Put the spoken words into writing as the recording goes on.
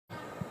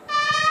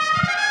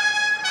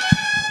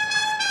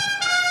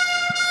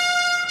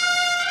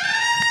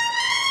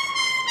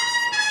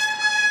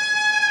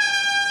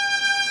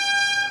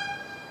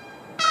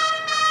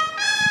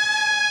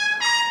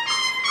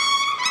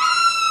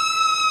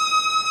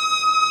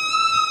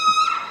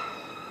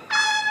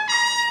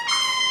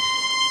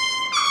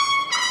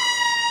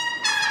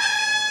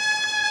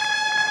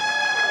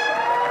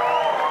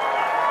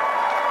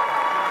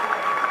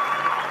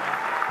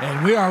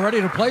And we are ready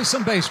to play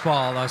some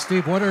baseball.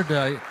 Steve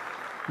Woodard,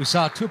 we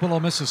saw Tupelo,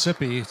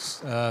 Mississippi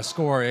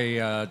score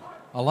a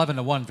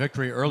 11-1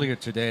 victory earlier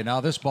today. Now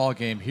this ball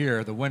game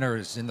here, the winner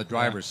is in the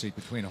driver's seat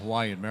between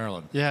Hawaii and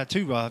Maryland. Yeah,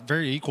 two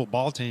very equal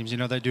ball teams. You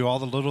know, they do all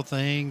the little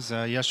things.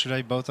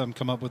 Yesterday, both of them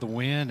come up with a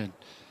win, and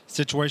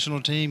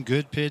situational team,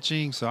 good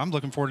pitching. So I'm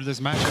looking forward to this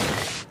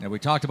matchup. And we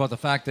talked about the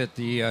fact that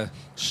the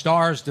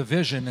Stars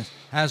division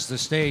has the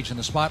stage and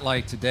the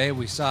spotlight today.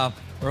 We saw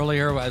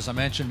earlier, as I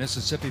mentioned,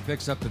 Mississippi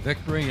picks up the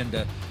victory,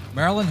 and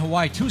Maryland,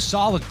 Hawaii, two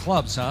solid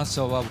clubs, huh?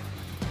 So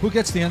who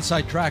gets the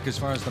inside track as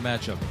far as the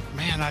matchup?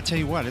 Man, I tell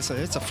you what, it's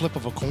a flip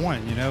of a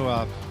coin. You know,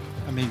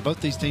 I mean,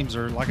 both these teams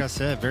are, like I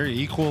said, very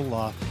equal.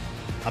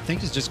 I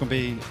think it's just going to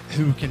be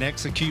who can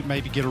execute,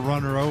 maybe get a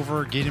runner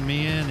over, get him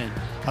in, and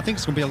I think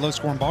it's going to be a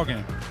low-scoring ball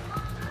game.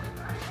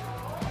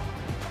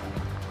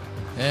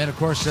 And, of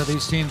course,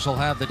 these teams will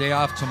have the day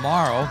off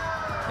tomorrow.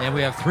 And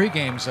we have 3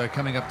 games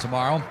coming up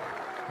tomorrow.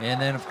 And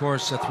then, of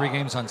course, 3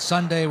 games on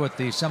Sunday with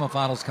the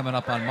semifinals coming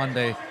up on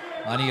Monday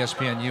on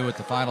ESPNU with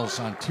the finals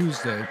on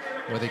Tuesday,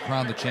 where they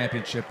crown the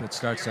championship. It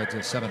starts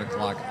at 7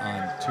 o'clock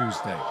on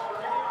Tuesday.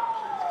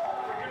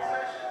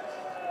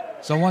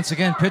 So once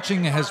again,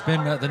 pitching has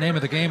been the name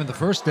of the game in the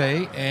first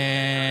day.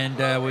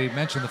 And we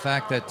mentioned the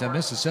fact that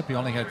Mississippi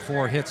only had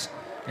 4 hits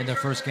in their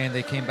first game.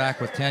 They came back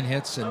with 10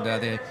 hits, and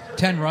they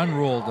 10-run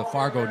ruled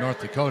Fargo,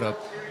 North Dakota.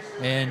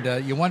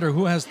 And you wonder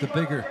who has the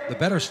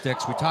better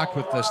sticks. We talked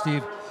with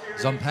Steve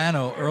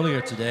Zampano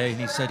earlier today,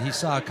 and he said he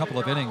saw a couple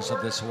of innings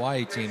of this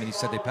Hawaii team, and he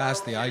said they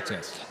passed the eye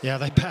test. Yeah,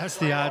 they passed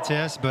the eye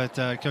test, but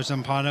Coach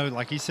Zampano,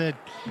 like he said,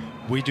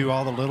 we do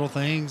all the little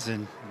things,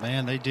 and,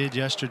 man, they did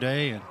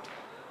yesterday. And,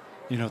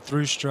 you know,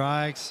 threw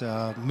strikes,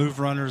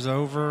 move runners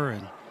over,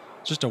 and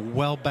just a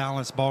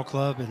well-balanced ball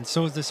club, and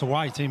so is this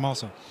Hawaii team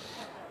also.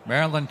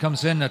 Maryland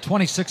comes in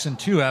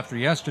 26-2 after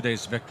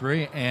yesterday's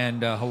victory,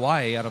 and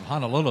Hawaii out of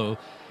Honolulu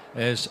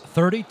is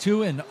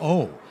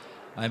 32-0.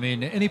 I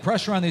mean, any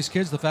pressure on these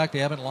kids, the fact they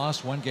haven't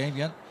lost one game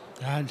yet?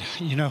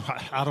 You know,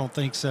 I don't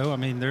think so. I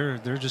mean, they're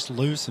just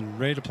loose and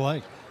ready to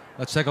play.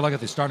 Let's take a look at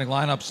the starting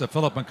lineups.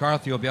 Philip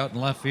McCarthy will be out in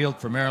left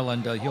field for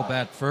Maryland. He'll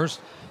bat first.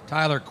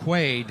 Tyler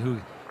Quaid, who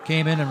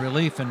came in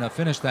relief and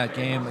finished that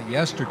game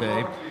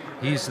yesterday.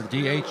 He's the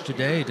DH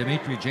today.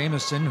 Dimitri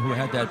Jamison, who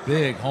had that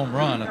big home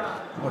run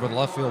over the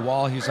left field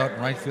wall. He's out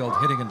in right field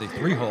hitting in the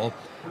 3-hole.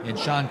 And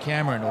Sean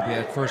Cameron will be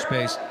at first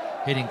base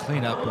hitting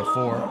cleanup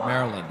for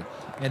Maryland.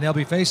 And they'll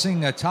be facing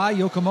Tai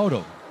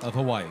Yokomoto of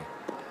Hawaii.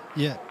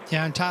 Yeah,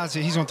 and Ty's,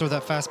 he's going to throw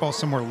that fastball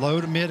somewhere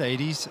low to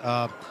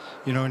mid-80s.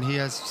 You know, and he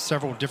has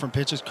several different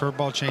pitches,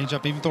 curveball,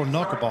 changeup, even throw a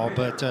knuckleball.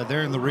 But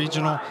they're in the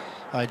regional.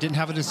 Didn't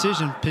have a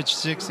decision. Pitched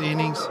 6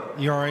 innings,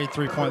 ERA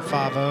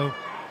 3.50.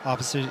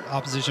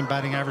 Opposition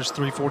batting average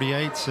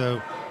 348.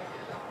 So,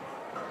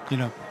 you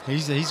know,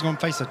 he's going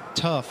to face a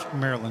tough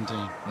Maryland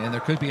team. And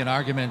there could be an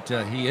argument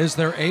he is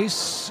their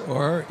ace,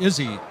 or is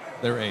he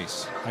their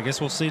ace? I guess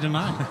we'll see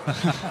tonight.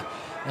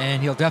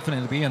 And he'll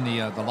definitely be in the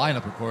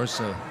lineup, of course.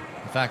 The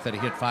fact that he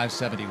hit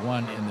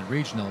 .571 in the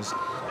regionals.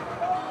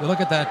 You look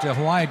at that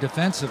Hawaii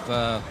defensive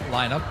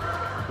lineup.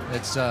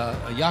 It's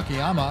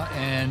Yakiyama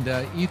and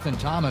Ethan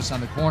Thomas on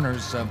the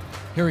corners.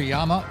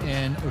 Hirayama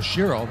and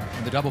Oshiro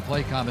in the double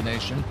play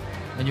combination.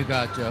 And you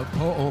got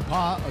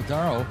Po'opa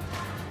Adaro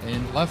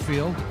in left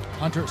field,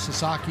 Hunter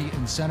Sasaki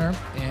in center,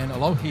 and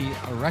Alohi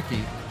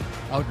Areki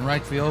out in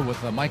right field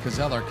with Micah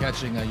Zeller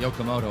catching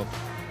Yokomoto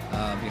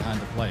behind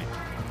the plate.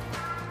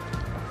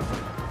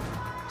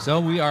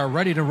 So we are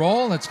ready to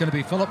roll. It's going to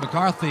be Philip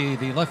McCarthy,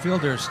 the left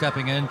fielder,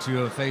 stepping in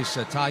to face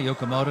Tai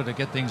Yokomoto to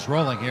get things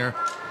rolling here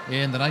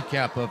in the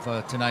nightcap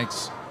of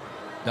tonight's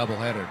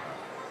doubleheader.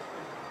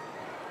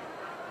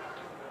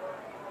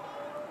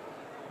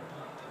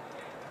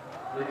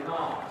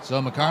 So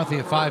McCarthy,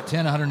 a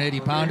 5'10",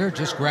 180-pounder,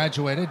 just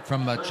graduated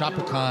from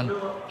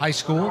Chapacan High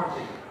School.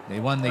 They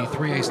won the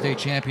 3A state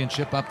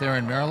championship up there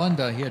in Maryland.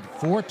 He had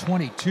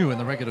 .422 in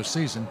the regular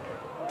season.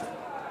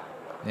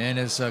 And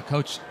as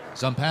Coach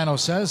Zampano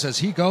says, as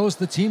he goes,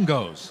 the team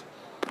goes.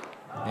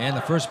 And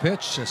the first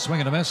pitch, a swing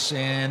and a miss,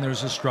 and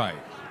there's a strike.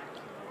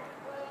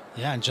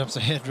 Yeah, and jumps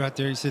ahead right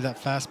there. You see that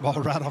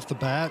fastball right off the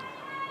bat.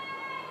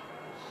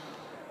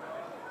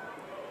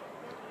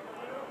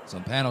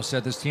 Zampano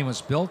said this team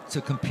was built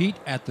to compete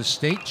at the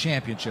state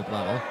championship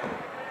level.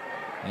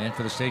 And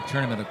for the state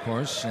tournament, of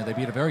course, they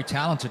beat a very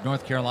talented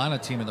North Carolina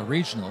team in the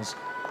regionals.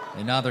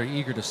 And now they're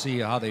eager to see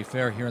how they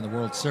fare here in the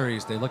World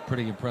Series. They looked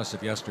pretty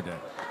impressive yesterday.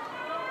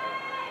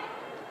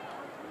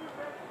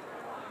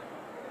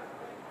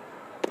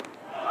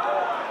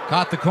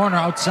 Caught the corner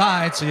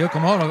outside, so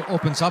Yokomoto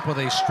opens up with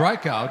a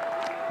strikeout.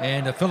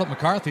 And Philip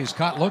McCarthy is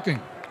caught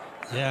looking.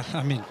 Yeah,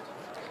 I mean,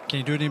 can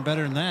you do it any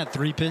better than that?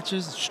 3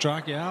 pitches,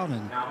 strike out,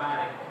 and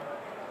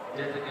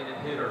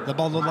the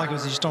ball looked like it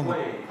was just on the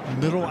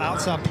middle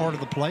outside part of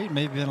the plate.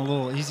 Maybe been a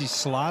little easy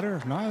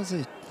slider. No, it was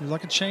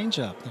like a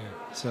changeup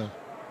there.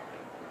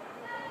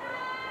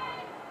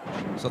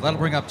 So that'll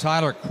bring up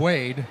Tyler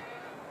Quaid.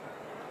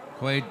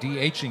 Quaid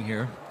DHing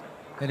here,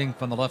 hitting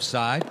from the left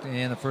side,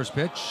 and the first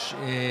pitch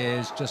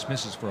is just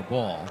misses for a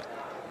ball.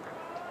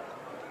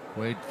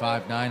 Quaid,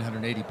 5'9",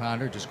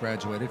 180-pounder, just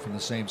graduated from the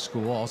same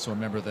school. Also a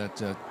member of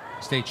that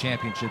state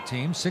championship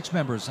team. 6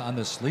 members on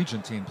this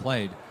Legion team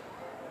played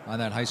on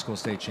that high school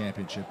state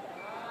championship.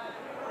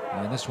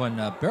 And this one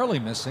barely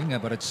missing,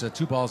 but it's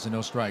 2 balls and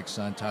no strikes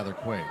on Tyler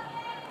Quaid.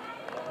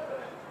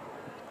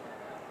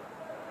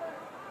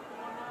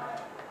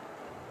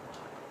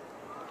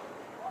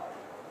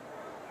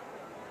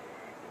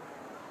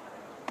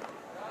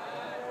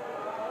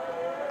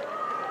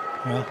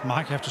 Well,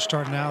 Mike, after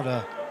starting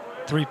out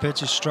 3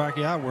 pitches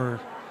strikeout, we're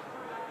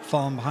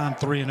falling behind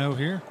 3-0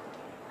 here.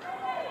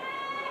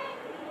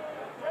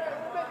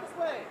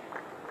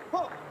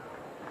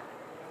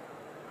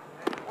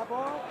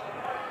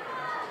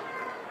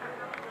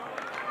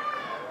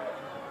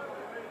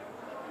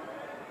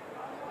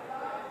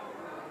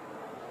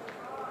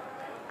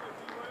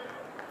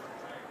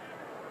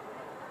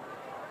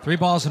 Three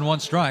balls and 1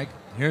 strike.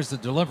 Here's the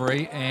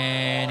delivery,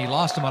 and he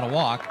lost him on a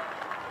walk.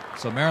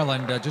 So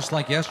Maryland, just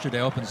like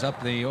yesterday, opens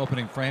up the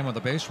opening frame with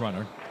a base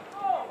runner.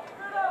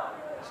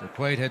 So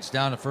Quaid heads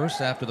down to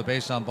first after the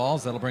base on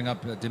balls. That'll bring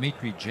up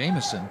Dimitri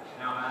Jamison,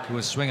 who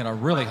was swinging a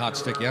really hot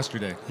stick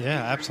yesterday.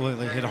 Yeah,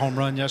 absolutely. Hit a home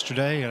run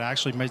yesterday. It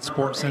actually made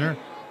SportsCenter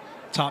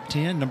top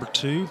 10, number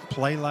 2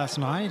 play last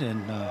night.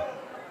 And,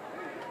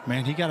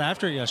 man, he got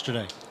after it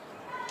yesterday.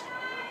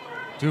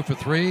 2 for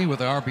 3 with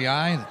the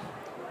RBI.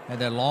 Had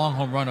that long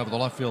home run over the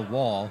left field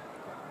wall.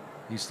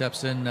 He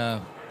steps in,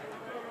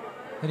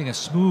 hitting a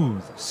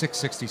smooth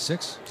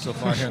 .666 so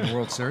far here in the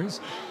World Series.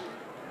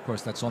 Of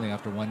course, that's only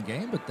after 1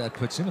 game, but that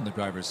puts him in the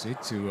driver's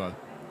seat to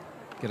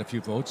get a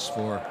few votes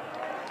for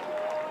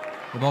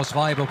the most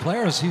valuable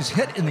players. He's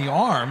hit in the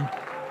arm.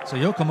 So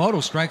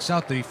Yokomoto strikes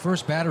out the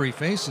first batter he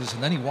faces,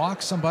 and then he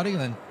walks somebody, and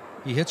then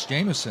he hits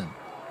Jamison.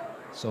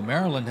 So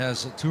Maryland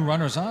has 2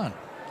 runners on.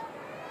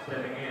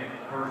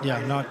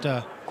 Yeah, not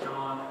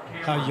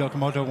how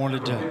Yokomoto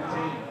wanted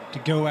to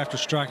go after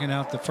striking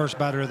out the first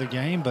batter of the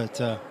game,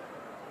 but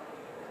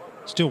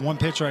still 1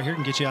 pitch right here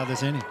can get you out of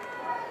this inning.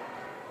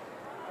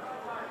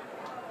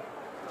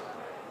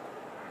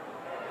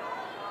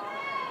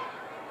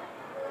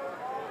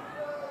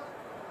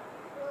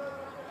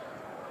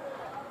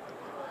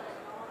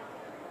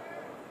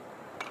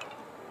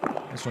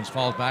 This one's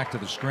fouled back to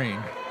the screen.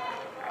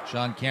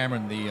 Sean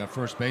Cameron, the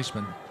first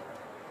baseman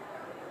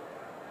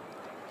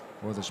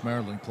for this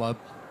Maryland club,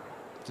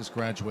 just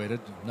graduated.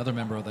 Another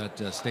member of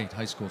that state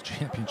high school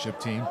championship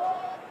team.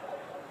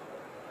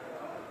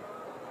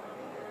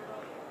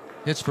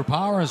 Hits for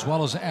power as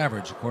well as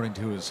average, according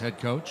to his head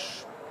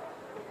coach.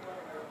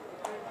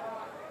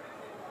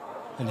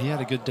 And he had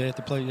a good day at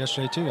the plate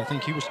yesterday, too. I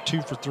think he was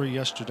 2 for 3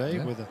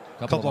 yesterday with a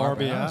couple of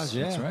RBIs.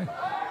 Yeah. That's right.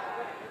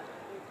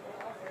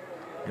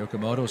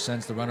 Yokomoto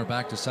sends the runner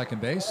back to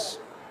second base.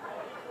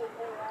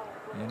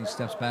 And he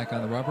steps back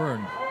on the rubber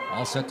and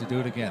all set to do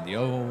it again. The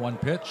 0-1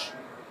 pitch.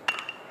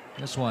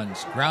 This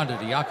one's grounded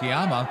to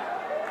Yakiyama.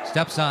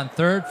 Steps on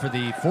third for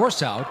the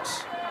force out.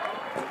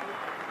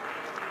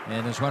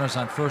 And his runner's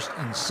on first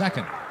and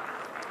second.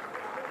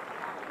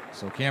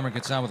 So Cameron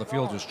gets on with a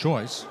fielder's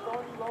choice.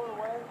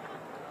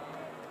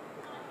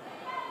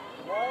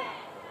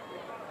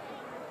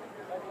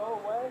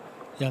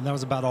 Yeah, and that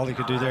was about all he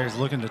could do there. He's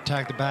looking to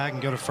attack the bag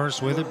and go to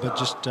first with it, but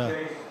just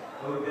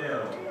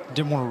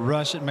didn't want to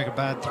rush it and make a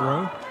bad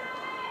throw.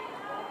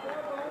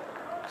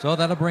 So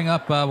that'll bring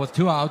up with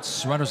 2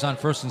 outs, runners on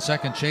first and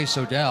second, Chase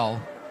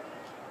Odell.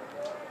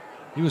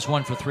 He was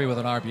 1 for 3 with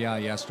an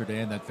RBI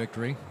yesterday in that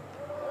victory.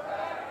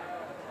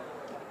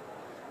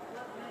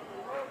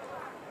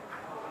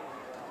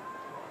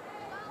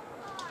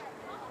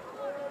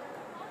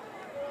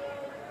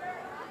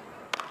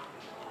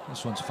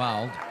 This one's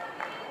fouled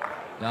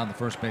down the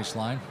first base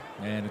line,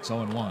 and it's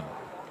 0-1.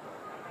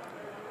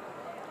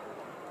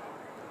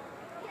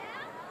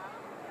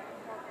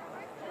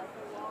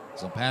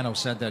 Zampano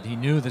said that he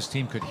knew this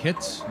team could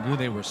hit, knew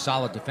they were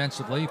solid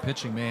defensively.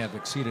 Pitching may have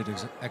exceeded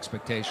his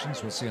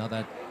expectations. We'll see how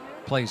that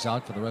plays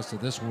out for the rest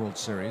of this World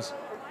Series.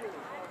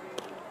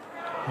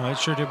 Well, it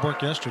sure did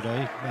work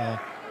yesterday.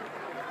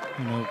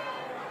 You know,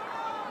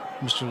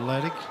 Mr.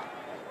 Ledig,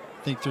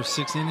 I think through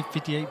 6 innings,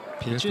 58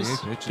 pitches.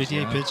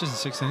 58 pitches in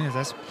 6 innings.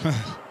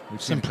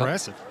 That's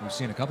impressive. We've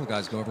seen a couple of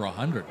guys go over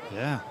 100.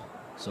 Yeah.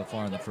 So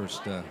far in the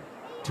first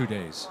 2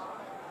 days.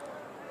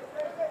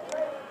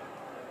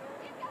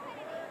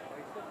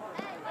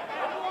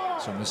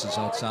 So misses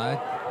outside.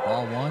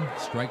 Ball 1,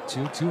 strike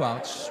 2, 2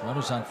 outs.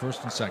 Runners on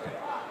first and second.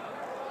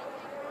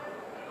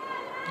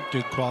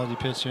 Good quality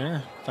pitch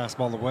here.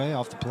 Fastball away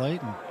off the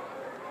plate. And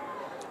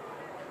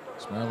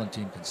this Maryland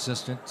team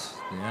consistent.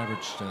 They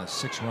averaged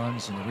 6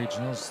 runs in the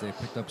regionals. They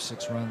picked up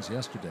 6 runs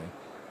yesterday.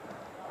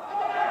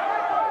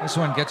 This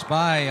one gets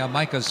by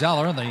Micah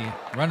Zeller, and the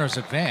runners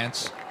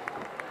advance.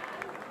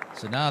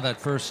 So now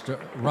that first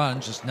run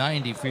just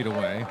 90 feet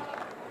away.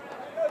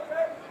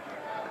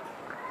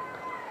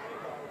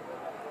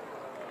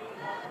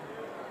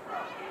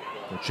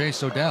 For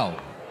Chase Odell.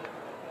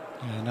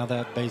 Yeah, now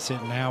that base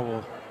hit now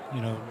will,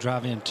 you know,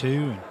 drive in 2.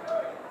 And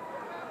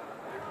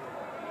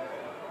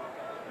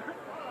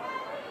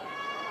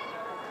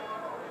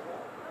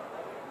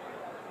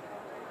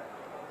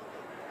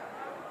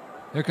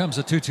Here comes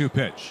a 2-2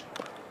 pitch.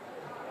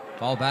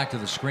 Ball back to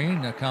the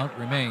screen. The count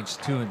remains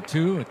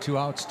 2-2 with 2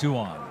 outs, 2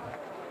 on.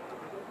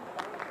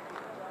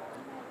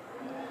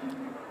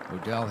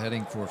 Odell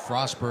heading for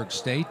Frostburg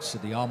State,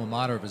 the alma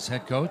mater of his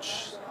head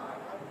coach.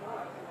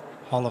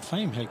 Hall of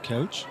Fame head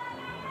coach.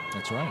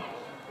 That's right.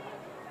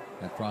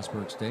 At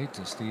Frostburg State,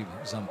 Steve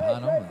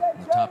Zampano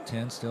in the top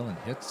 10 still in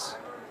hits,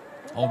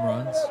 home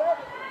runs.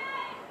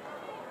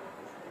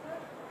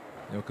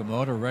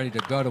 Yokomoto ready to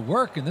go to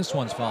work, and this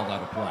one's fouled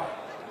out of play.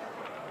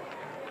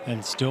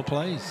 And still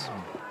plays.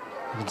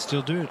 He can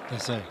still do it, they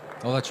say.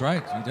 Oh, that's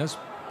right. He does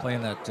play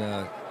in that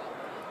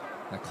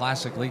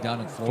classic league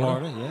down in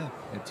Florida. Yeah.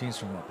 Had teams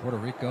from Puerto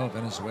Rico,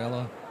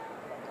 Venezuela.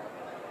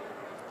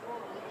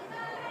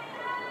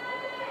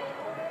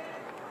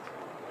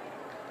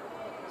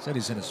 Said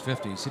he's in his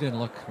 50s. He didn't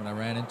look, when I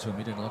ran into him,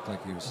 he didn't look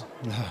like he was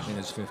in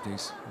his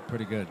 50s.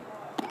 Pretty good.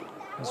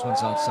 This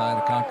one's outside.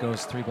 The count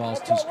goes 3 balls,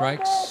 2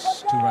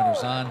 strikes, 2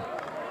 runners on,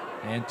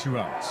 and 2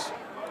 outs.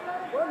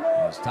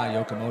 As Tai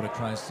Yokomoto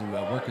tries to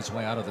work his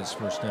way out of this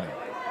first inning.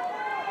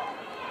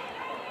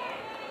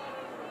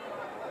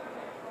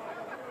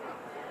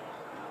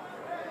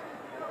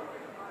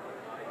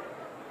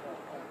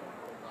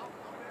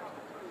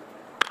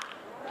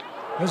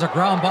 There's a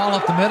ground ball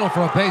up the middle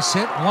for a base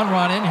hit. 1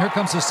 run in. Here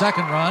comes the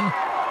second run.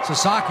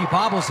 Sasaki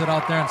bobbles it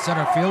out there in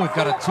center field. We've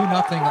got a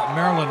 2-0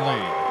 Maryland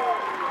lead.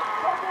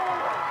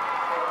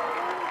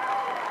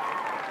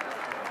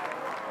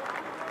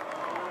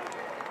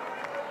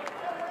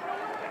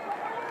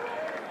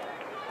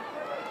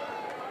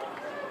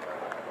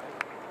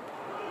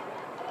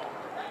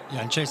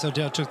 Yeah, and Chase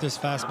Odell took this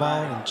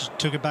fastball and just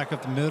took it back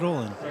up the middle.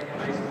 And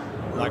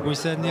like we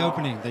said in the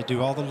opening, they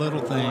do all the little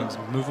things,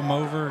 move them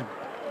over,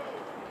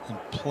 and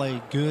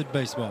play good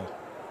baseball.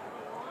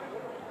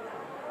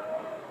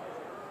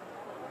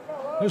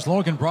 There's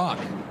Logan Brock.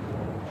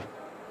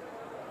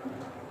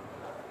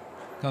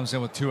 Comes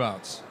in with 2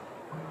 outs.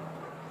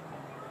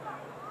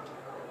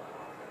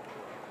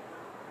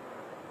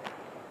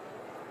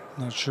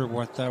 Not sure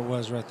what that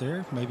was right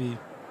there. Maybe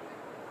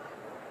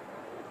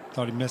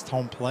thought he missed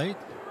home plate.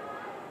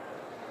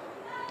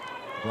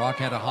 Brock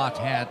had a hot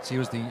hat. He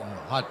was the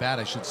hot bat,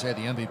 I should say,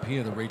 the MVP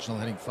of the regional,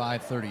 hitting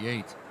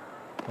 .538.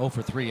 0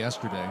 for 3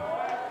 yesterday.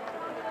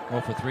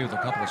 0 for 3 with a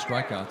couple of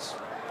strikeouts.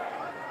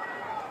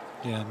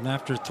 Yeah, and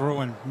after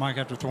throwing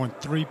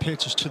 3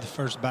 pitches to the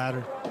first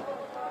batter,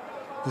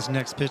 this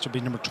next pitch will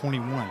be number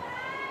 21.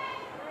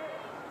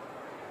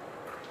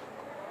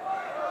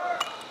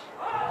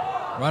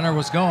 Runner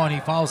was going. He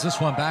fouls this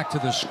one back to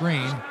the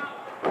screen.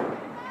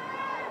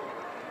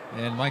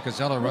 And Mike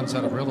Azella runs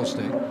out of real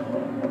estate.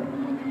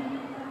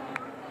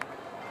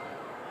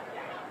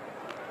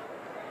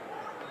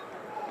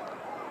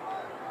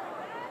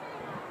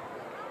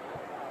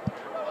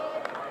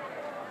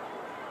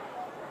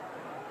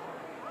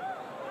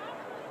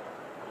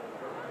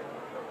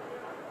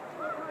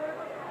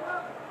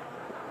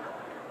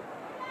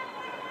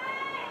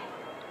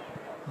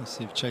 Let's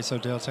see if Chase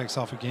Odell takes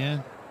off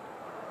again.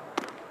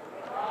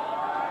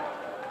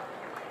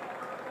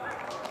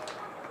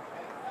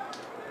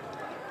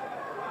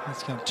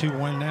 Let's count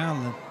 2-1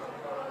 now.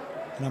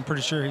 And I'm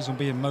pretty sure he's going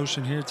to be in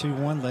motion here.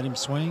 2-1. Let him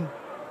swing.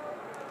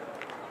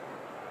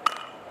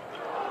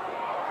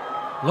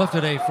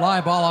 Lifted a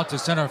fly ball out to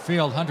center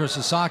field. Hunter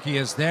Sasaki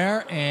is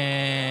there,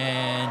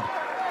 and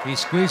he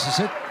squeezes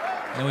it.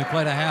 And we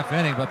played a half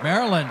inning. But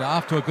Maryland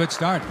off to a good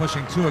start,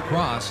 pushing 2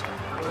 across.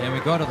 And we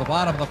go to the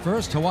bottom of the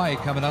first. Hawaii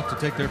coming up to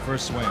take their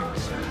first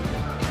swings.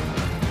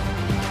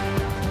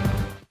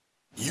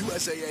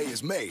 USAA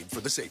is made for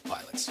the safe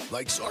pilots,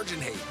 like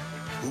Sergeant Hayden,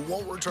 who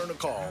won't return a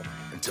call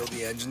until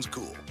the engine's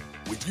cool.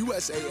 With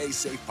USAA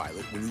Safe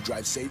Pilot, when you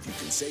drive safe, you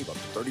can save up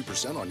to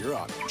 30% on your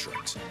auto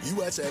insurance.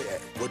 USAA,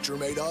 what you're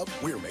made of,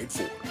 we're made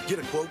for. Get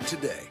a quote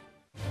today.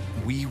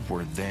 We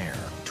were there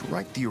to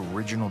write the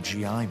original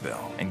GI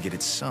Bill and get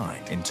it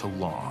signed into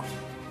law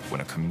when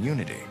a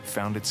community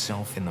found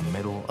itself in the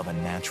middle of a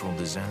natural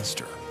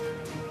disaster.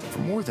 For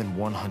more than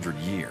 100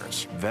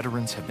 years,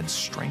 veterans have been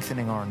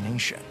strengthening our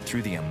nation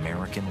through the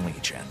American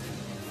Legion,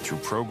 through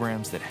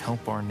programs that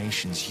help our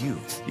nation's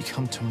youth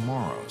become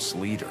tomorrow's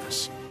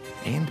leaders,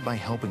 and by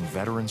helping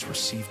veterans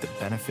receive the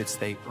benefits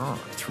they earn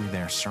through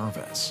their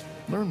service.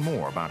 Learn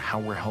more about how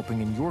we're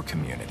helping in your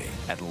community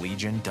at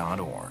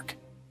legion.org.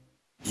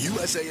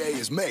 USAA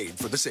is made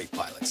for the safe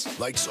pilots,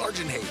 like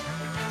Sergeant Hayden,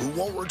 who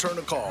won't return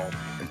a call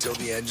until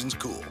the engine's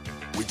cool.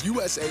 With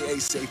USAA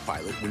Safe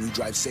Pilot, when you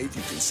drive safe,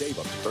 you can save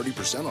up to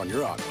 30% on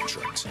your auto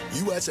insurance.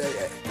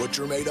 USAA, what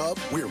you're made of,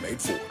 we're made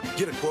for.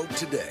 Get a quote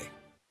today.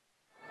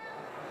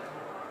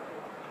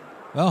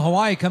 Well,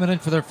 Hawaii coming in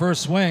for their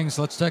first swings.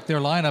 Let's check their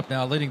lineup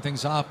now. Leading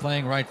things off,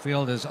 playing right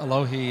field is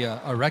Alohi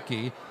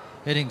Areki.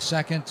 Hitting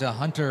second,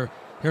 Hunter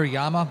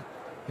Hirayama.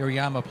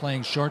 Hirayama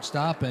playing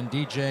shortstop, and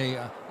DJ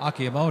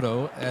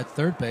Akimoto at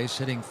third base.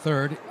 Hitting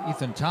third,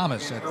 Ethan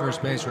Thomas at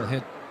first base will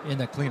hit in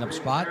the cleanup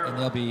spot, and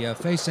they'll be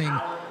facing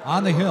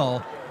on the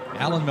hill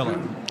Alan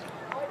Miller.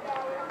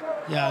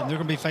 Yeah, they're going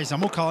to be facing, I'm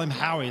going to call him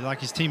Howie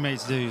like his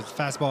teammates do.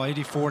 Fastball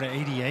 84 to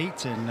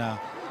 88, and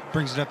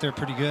brings it up there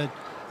pretty good.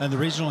 And the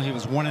regional, he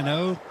was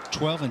 1-0,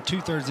 12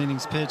 2/3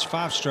 innings pitched,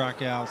 5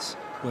 strikeouts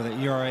with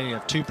an ERA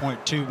of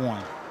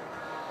 2.21.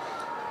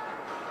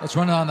 Let's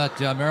run on that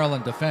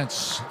Maryland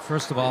defense.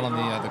 First of all, on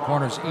the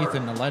corners,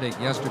 Ethan Naletic,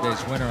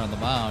 yesterday's winner on the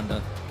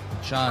mound.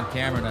 Sean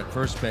Cameron at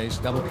first base.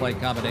 Double play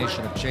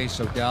combination of Chase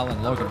Odell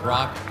and Logan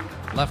Brock.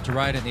 Left to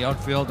right in the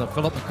outfield,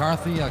 Philip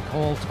McCarthy,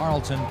 Cole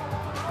Tarleton,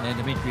 and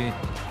Dimitri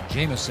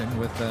Jameson,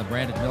 with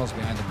Brandon Mills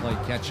behind the plate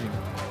catching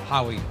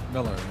Howie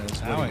Miller,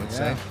 as what he would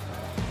say.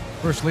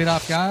 First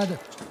leadoff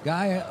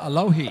guy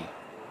Alohi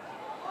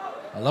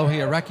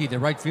Areki, the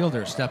right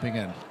fielder, stepping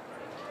in.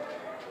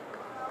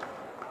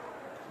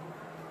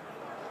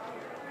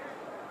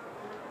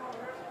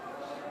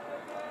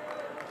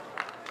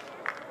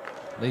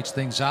 Leads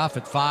things off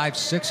at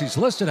 5'6". He's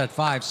listed at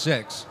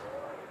 5'6",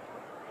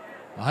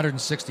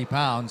 160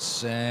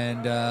 pounds,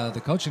 and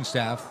the coaching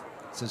staff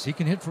says he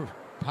can hit for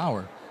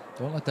power.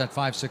 Don't let that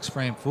 5'6"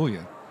 frame fool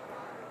you.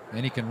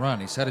 And he can run.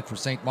 He's headed for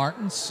St.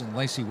 Martin's and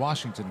Lacey,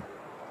 Washington.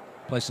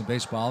 Play some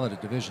baseball at a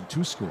Division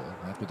II school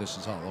after this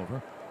is all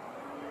over.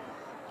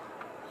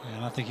 Yeah,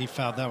 and I think he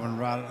fouled that one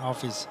right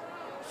off his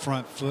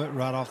front foot,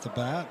 right off the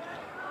bat,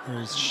 or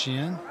his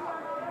shin.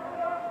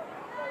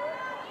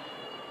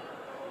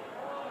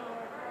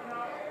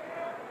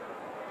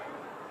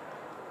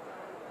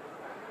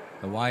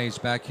 Hawaii's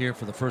back here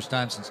for the first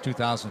time since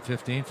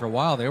 2015. For a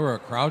while, they were a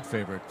crowd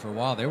favorite. For a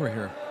while, they were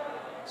here,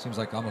 seems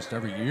like almost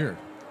every year.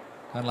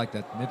 Kind of like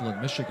that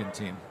Midland, Michigan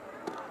team.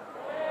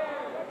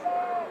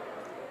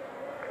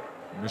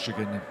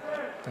 Michigan,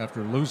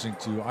 after losing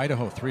to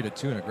Idaho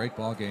 3-2 in a great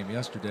ball game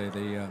yesterday,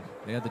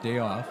 they had the day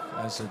off,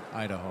 as did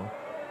Idaho.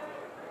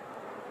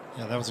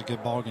 Yeah, that was a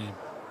good ball game.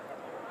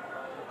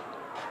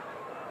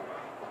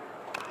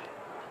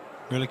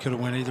 Really could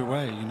have went either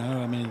way, you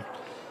know. I mean,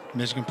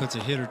 Michigan puts a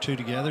hit or two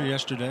together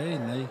yesterday,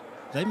 and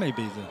they may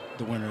be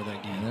the winner of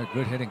that game. And they're a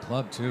good hitting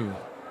club too.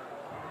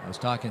 I was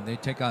talking, they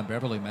take on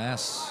Beverly,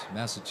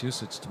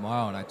 Massachusetts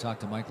tomorrow, and I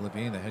talked to Mike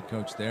Levine, the head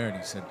coach there, and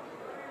he said,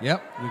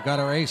 yep, we've got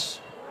our ace.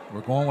 We're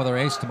going with our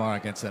ace tomorrow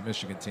against that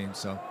Michigan team.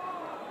 So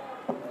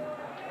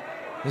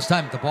this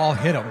time the ball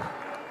hit him.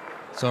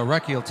 So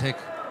Areki will take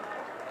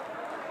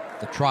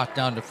the trot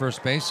down to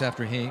first base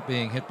after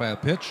being hit by a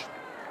pitch.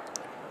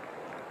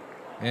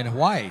 And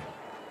Hawaii,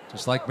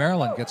 just like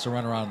Maryland, gets a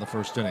run around in the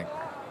first inning.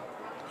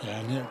 Yeah,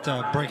 and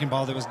that breaking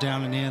ball that was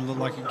down and in looked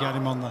like it got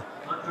him on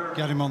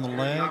the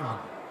leg.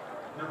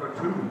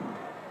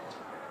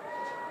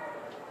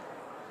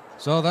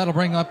 So that'll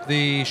bring up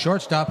the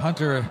shortstop,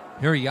 Hunter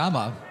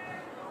Hirayama.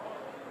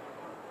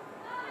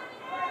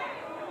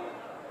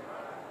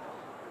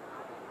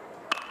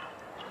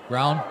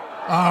 Ground.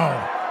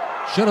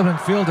 Oh, should have been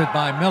fielded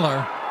by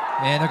Miller,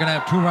 and they're going to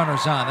have 2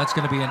 runners on. That's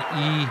going to be an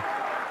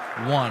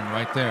E1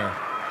 right there.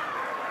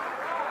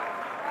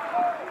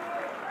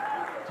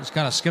 Just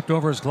kind of skipped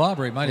over his glove,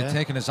 or he might have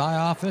taken his eye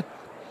off it.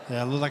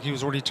 Yeah, it looked like he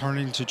was already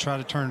turning to try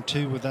to turn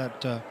 2 with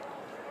that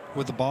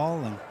with the ball,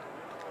 and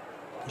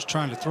was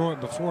trying to throw it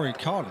before he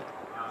caught it.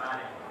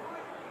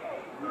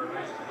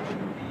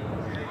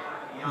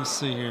 Let's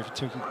see here if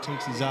he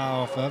takes his eye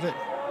off of it.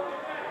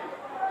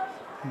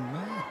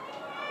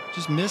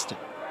 Just missed it.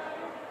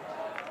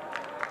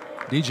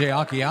 DJ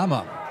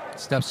Akiyama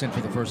steps in for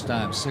the first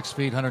time. 6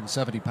 feet,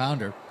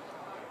 170-pounder.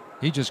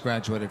 He just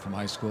graduated from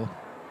high school.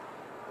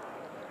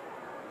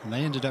 And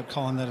they ended up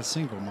calling that a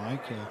single,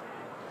 Mike,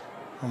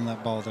 on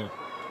that ball there.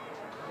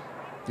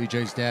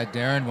 DJ's dad,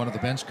 Darren, one of the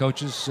bench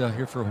coaches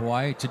here for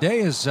Hawaii. Today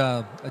is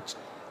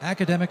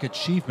Academic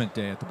Achievement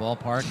Day at the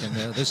ballpark, and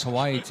this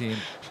Hawaii team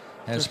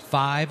has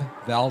 5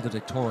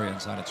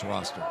 valedictorians on its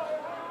roster.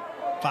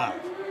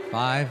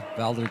 5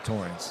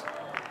 valedictorians.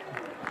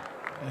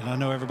 And I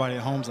know everybody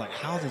at home's like,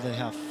 how do they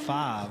have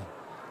 5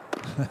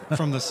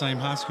 from the same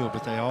high school?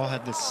 But they all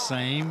had the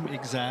same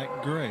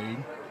exact grade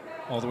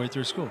all the way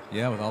through school.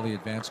 Yeah, with all the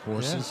advanced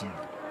courses. Yeah.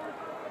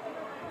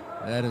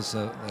 And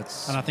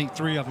that's. And I think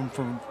 3 of them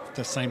from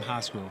the same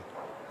high school,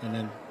 and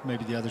then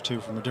maybe the other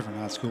 2 from a different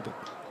high school. But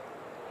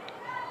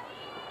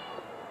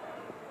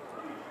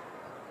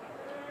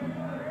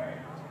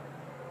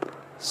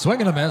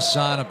swing and a miss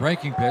on a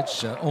breaking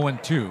pitch,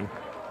 0-2.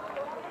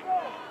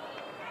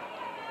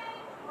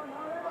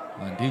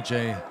 On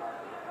DJ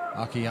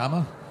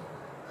Akiyama.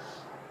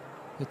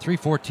 Hit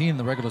 .314 in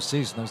the regular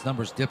season. Those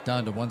numbers dipped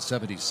down to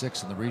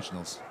 176 in the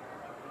regionals.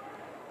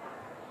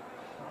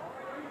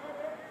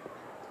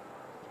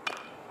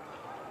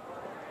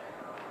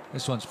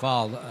 This one's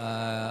fouled.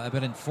 I've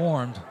been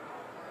informed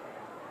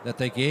that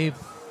they gave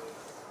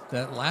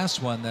that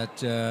last one that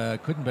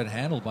couldn't have been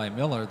handled by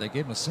Miller. They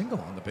gave him a single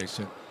on the base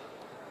hit.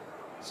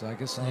 So I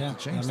guess I'll have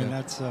to change that.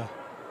 That's.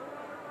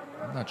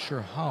 I'm not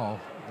sure how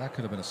that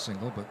could have been a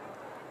single, but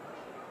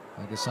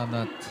I guess I'm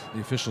not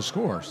the official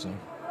scorer. So.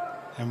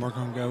 And we're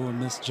going to go with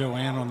Miss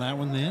Joanne on that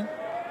one then.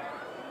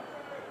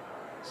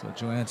 So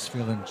Joanne's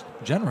feeling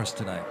generous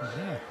tonight.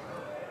 Yeah.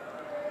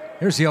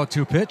 Here's the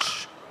 0-2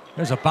 pitch.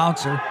 There's a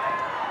bouncer.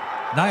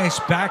 Nice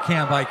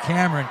backhand by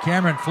Cameron.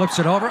 Cameron flips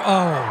it over.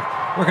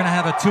 Oh, we're going to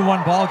have a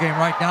 2-1 ball game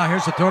right now.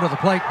 Here's the throw to the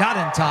plate. Not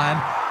in time.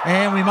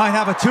 and we might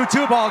have a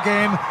 2-2 ball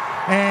game,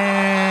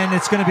 and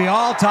it's going to be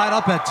all tied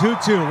up at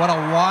 2-2. What a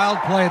wild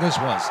play this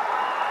was.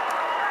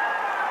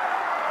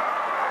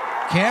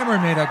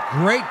 Cameron made a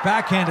great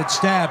backhanded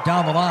stab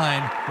down the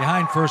line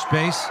behind first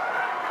base,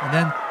 and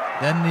then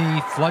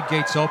the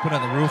floodgates opened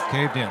and the roof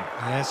caved in.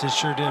 Yes, it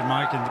sure did,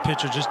 Mike, and the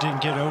pitcher just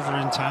didn't get over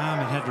in time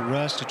and had to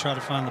rush to try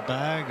to find the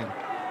bag, and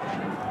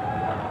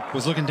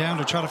was looking down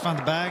to try to find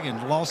the bag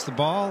and lost the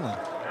ball. And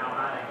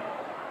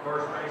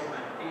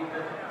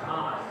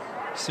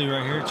see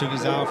right here, took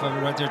his eye off of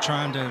it right there,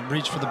 trying to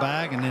reach for the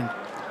bag, and then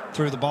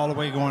threw the ball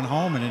away going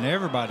home, and then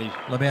everybody.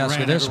 Let me ask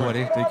you this,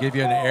 Woody. Did they give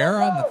you an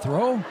error on the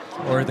throw,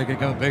 or are they going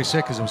to go base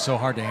hit because it was so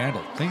hard to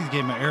handle? I think they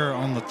gave him an error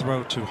on the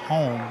throw to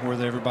home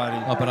where everybody.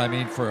 Oh, but I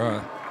mean for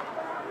wow.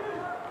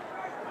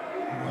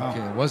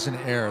 Okay, it was an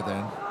error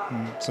then.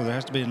 So there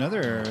has to be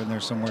another error in there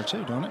somewhere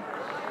too, don't it?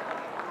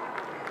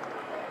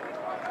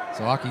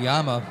 So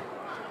Akiyama,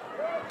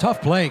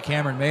 tough play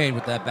Cameron made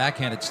with that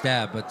backhanded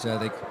stab, but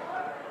they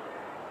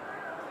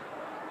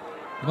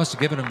must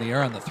have given him the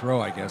error on the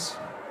throw, I guess.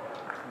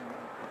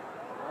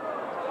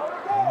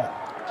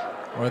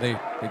 Or they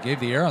gave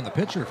the error on the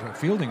pitcher for a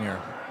fielding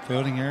error.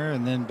 Fielding error,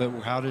 and then, but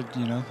how did,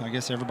 I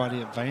guess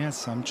everybody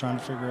advance. I'm trying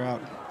to figure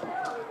out.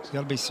 There's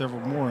got to be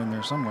several more in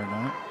there somewhere,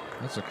 don't it?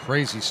 That's a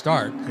crazy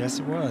start. Yes,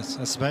 it was,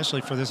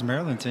 especially for this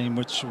Maryland team,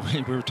 which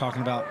we were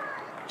talking about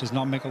does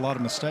not make a lot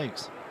of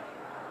mistakes.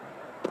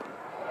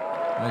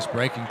 Nice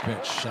breaking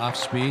pitch, off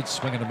speed,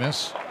 swing and a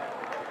miss.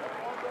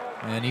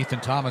 And Ethan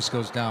Thomas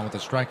goes down with a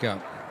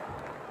strikeout.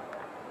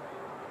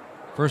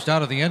 First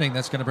out of the inning,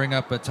 that's going to bring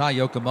up Tai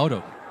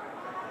Yokomoto.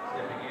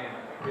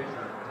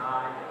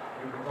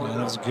 Yeah,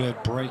 that was a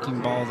good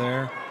breaking ball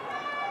there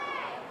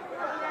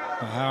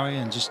by Howie,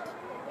 and just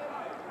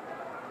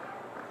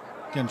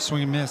get him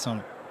swing and miss on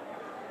it.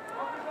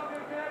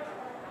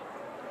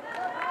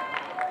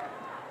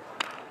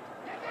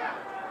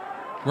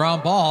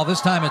 Ground ball.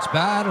 This time it's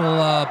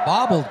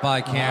bobbled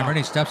by Cameron.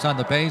 He steps on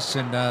the base,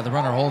 and the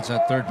runner holds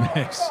at third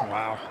base.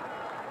 Wow.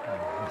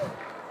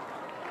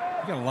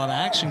 We got a lot of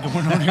action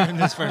going on here in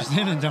this first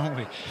inning, don't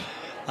we?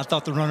 I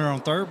thought the runner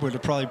on third would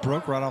have probably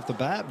broke right off the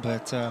bat,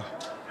 but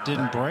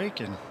didn't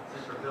break, and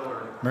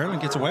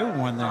Maryland gets away with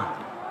one there.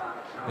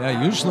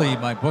 Yeah, usually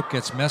my book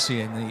gets messy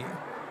in the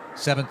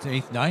 7th,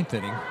 8th, 9th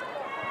inning.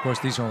 Of course,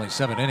 these are only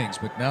 7 innings,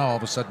 but now all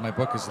of a sudden my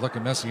book is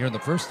looking messy here in the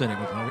first inning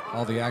with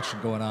all the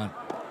action going on.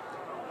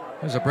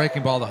 There's a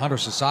breaking ball to Hunter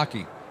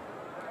Sasaki.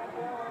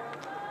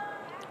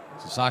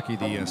 Sasaki,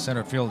 the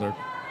center fielder.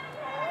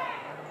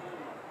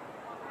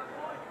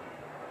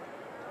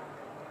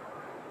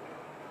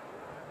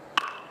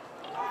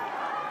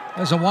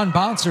 There's a one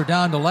bouncer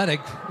down to Ledig.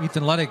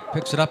 Ethan Ledig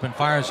picks it up and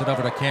fires it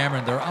over to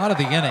Cameron. They're out of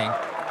the inning.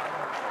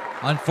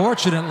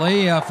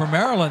 Unfortunately for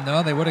Maryland,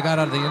 though, they would have got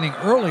out of the inning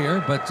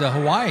earlier, but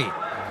Hawaii,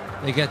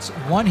 they get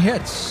 1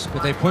 hit,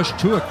 but they push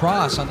 2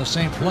 across on the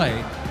same play,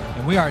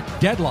 and we are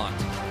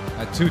deadlocked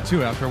at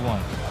 2-2 after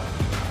 1.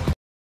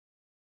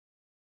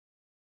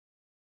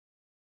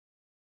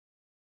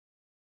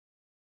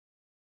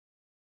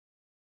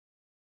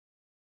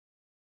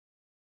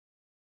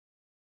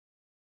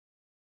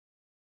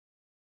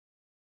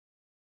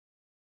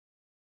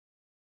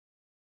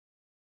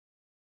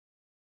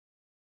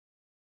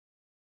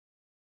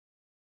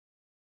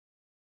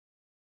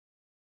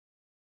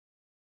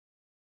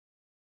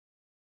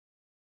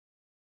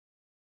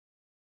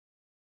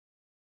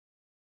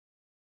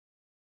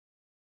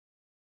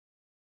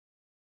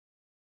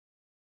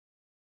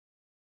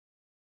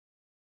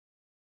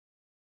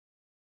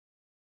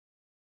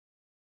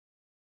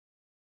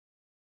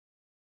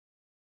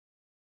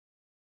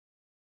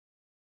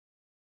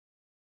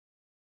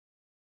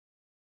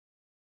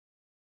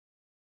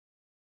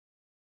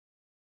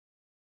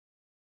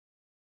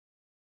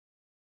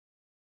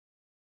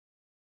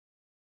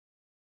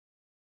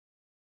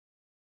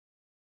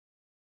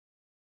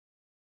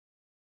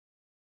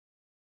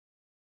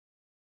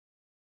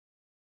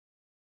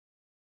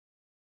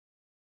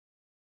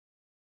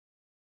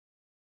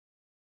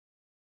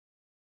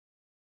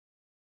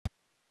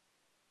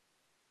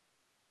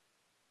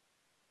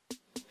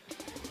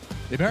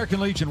 The American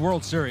Legion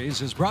World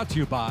Series is brought to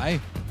you by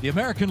the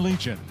American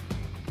Legion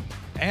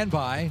and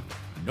by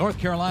North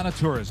Carolina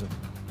Tourism.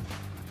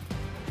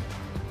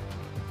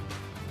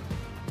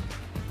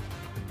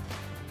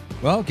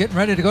 Well, getting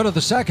ready to go to the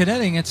second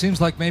inning. It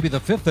seems like maybe the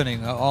 5th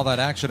inning, all that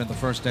action in the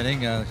first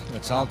inning.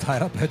 It's all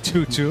tied up at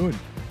 2-2.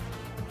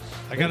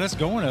 I got us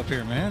going up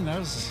here, man. That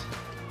was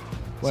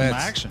some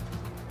action.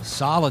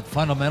 Solid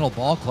fundamental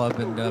ball club,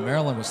 and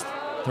Maryland was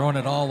throwing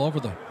it all over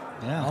the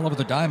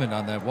diamond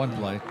on that one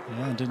play.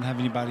 Yeah, and didn't have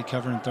anybody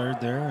covering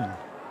third there. And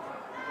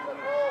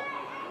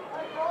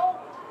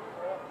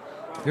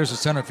here's the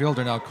center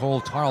fielder now, Cole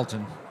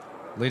Tarleton,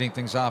 leading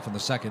things off in the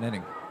second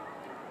inning.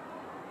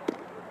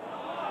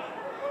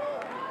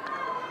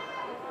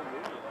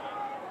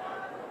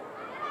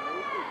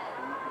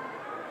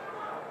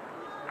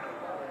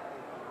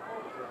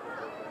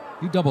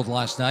 He doubled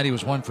last night. He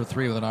was 1 for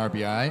 3 with an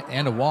RBI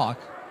and a walk.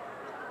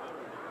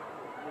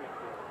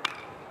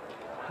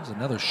 There's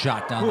another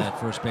shot down that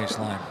first base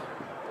line.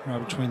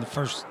 Right between the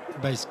first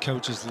base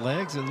coach's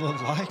legs, it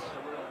looked like.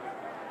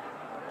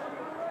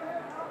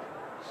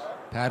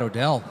 Pat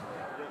O'Dell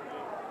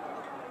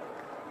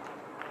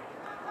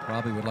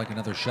probably would like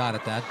another shot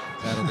at that.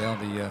 Pat O'Dell,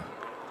 the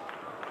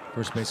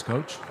first base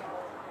coach.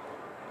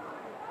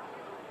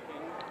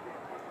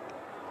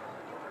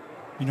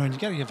 You know, and you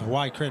got to give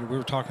Hawaii credit. We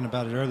were talking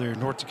about it earlier.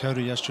 North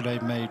Dakota yesterday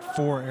made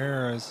 4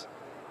 errors,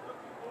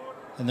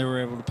 and they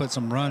were able to put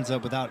some runs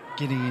up without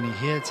getting any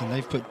hits, and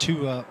they've put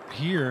 2 up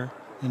here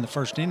in the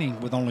first inning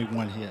with only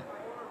 1 hit.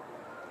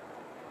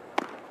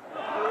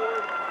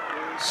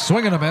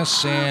 Swing and a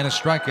miss and a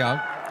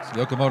strikeout.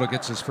 So Yokomoto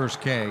gets his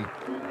first K.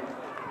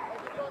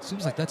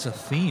 Seems like that's a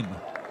theme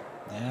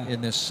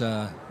in this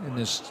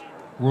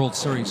World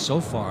Series so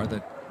far,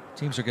 that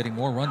teams are getting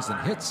more runs than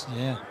hits.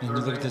 Yeah, and you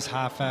look at this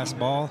high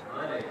fastball.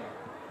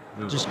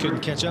 Just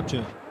couldn't catch up to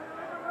it.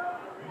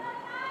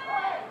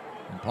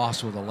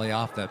 Impossible to lay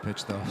off that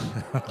pitch, though.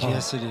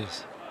 Yes, it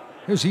is.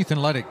 Here's Ethan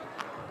Leddick.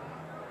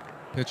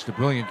 Pitched a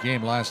brilliant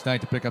game last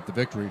night to pick up the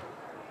victory.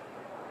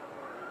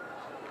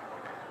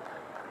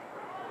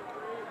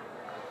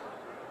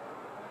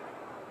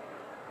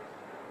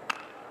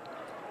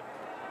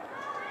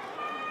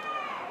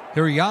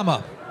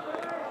 Hirayama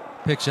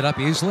picks it up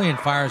easily and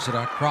fires it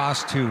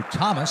across to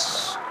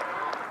Thomas.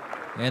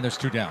 And there's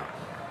 2 down.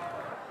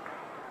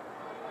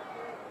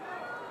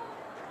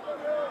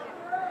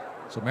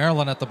 So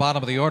Maryland at the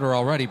bottom of the order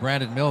already.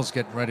 Brandon Mills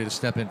getting ready to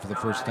step in for the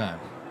first time.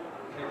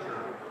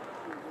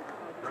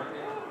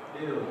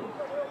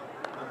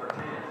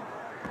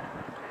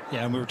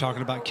 Yeah, and we were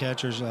talking about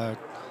catchers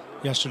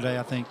yesterday.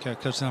 I think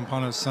Coach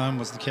Zampano's son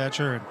was the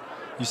catcher, and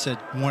you said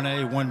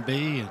 1A,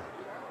 1B, and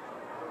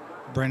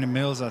Brandon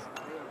Mills.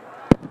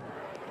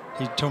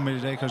 He told me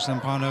today, Coach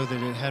Zampano,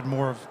 that it had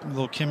more of a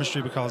little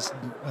chemistry because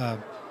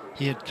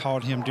he had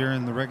called him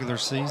during the regular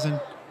season.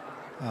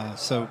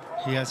 So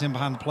he has him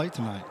behind the plate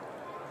tonight.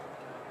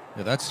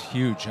 Yeah, that's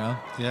huge, huh?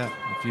 Yeah.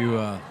 If you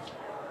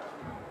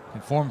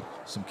can form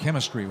some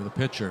chemistry with a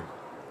pitcher,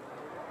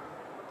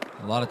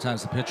 a lot of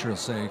times the pitcher will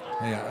say,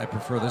 hey, I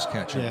prefer this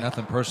catcher. Yeah.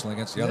 Nothing personally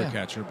against the other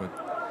catcher, but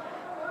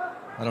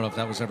I don't know if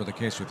that was ever the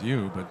case with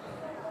you. But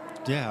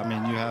yeah, I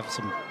mean, you have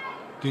some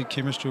good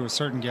chemistry with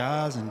certain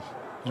guys, and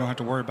you don't have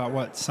to worry about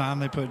what sign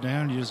they put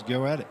down. You just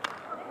go at it.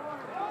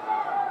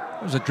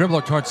 There's a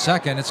dribbler towards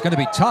second. It's going to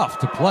be tough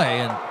to play.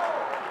 And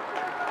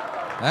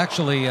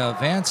actually,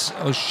 Vance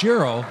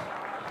Oshiro,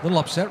 a little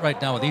upset right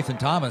now with Ethan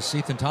Thomas.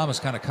 Ethan Thomas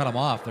kind of cut him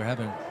off. They're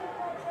having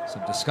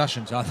some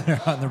discussions out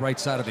there on the right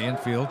side of the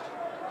infield.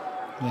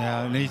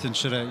 Yeah, and Ethan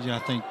should have, I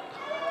think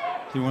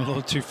he went a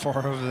little too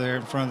far over there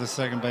in front of the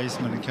second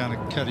baseman and kind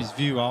of cut his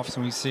view off,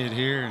 so we see it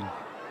here. And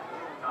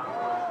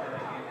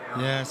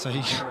yeah, so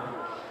he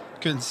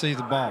couldn't see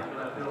the ball.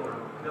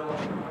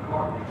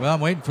 Well, I'm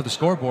waiting for the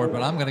scoreboard,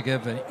 but I'm going to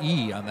give an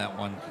E on that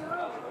one.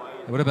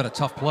 It would have been a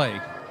tough play.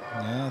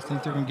 Yeah, I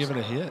think they're going to give it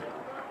a hit.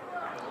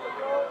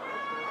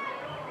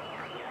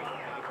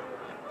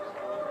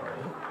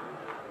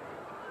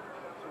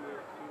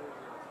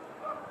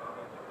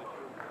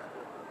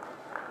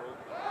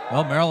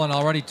 Well, Maryland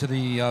already to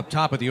the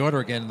top of the order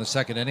again in the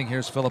second inning.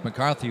 Here's Philip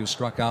McCarthy, who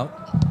struck out.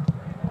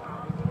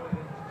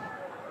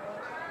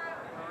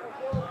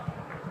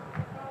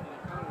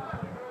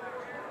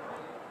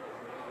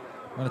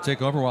 I'm going to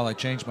take over while I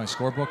change my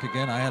scorebook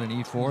again. I had an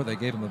E4. They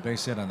gave him a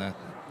base hit on that.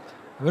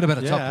 It would have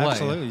been a tough play.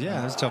 Absolutely. Yeah,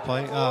 it was a tough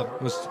play.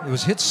 It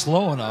was hit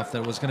slow enough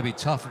that it was going to be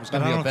tough. It was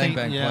going to be a bang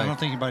play. I don't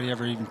think anybody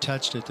ever even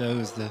touched it, though,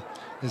 is the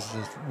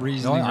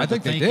reason. No, I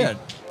think they did.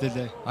 Did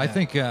they? I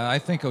think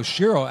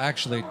Oshiro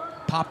actually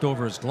popped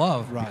over his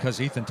glove because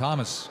Ethan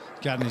Thomas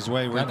got in his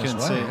way where he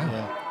couldn't see it.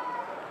 Yeah.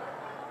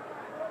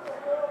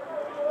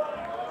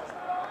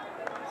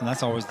 And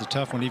that's always the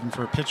tough one, even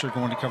for a pitcher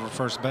going to cover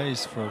first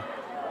base,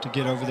 to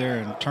get over there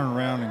and turn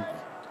around and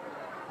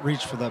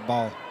reach for that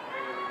ball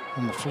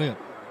on the flip.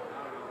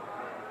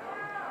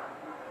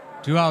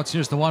 2 outs.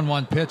 Here's the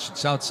 1-1 pitch.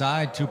 It's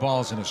outside. 2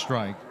 balls and a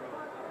strike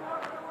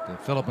to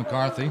Philip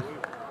McCarthy.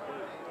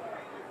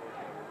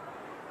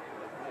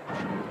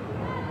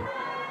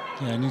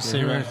 Yeah, and you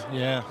see right.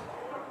 Yeah.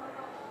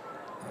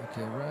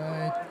 Okay,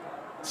 right.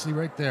 See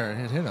right there.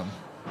 It hit him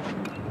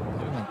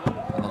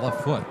on the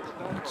left foot.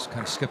 It just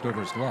kind of skipped over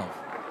his glove.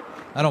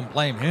 I don't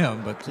blame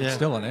him, but it's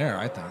still an error,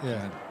 I think.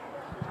 Yeah.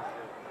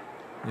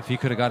 If he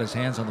could have got his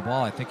hands on the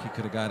ball, I think he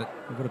could have got it.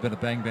 It would have been a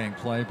bang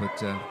play,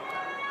 but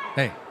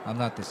hey, I'm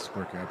not this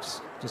worker. It's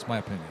just my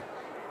opinion.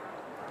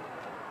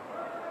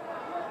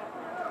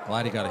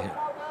 Glad he got a hit.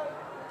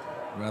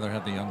 Rather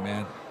have the young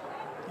man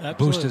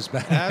boost his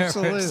back.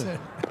 Absolutely.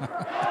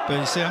 But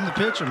you see, I'm the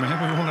pitcher,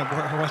 man. We want to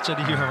watch that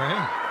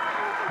ERA.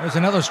 There's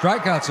another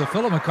strikeout. So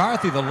Philip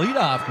McCarthy, the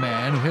leadoff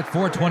man who hit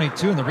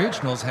 .422 in the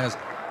regionals, has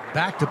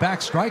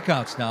back-to-back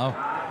strikeouts now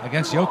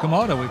against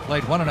Yokomoto. We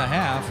played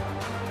 1.5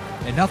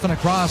 and nothing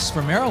across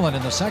for Maryland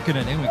in the second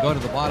inning. We go to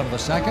the bottom of the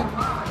second,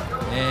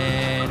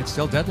 and it's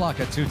still deadlock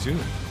at 2-2.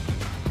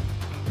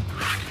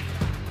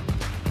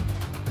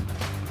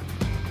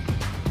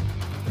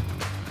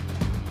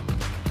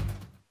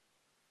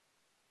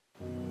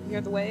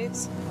 hear the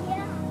waves?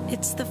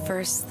 It's the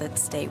firsts that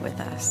stay with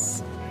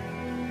us.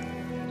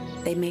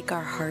 They make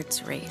our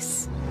hearts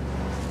race,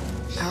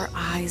 our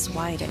eyes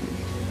widen,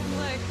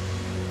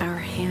 our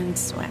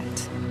hands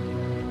sweat.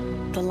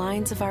 The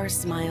lines of our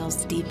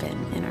smiles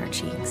deepen in our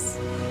cheeks.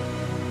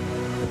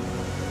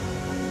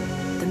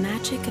 The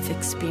magic of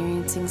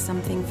experiencing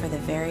something for the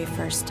very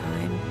first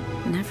time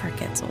never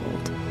gets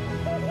old.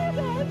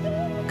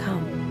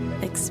 Come,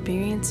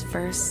 experience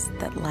firsts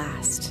that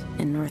last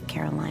in North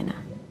Carolina.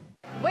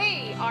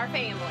 We are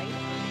family.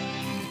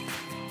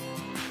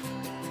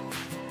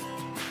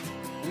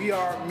 We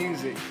are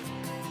music.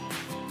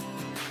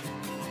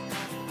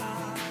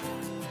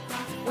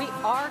 We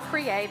are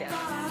creative.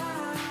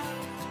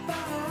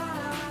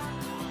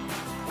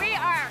 We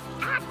are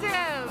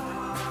active.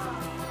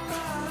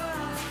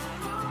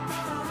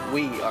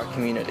 We are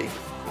community.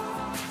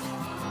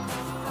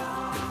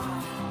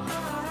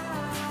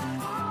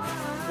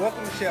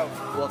 Welcome to Shelby.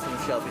 Welcome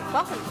to Shelby.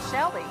 Welcome to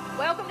Shelby.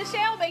 Welcome to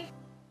Shelby.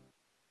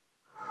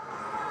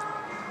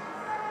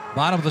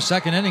 Bottom of the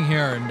second inning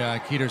here in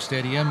Keeter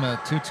Stadium.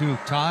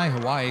 2-2 tie.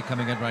 Hawaii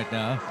coming in right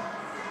now.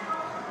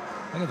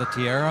 Look at the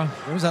tiara.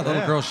 There was that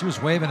little girl. She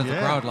was waving at the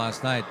crowd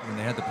last night when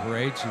they had the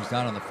parade. She was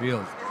down on the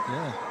field.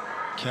 Yeah.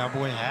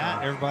 Cowboy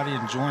hat. Everybody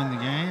enjoying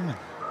the game.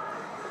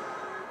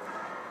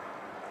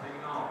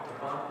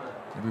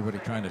 Everybody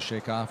trying to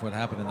shake off what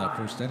happened in that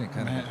first inning.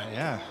 Kind of.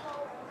 Yeah.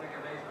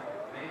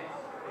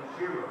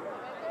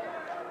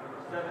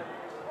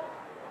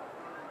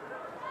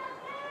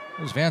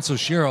 There's Vance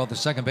Oshiro, the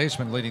second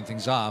baseman, leading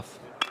things off.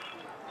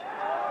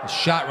 A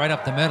shot right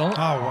up the middle. Oh,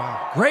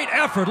 wow. Great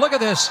effort. Look at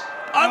this.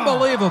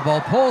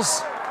 Unbelievable.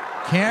 Pulls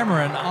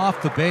Cameron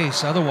off the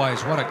base.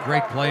 Otherwise, what a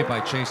great play by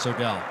Chase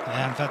Odell.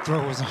 Yeah, if that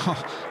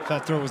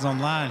throw was on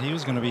line, he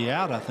was going to be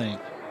out, I think.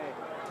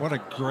 What a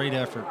great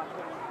effort.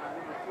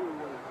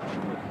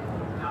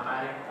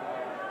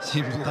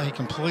 Seemed to lay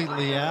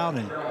completely out,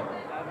 and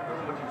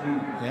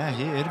yeah,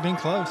 it'd have been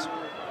close.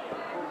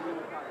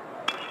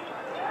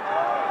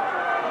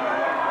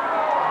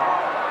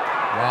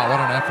 Wow, what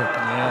an effort.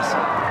 Yes.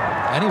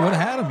 And he would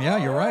have had him. Yeah,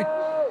 you're right.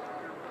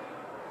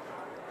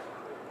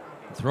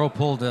 The throw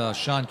pulled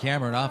Sean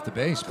Cameron off the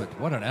base, but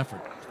what an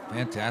effort.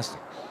 Fantastic.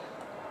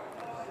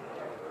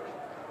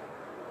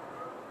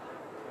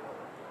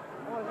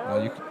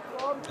 Well,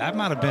 that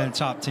might have been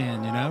top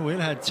 10, you know. We'd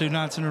have had 2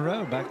 nights in a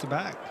row, back to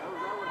back.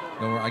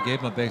 No, I gave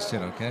him a base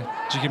hit, okay?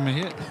 Did you give him a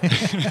hit?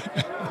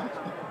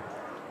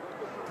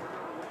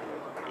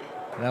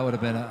 That would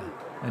have been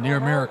a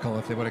near miracle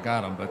if they would have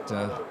got him, but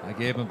I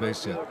gave him a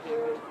base hit.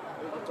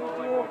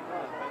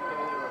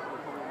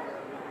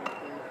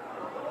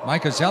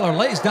 Micah Zeller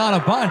lays down a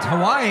bunt.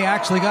 Hawaii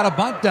actually got a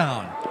bunt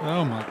down.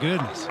 Oh, my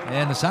goodness.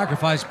 And the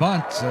sacrifice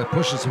bunt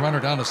pushes the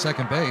runner down to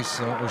second base.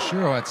 So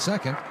Oshiro at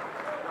second.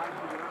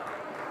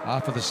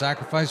 Off of the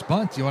sacrifice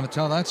bunt. You want to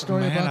tell that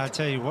story about? Man, I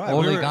tell you what.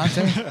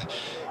 Oligante?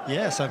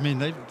 Yes, I mean,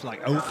 they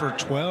like 0 for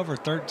 12 or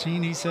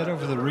 13, he said,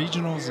 over the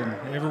regionals and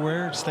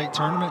everywhere, state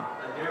tournament.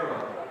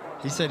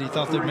 He said he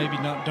thought that maybe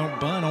don't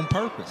bunt on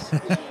purpose,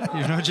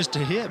 you know, just to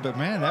hit. But,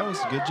 man, that was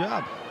a good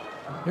job.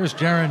 Here's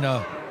Jaron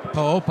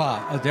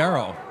Poopa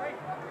Adero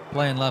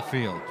playing left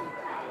field.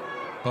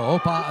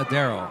 Poopa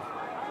Adero.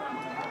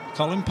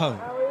 Call him Poe.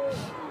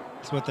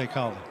 That's what they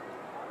call him.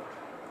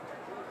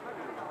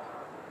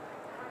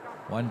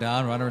 One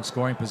down, runner in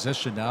scoring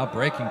position now.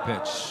 Breaking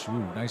pitch. Ooh,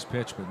 nice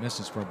pitch, but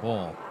misses for a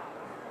ball.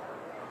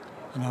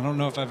 And I don't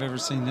know if I've ever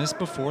seen this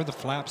before. The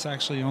flap's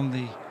actually on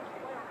the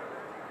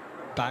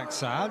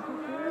backside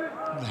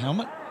of the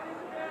helmet.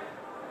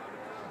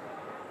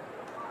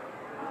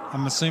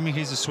 I'm assuming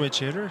he's a switch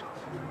hitter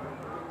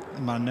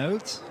in my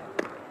notes.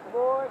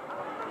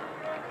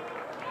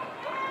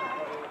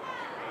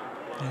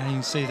 And you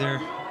can see there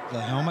the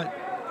helmet.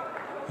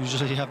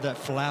 Usually you have that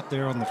flap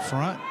there on the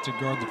front to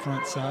guard the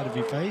front side of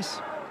your face.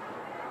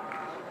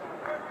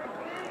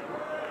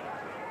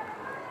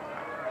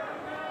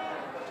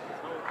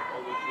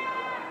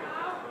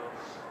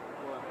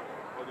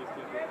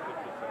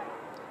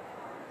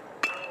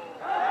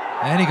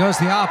 And he goes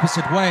the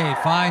opposite way,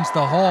 finds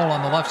the hole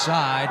on the left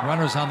side.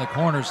 Runners on the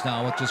corners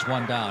now with just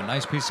one down.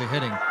 Nice piece of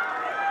hitting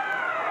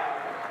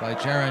by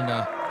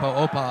Jaron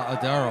Poopa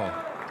Adero.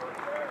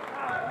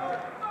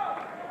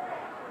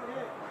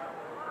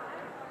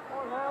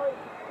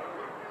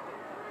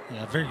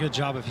 Yeah, very good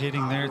job of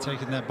hitting there,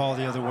 taking that ball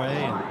the other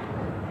way. And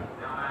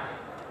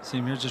see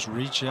him here just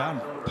reach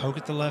out and poke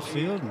at the left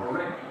field. And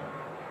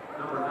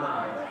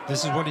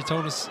this is what he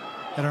told us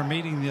at our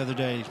meeting the other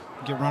day.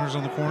 Get runners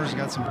on the corners,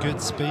 got some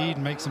good speed,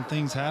 make some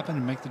things happen,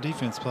 and make the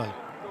defense play.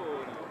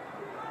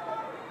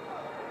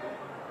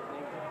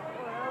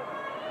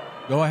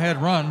 Go ahead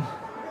run.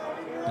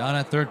 Down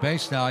at third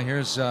base now.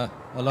 Here's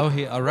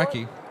Alohi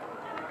Areki,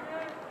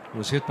 who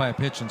was hit by a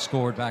pitch and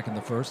scored back in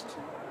the first.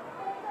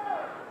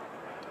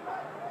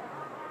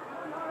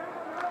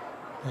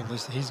 Well,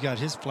 he's got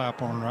his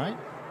flap on right.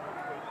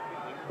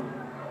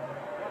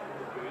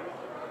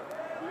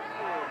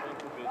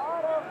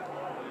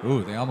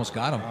 Ooh, they almost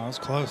got him. Oh, it was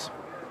close.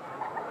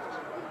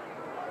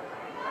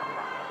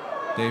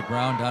 Dave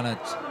Brown down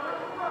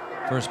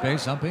at first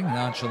base, humping,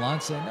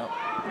 nonchalant, saying, no,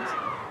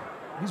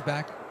 he's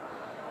back.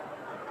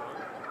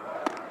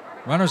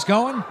 Runner's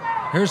going.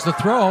 Here's the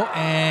throw,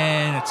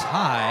 and it's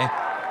high.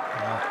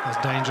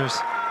 That's dangerous.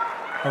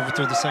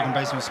 Overthrew the second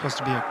baseman. Was supposed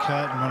to be a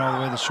cut and went all the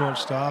way to the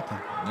shortstop. And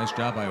nice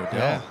job by Odell.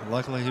 yeah,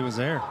 luckily he was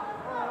there.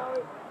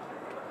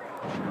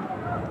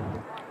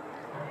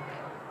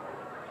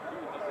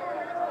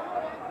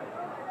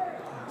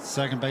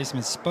 Second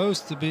baseman's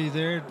supposed to be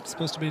there,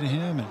 supposed to be to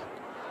him, and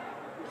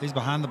he's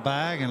behind the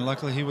bag, and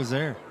luckily he was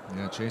there.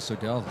 Yeah, Chase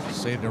Odell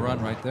saved a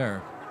run right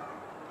there.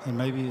 And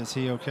maybe is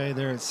he okay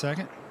there at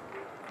second?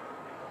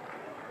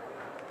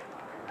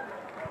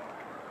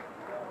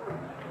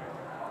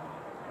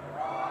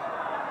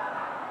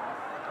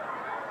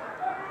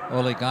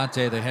 Ole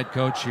Gante, the head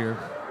coach here,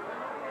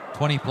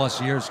 20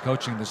 plus years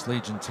coaching this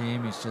Legion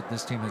team. He said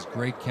this team has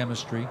great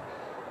chemistry.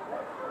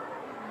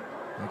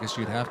 I guess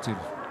you'd have to,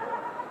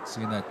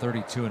 seeing that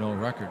 32-0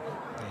 record.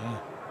 Yeah.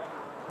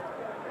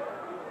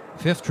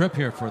 Fifth trip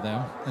here for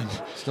them, and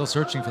still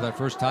searching for that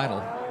first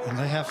title. And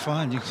they have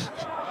fun.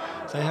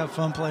 They have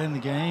fun playing the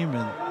game,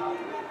 and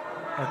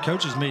our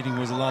coaches meeting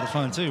was a lot of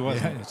fun too,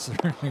 wasn't it? It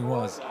certainly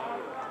was.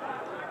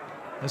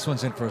 This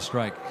one's in for a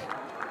strike,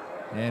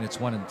 and it's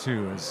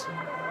 1-2 as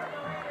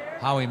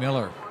Howie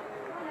Miller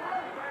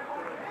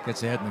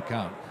gets ahead in the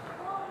count.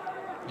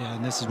 Yeah,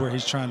 and this is where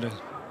he's trying to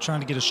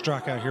get a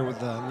strikeout here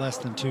with less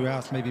than 2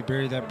 outs. Maybe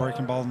bury that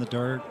breaking ball in the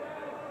dirt.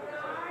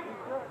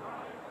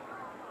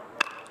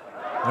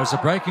 There's a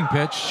breaking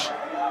pitch.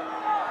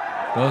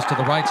 Goes to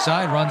the right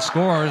side, run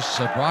scores.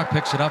 Brock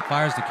picks it up,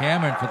 fires to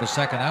Cameron for the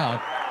second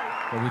out.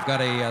 But we've got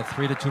a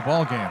 3-2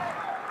 ball game.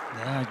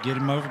 Yeah, get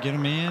him over, get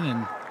him in,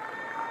 and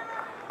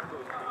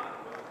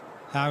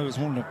Howie was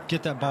wanting to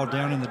get that ball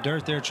down in the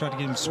dirt there, try to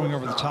get him to swing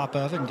over the top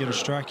of it and get a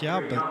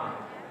strikeout, but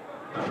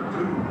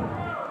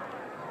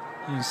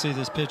you can see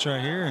this pitch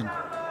right here, and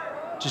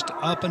just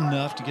up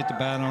enough to get the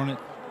bat on it.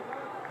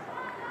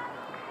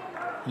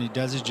 And he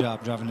does his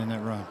job driving in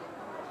that run.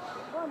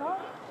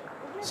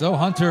 So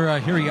Hunter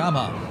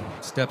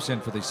Hirayama steps in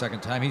for the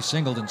second time. He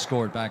singled and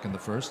scored back in the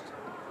first.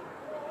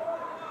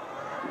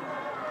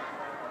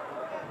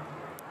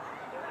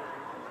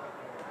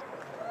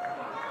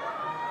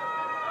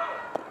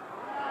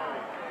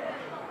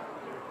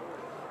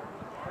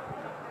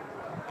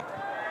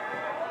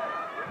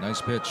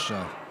 Nice pitch.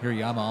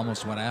 Hirayama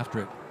almost went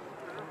after it.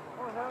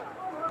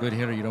 Good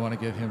hitter. You don't want to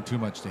give him too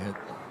much to hit.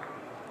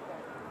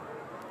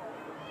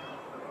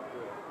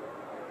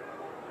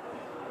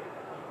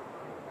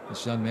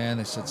 This young man,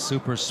 they said,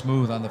 super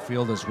smooth on the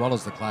field as well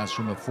as the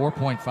classroom. A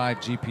 4.5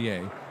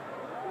 GPA.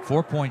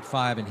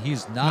 4.5, and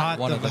he's not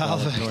one of the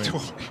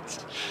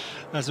valedictorians.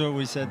 That's what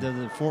we said.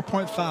 The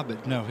 4.5,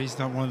 but no, he's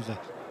not one of the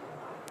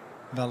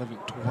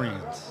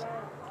valedictorians.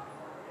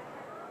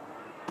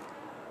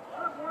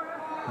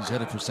 He's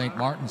headed for St.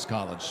 Martin's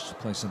College to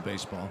play some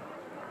baseball.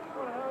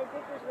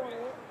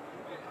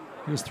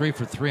 He was 3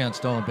 for 3 on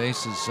stolen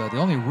bases. The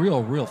only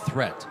real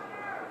threat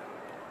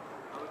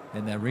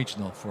in that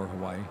regional for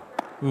Hawaii.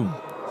 Ooh,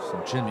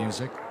 some chin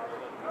music.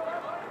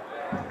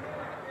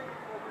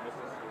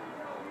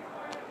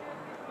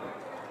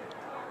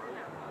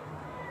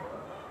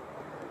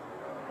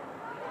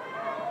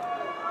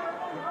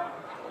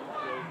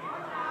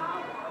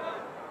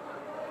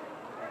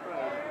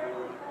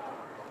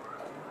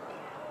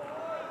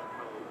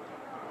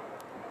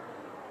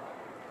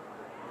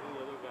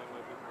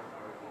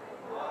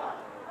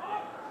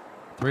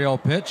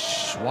 .3-0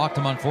 pitch, walked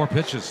him on 4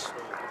 pitches.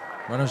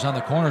 Runners on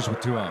the corners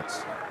with 2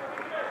 outs.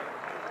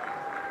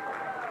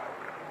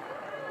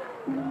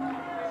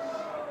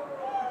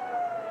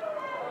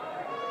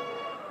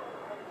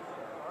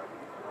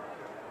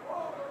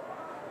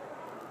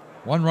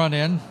 One run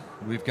in.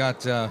 We've got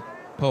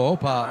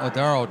Po'opa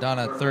Odaro down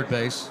at third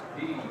base.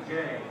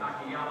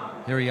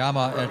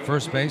 Hirayama at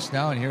first base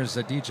now, and here's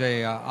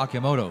DJ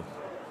Akimoto.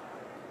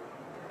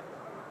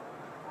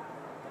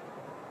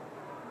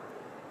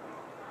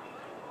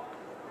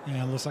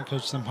 Yeah, it looks like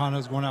Coach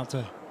Zampano's going out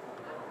to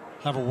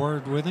have a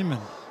word with him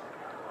and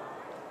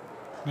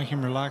make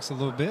him relax a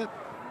little bit.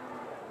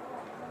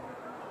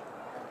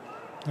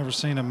 Never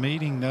seen a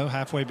meeting, though,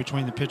 halfway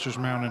between the pitcher's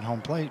mound and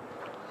home plate.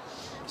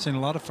 Seen a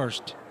lot of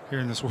firsts here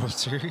in this World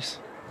Series.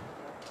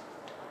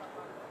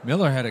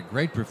 Miller had a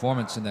great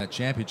performance in that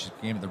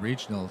championship game of the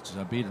regional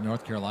to beat a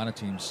North Carolina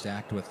team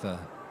stacked with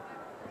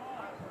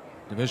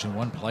Division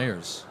I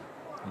players.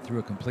 He threw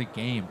a complete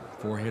game,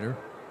 4-hitter.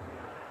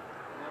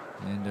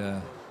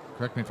 And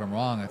correct me if I'm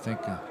wrong, I think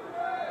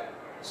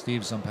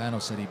Steve Zampano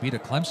said he beat a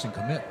Clemson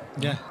commit.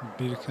 Yeah,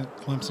 beat a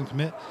Clemson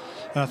commit.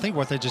 And I think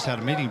what they just had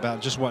a meeting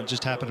about, just what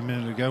just happened a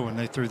minute ago when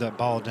they threw that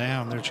ball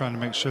down, they're trying to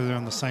make sure they're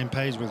on the same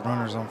page with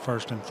runners on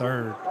first and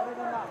third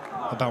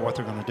about what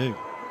they're going to do.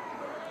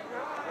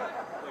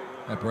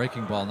 That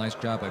breaking ball, nice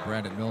job by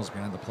Brandon Mills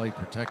behind the plate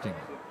protecting.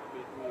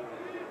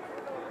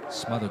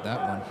 Smothered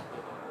that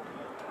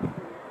one.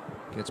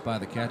 Gets by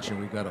the catcher.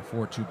 We've got a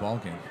 4-2 ball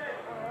game.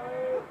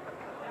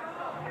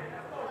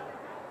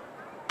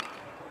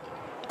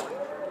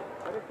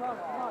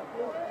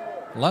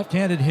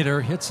 Left-handed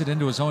hitter hits it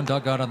into his own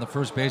dugout on the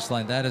first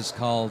baseline. That is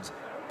called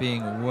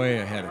being way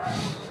ahead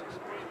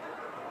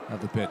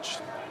of the pitch.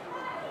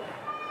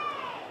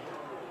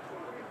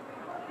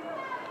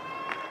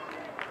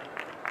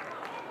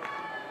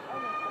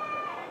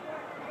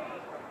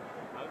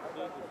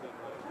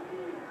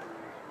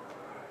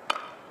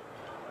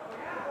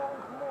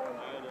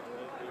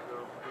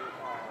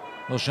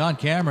 Well, Sean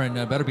Cameron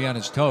better be on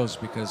his toes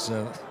because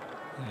yeah,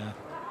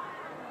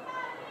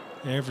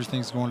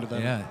 everything's going to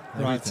that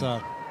right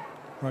side,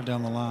 right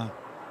down the line.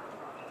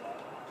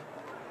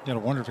 You got to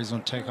wonder if he's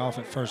going to take off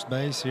at first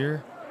base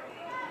here.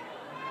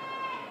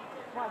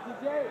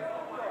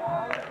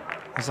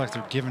 It's like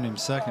they're giving him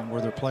second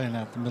where they're playing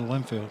at the middle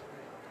infield.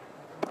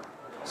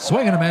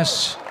 Swing and a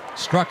miss.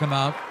 Struck him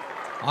out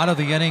of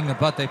the inning,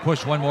 but they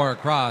push one more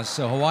across.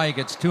 So Hawaii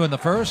gets 2 in the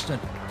first and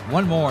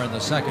 1 more in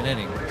the second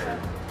inning.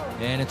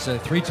 And it's a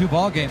 3-2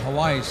 ball game.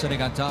 Hawaii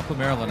sitting on top of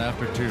Maryland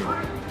after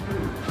 2.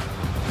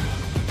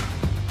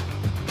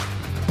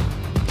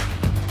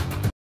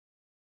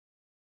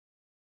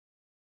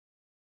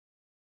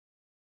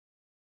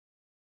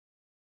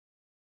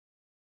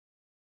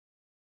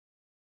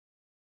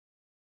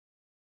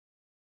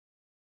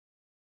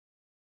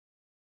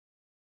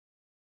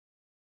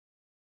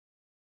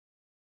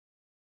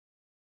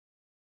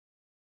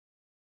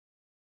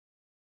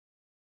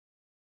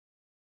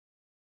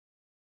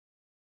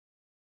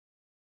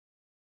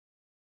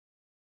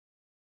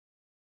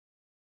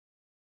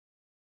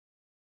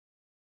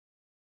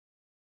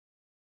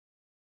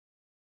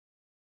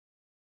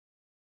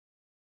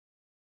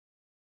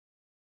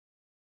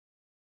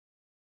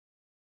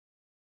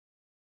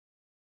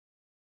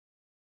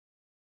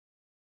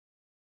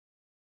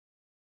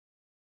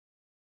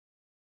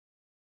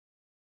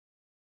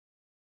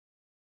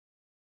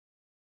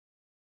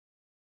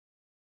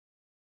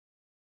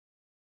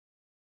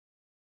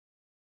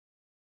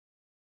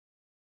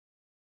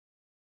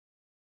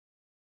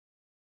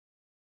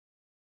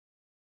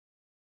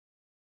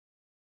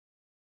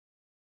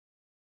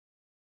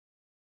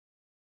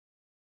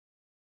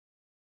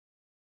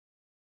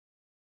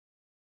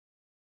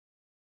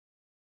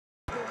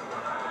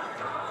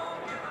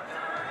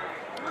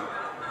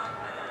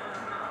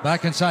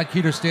 Back inside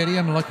Keeter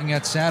Stadium, looking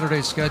at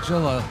Saturday's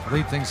schedule.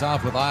 Lead things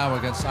off with Iowa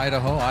against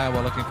Idaho.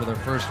 Iowa looking for their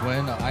first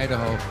win.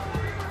 Idaho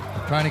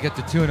trying to get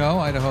to 2-0.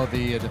 Idaho,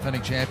 the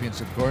defending champions,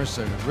 of course.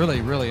 A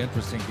really, really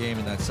interesting game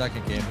in that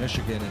second game.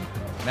 Michigan and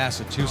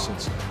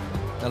Massachusetts.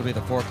 That'll be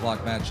the 4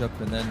 o'clock matchup.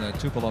 And then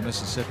Tupelo,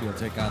 Mississippi will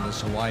take on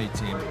this Hawaii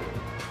team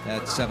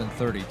at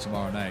 7:30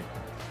 tomorrow night.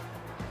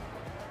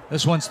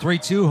 This one's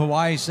 3-2.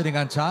 Hawaii sitting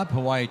on top.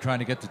 Hawaii trying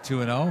to get to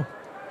 2-0.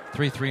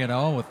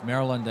 3-3-0 with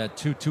Maryland at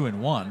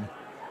 2-2-1.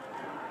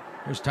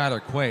 Here's Tyler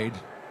Quaid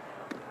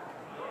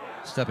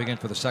stepping in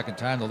for the second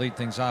time to lead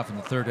things off in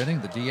the third inning.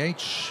 The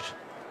DH.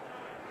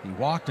 He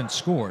walked and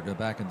scored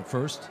back in the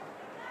first.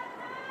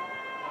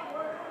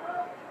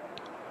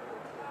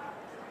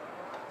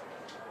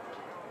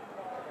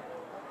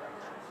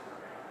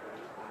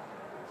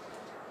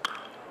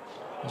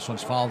 This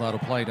one's fouled out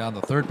of play down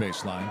the third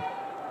baseline.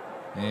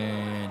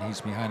 And he's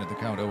behind at the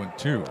count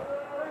 0-2.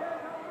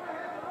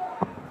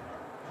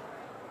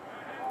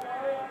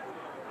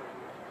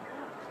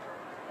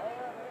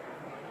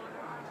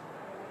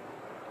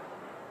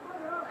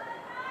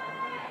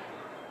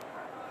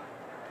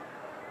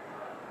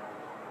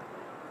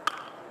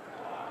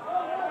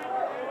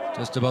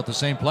 Just about the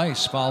same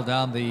place. Foul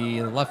down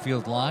the left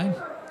field line.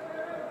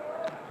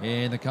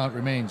 And the count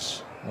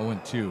remains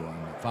 0-2 on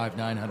the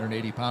 5'9",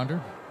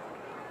 180-pounder.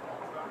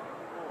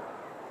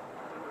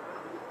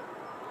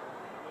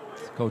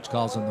 Coach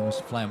calls him the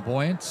most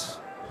flamboyant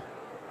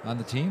on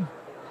the team.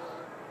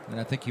 And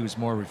I think he was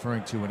more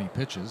referring to when he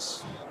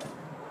pitches.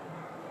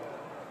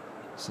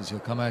 Says he'll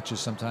come at you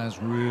sometimes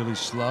really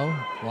slow,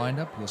 wind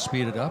up. He'll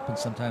speed it up and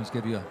sometimes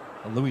give you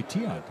a Louis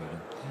Tiant.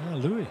 Yeah,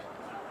 Louis.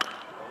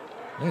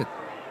 Look at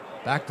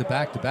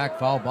back-to-back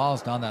foul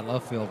balls down that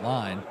left field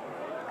line.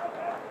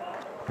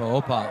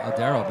 Opa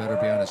Adero better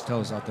be on his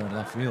toes out there in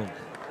left field.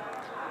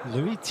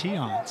 Louis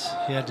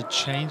Tiant, he had to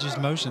change his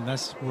motion.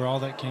 That's where all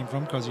that came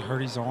from because he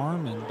hurt his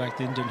arm, and back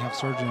then didn't have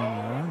surgery on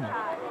the arm.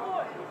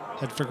 And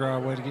had to figure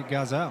out a way to get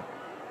guys out.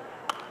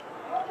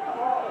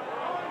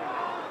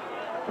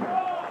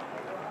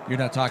 You're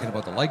not talking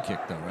about the leg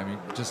kick, though. I mean,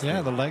 just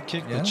the leg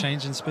kick, the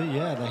change in speed.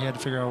 Yeah, they had to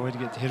figure out a way to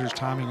get the hitter's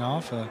timing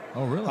off. Oh,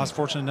 really? I was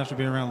fortunate enough to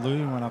be around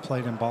Louis when I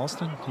played in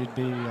Boston. He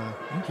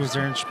was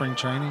there in spring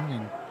training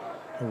and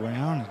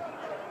around. And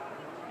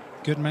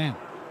good man.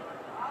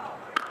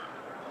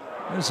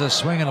 There's a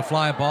swing and a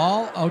fly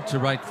ball out to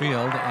right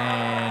field,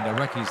 and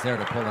Areki's there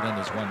to pull it in.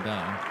 There's one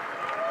down.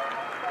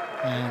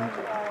 And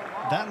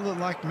that looked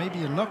like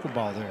maybe a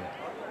knuckleball there,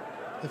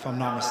 if I'm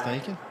not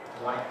mistaken.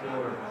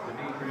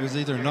 It was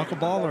either a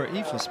knuckleball or an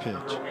Ephus pitch.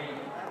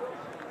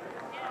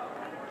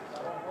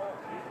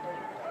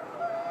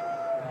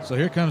 So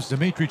here comes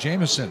Dimitri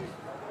Jameson,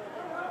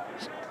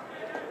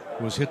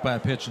 who was hit by a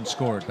pitch and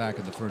scored back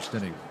in the first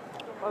inning.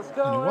 And it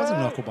was a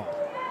knuckleball.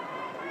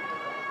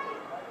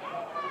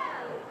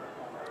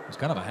 It's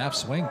kind of a half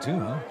swing too,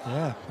 huh?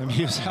 Yeah, I mean,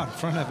 he was out in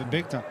front of it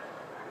big time.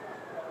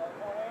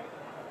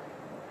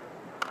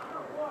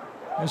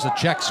 There's a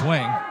check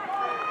swing.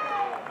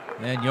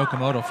 And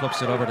Yokomoto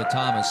flips it over to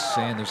Thomas,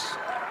 saying there's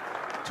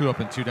 2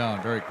 up and 2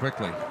 down very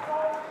quickly.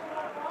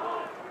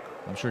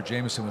 I'm sure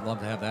Jameson would love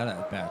to have that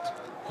at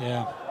bat.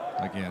 Yeah.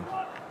 Again.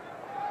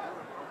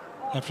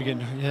 After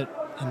getting hit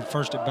in the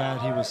first at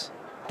bat, he was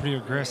pretty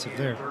aggressive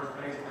there.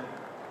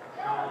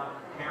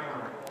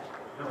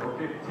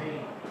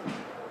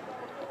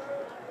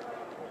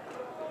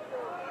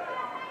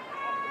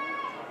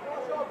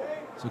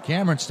 So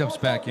Cameron steps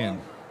back in.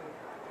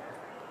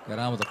 Got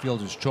on with the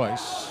fielder's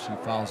choice. He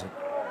fouls it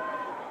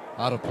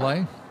out of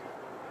play.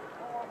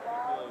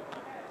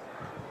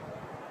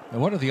 Now,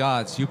 what are the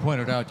odds? You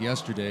pointed out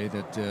yesterday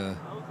that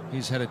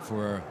he's headed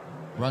for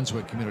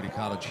Brunswick Community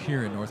College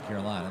here in North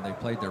Carolina. They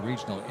played their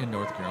regional in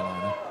North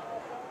Carolina.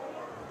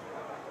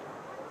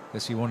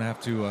 Guess he won't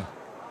have to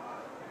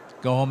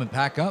go home and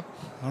pack up.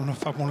 I don't know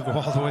if I want to go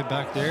all the way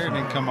back there and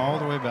then come all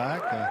the way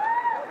back.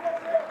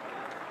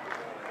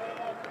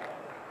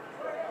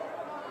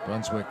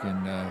 Brunswick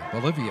in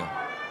Bolivia,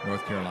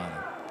 North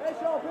Carolina.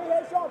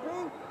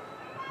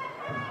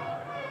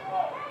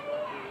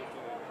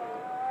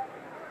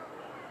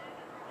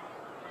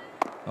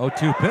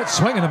 0-2 pitch,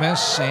 swing and a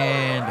miss,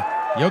 and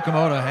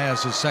Yokomoto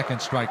has his second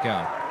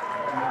strikeout.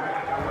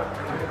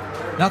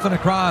 Nothing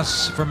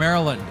across for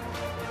Maryland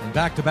in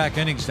back-to-back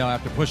innings now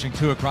after pushing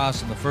 2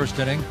 across in the first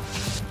inning.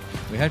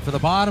 We head for the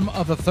bottom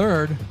of the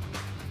third.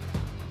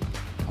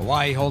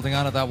 Hawaii holding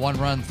on to that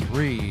 1-run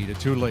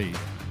 3-2 lead.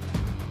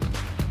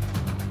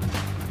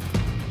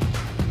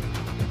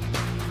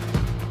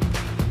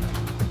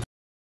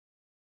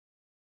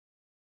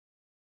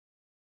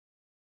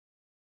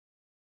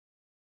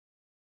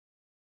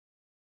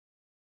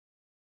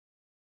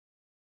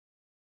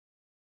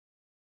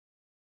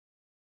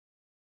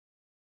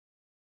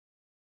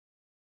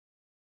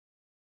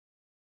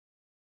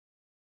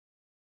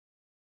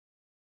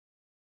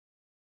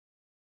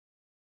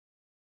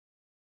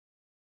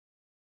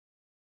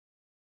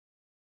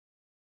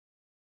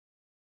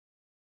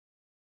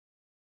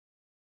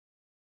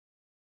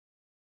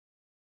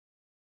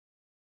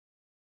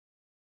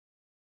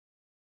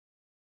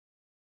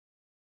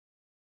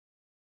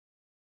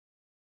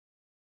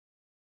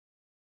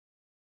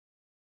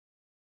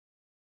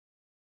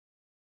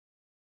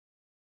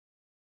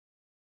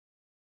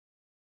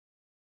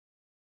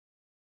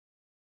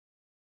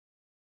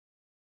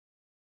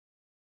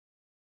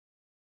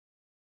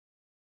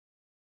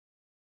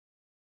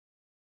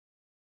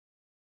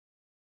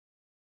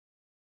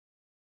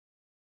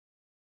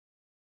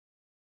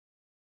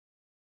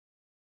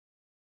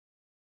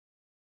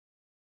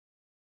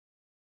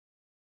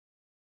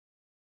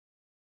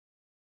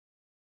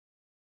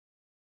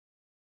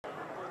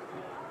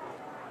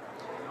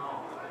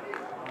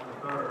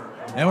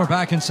 And we're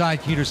back inside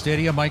Keeter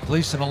Stadium. Mike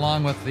Gleason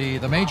along with the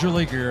major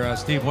leaguer,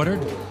 Steve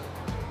Woodard.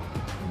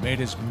 He made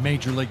his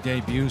major league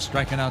debut,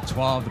 striking out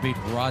 12 to beat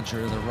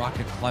Roger, the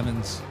Rocket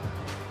Clemens.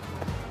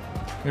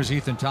 Here's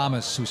Ethan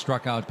Thomas, who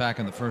struck out back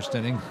in the first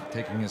inning,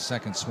 taking his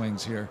second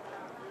swings here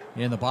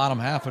in the bottom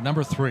half of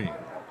number 3.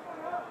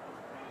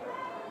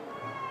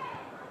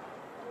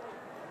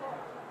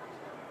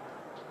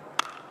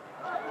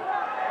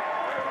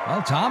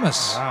 Well,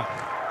 Thomas.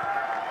 Wow.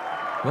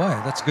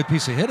 Boy, that's a good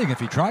piece of hitting if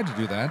he tried to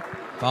do that.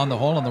 Found the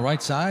hole on the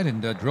right side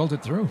and drilled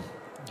it through.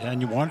 Yeah,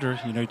 and you wonder,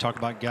 you talk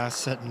about guys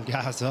setting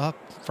guys up.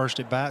 First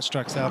at bat,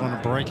 strikes out on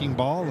a breaking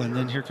ball, and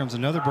then here comes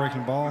another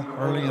breaking ball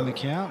early in the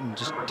count and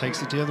just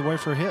takes it the other way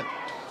for a hit.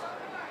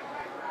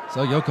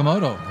 So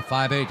Yokomoto, the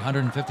 5'8",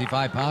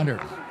 155-pounder,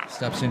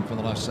 steps in from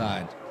the left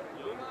side.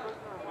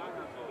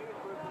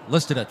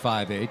 Listed at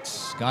 5'8".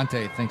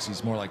 Gante thinks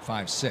he's more like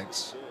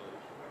 5'6".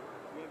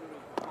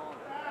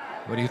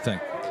 What do you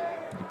think?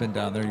 You've been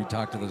down there, you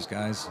talked to those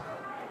guys.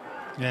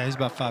 Yeah, he's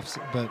about 5'6",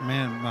 but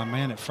man, my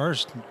man at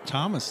first,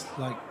 Thomas,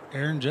 like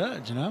Aaron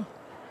Judge,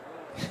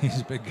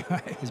 He's a big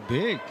guy. He's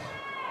big.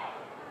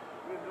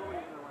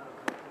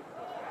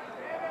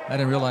 I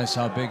didn't realize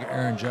how big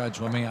Aaron Judge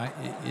was. I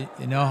mean,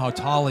 you know how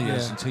tall he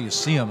is until you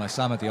see him. I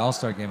saw him at the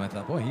All-Star game. I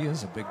thought, boy, he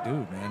is a big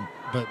dude, man.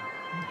 But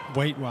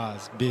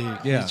weight-wise, big.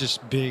 Yeah. He's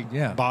just big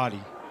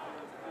body.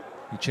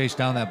 He chased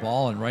down that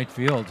ball in right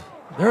field.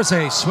 There's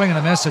a swing and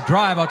a miss, a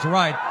drive out to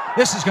right.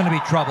 This is going to be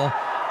trouble.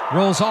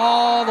 Rolls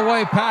all the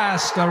way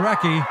past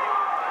Recchi.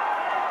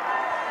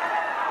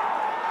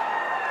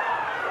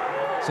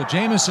 So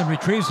Jameson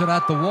retrieves it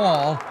at the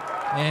wall,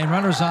 and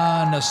runners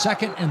on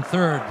second and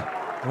third.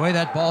 The way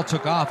that ball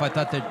took off, I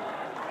thought they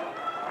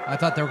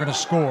were going to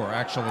score,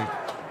 actually.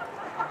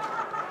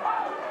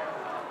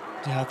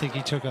 Yeah, I think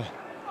he took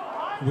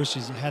wish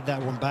he had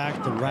that one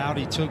back. The route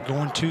he took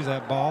going to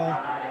that ball.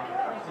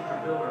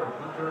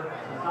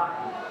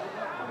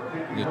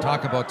 You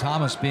talk about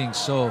Thomas being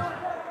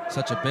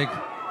such a big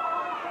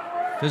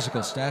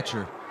physical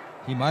stature.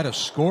 He might have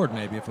scored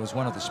maybe if it was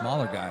one of the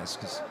smaller guys.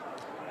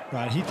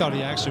 Right, he thought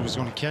he actually was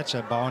going to catch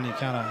that ball, and he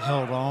kind of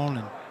held on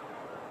and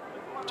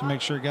to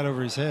make sure it got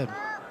over his head.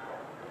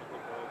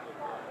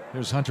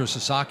 Here's Hunter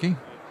Sasaki.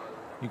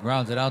 He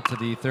grounds it out to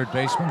the third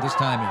baseman. This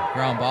time, a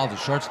ground ball to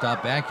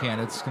shortstop,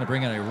 backhanded. It's going to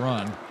bring in a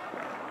run.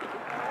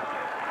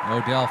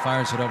 Odell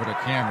fires it over to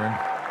Cameron.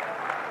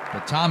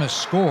 But Thomas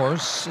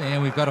scores,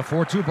 and we've got a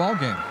 4-2 ball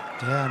game.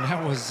 Yeah, and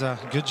that was a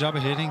good job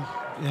of hitting.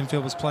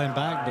 Infield was playing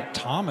back, but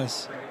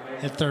Thomas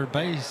at third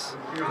base,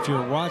 if you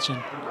were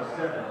watching,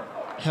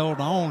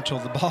 held on till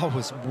the ball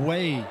was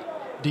way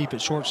deep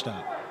at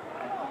shortstop.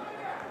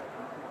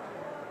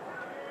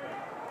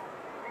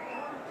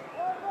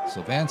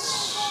 So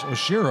Vance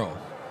Oshiro,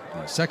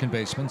 the second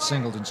baseman,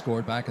 singled and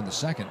scored back in the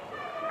second.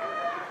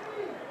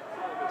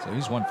 So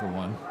he's 1 for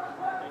 1.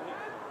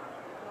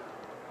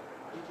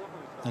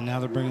 And now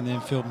they're bringing the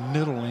infield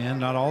middle in,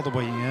 not all the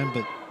way in,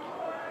 but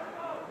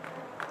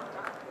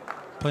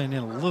playing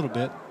in a little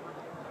bit.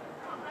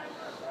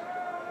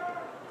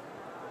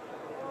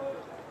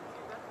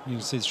 You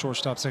can see the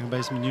shortstop, second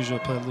baseman usually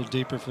play a little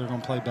deeper if they're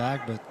going to play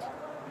back, but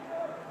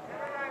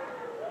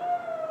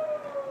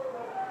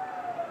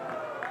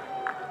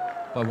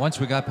once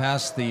we got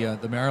past the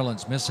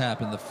Maryland's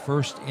mishap in the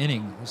first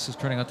inning, this is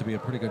turning out to be a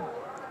pretty good,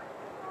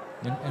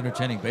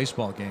 entertaining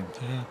baseball game.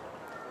 Yeah.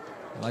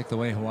 I like the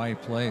way Hawaii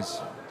plays.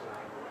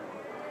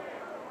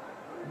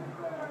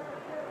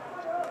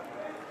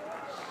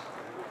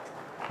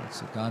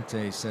 So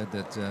Gante said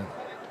that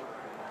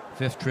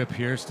fifth trip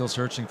here, still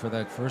searching for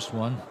that first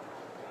one.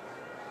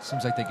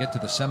 Seems like they get to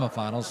the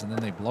semifinals and then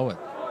they blow it.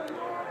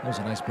 That was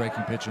a nice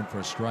breaking pitch in for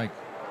a strike.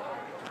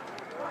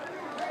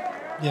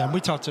 Yeah, and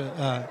we talked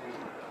to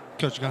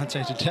Coach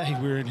Gante today.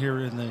 We were in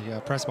here in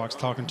the press box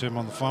talking to him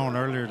on the phone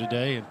earlier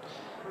today, and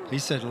he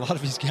said a lot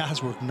of these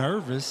guys were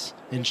nervous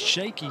and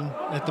shaking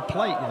at the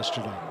plate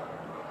yesterday.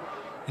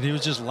 And he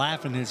was just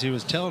laughing as he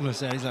was telling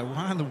us that. He's like,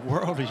 why in the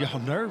world are y'all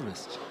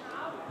nervous?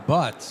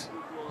 But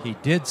he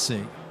did see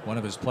one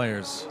of his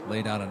players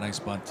lay down a nice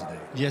bunt today.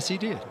 Yes, he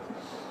did.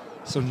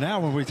 So now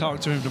when we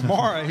talk to him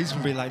tomorrow, he's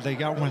going to be like, they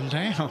got one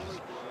down.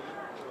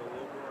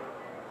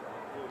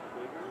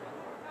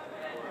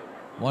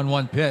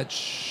 1-1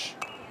 pitch.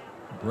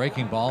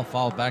 Breaking ball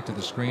fouled back to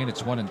the screen.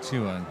 It's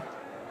 1-2 on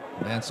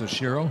Vance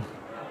Oshiro.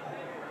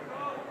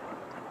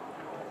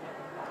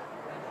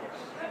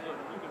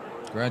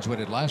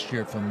 Graduated last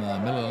year from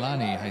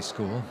Mililani High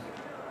School.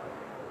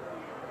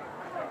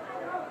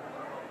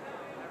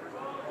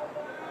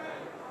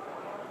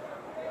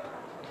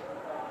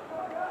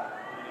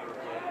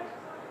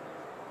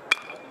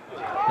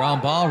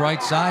 Ground ball,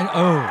 right side.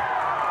 Oh.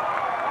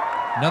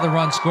 Another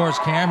run scores.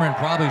 Cameron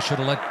probably should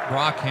have let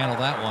Brock handle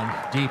that one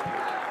deep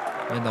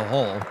in the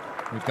hole.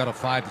 We've got a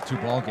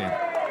 5-2 ball game.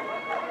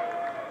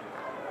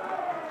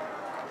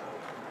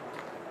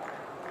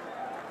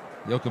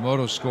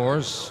 Yokomoto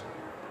scores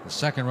the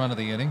second run of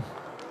the inning.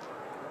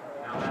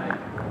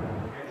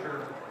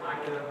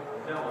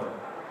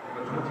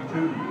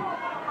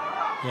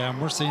 Yeah, and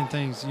we're seeing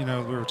things, you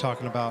know, we were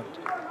talking about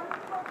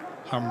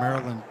how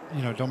Maryland,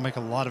 you know, don't make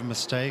a lot of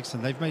mistakes,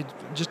 and they've made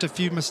just a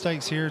few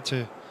mistakes here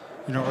to,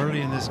 you know,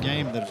 early in this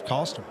game that have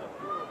cost them.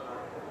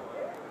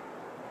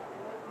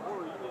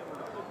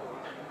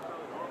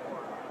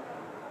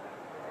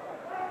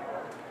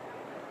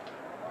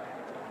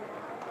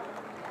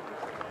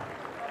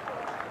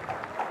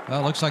 Well,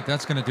 it looks like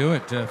that's going to do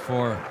it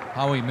for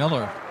Howie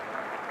Miller.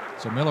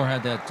 So Miller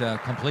had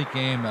that complete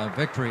game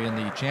victory in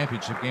the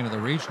championship game of the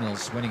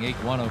regionals, winning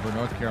 8-1 over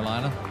North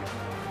Carolina.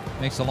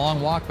 Makes a long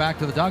walk back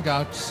to the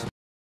dugouts.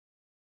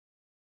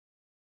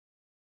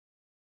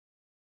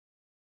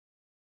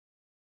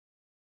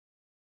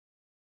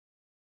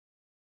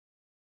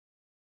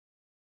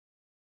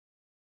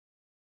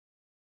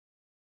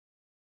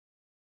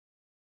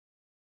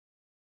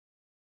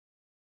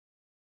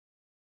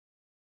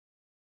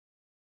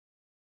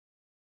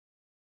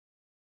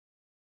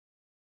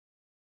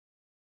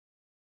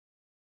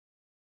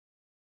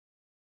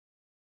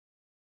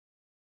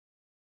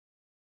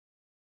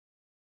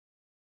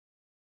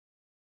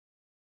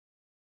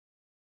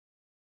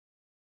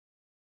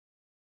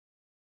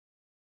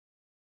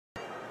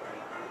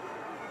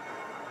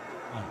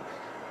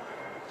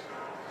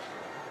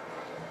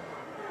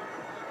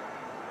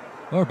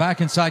 We're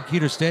back inside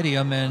Keeter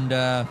Stadium,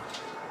 and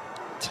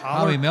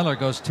Howie Miller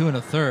goes 2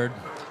 1/3.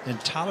 And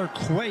Tyler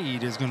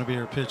Quaid is going to be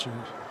our pitcher.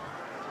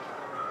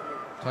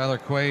 Tyler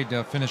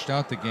Quaid finished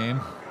out the game,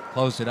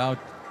 closed it out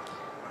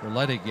for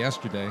Ledig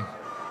yesterday.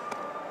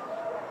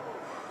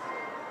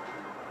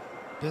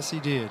 Yes, he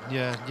did.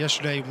 Yeah,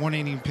 yesterday, 1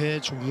 inning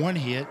pitch, 1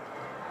 hit.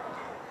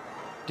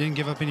 Didn't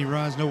give up any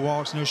runs, no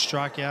walks, no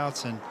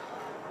strikeouts, and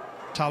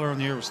Tyler on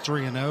the year was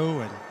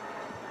 3-0, and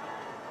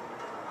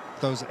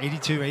those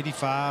 82,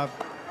 85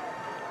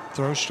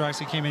 throw strikes.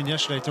 He came in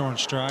yesterday throwing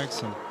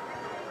strikes and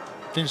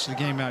finished the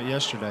game out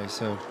yesterday.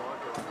 So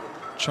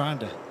trying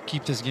to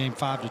keep this game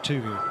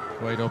 5-2 here.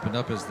 Quaid opened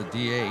up as the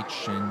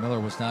DH, and Miller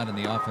was not in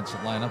the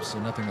offensive lineup, so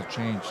nothing will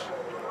change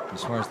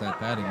as far as that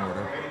batting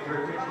order.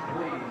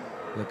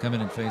 He'll come in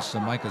and face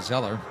Micah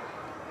Zeller.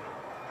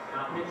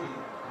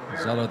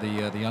 Zeller,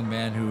 the young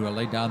man who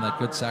laid down that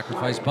good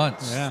sacrifice bunt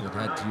that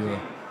had to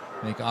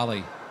make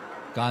Ali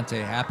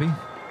Gante happy.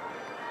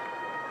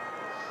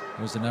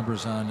 There's the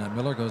numbers on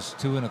Miller. Goes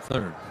 2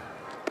 1/3.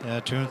 Yeah,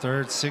 2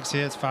 1/3, 6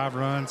 hits, 5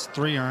 runs,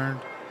 3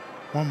 earned,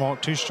 1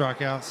 walk, 2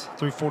 strikeouts,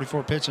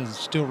 344 pitches.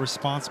 Still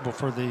responsible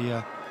for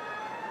the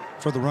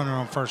runner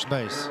on first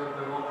base.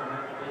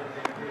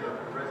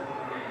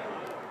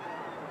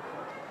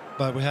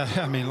 But we have,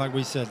 I mean, like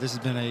we said, this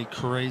has been a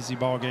crazy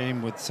ball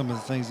game with some of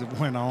the things that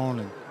went on,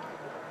 and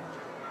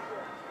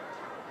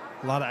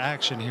a lot of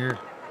action here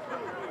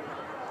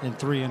in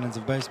 3 innings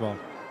of baseball.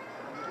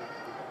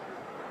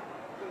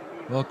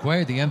 Well,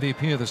 Quaid, the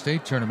MVP of the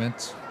state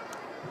tournament.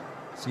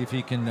 See if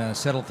he can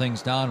settle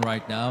things down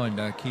right now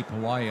and keep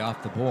Hawaii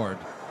off the board.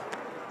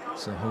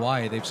 So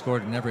Hawaii, they've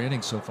scored in every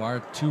inning so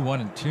far,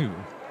 2-1 and 2.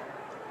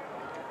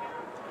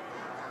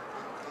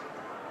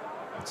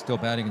 It's still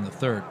batting in the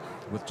third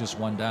with just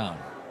 1 down.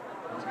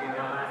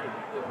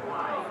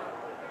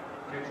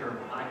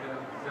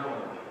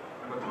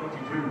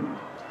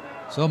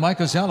 So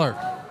Micah Zeller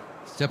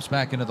steps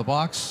back into the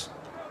box.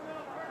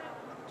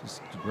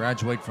 Just to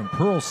graduate from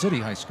Pearl City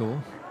High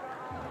School.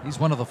 He's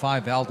one of the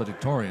 5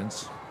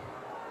 valedictorians.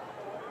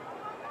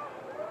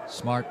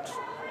 Smart,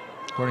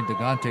 according to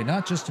Gante,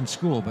 not just in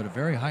school, but a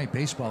very high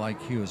baseball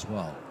IQ as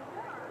well.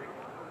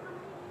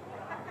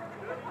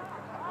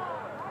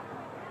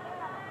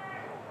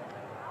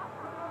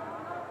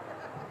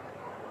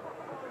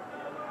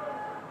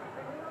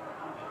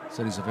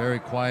 Said he's a very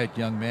quiet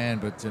young man,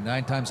 but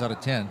 9 times out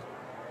of 10,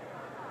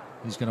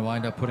 he's going to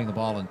wind up putting the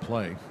ball in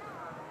play.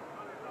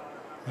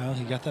 Well,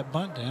 he got that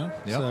bunt down.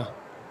 Yep. So.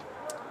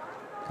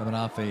 Coming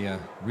off a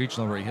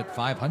regional where he hit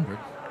 500.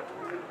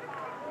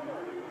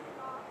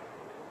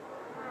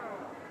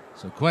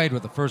 So Quaid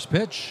with the first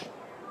pitch.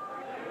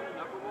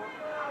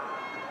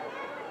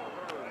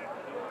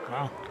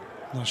 Wow.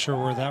 Not sure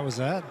where that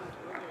was at.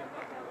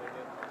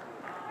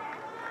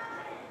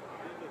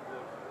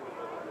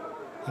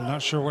 I'm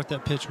not sure what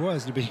that pitch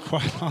was, to be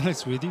quite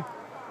honest with you.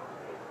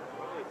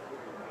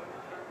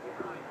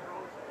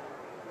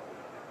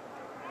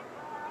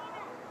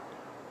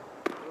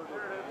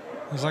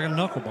 It was like a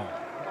knuckleball.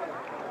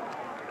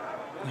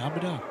 I'll be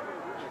done.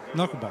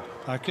 Knuckleball.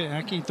 I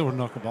can't throw a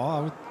knuckleball. I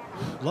would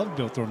love to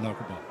be able to throw a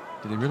knuckleball.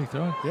 Did he really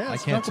throw it? Yeah, I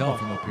can't tell knuckleball.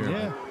 from up here.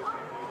 Yeah.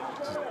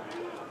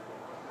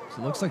 So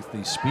it looks like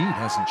the speed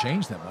hasn't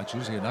changed that much.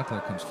 Usually a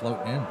knuckler comes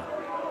floating in.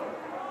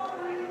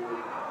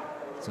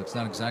 So it's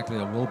not exactly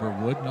a Wilbur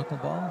Wood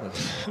knuckleball, but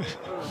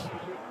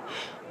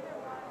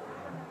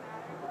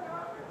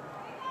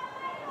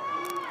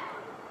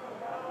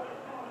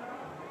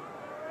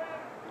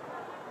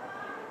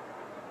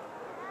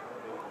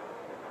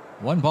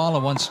one ball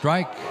and 1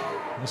 strike.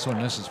 This one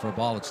misses for a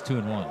ball. It's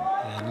 2-1.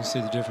 Yeah, and you see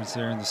the difference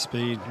there in the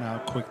speed and how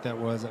quick that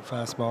was, that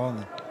fastball. And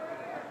then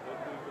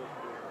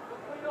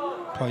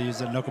probably use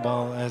that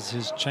knuckleball as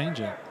his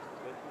changeup.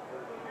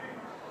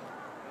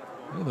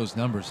 Look at those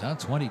numbers, huh?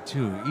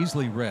 22,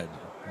 easily read.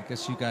 I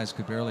guess you guys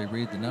could barely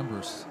read the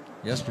numbers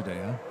yesterday,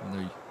 huh? On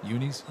their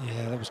unis.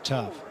 Yeah, that was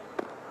tough.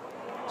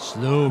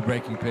 Slow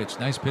breaking pitch.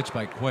 Nice pitch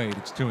by Quaid.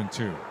 It's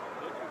 2-2.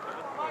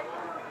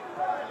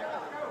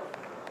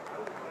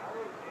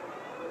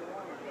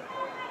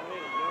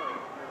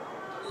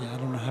 Yeah, I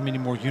don't know how many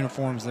more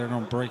uniforms they're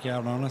going to break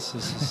out on us.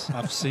 This is,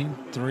 I've seen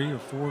 3 or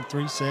 4,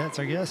 3 sets,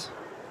 I guess.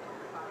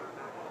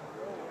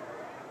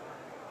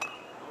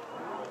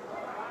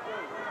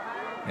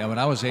 Yeah, when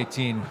I was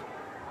 18,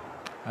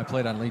 I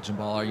played on Legion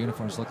ball. Our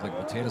uniforms looked like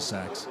potato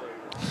sacks.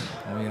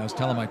 I mean, I was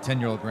telling my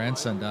 10-year-old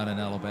grandson down in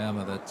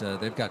Alabama that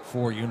they've got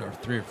 3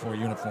 or 4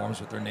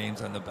 uniforms with their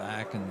names on the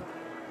back and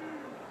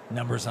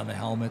numbers on the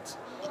helmet.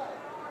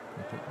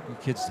 The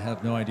kids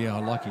have no idea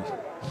how lucky.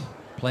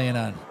 Playing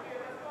on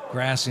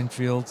grass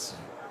infields.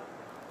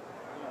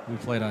 We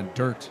played on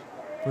dirt.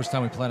 First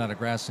time we played on a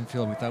grass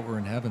infield, we thought we were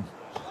in heaven.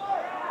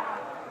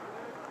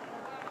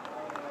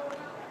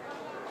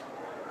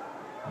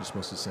 You're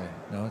supposed to say,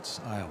 no, it's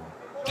Iowa.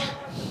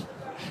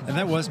 And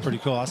that was pretty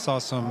cool. I saw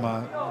some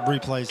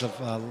replays of,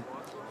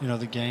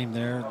 the game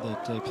there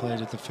that they played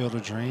at the Field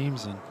of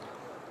Dreams, and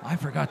I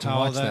forgot to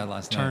watch that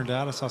last night. Turned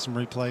out, I saw some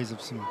replays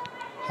of some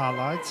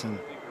highlights, and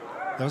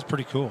that was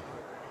pretty cool.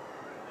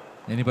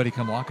 Anybody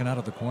come walking out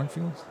of the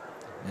cornfields?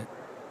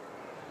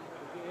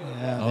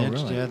 Yeah,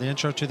 really? Yeah, the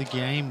intro to the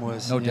game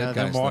was no dead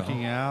them guys,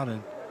 walking though. out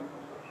and.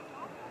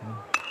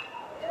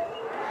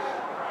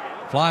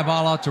 Fly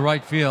ball out to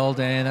right field,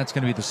 and that's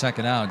going to be the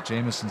second out.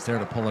 Jamison's there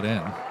to pull it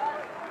in.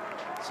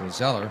 So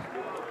Zeller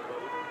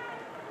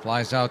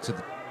flies out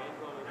to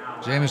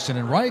Jamison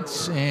and right,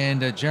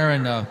 and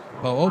Jaron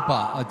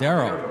Boopa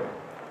Adero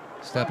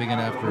stepping in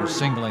after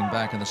singling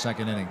back in the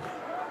second inning.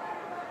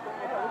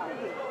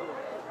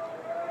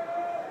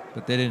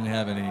 But they didn't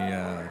have any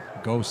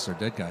ghosts or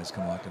dead guys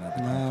come walking out.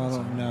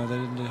 No, they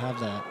didn't have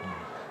that.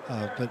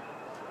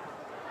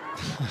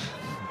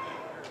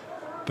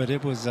 But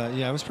it was,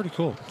 it was pretty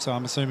cool. So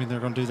I'm assuming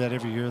they're going to do that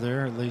every year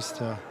there, at least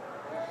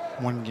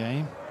one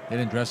game. They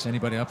didn't dress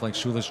anybody up like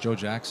Shoeless Joe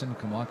Jackson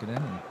come walking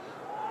in.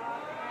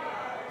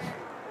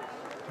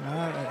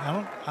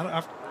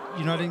 I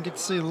didn't get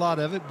to see a lot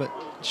of it, but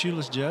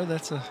Shoeless Joe,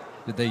 that's a.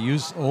 Did they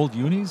use old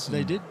unis?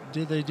 They did.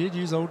 They did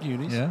use old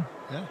unis. Yeah.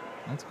 Yeah.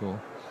 That's cool.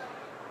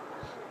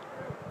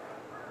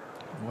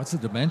 What's the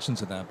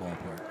dimensions of that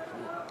ballpark?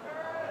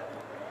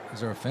 Is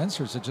there a fence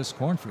or is it just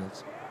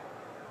cornfields?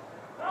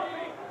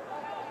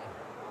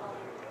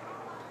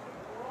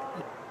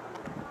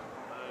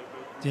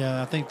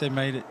 Yeah, I think they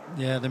made it.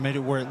 Yeah, they made it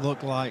where it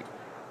looked like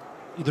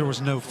there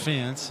was no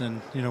fence,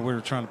 and we were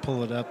trying to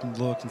pull it up and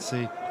look and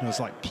see. It's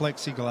like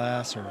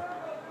plexiglass or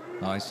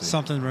I see.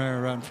 something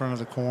right in front of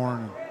the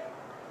corn.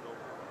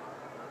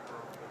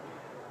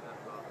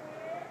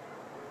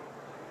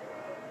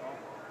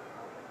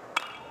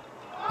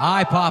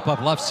 High pop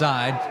up left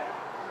side,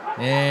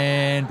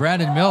 and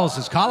Brandon Mills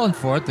is calling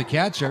for it. The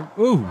catcher,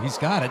 ooh, he's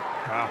got it.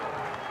 Wow.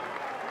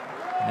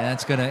 And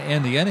that's going to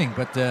end the inning,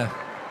 but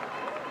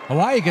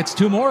Hawaii gets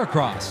 2 more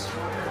across.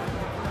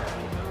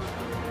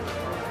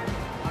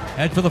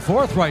 Head for the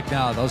 4th right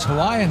now. Those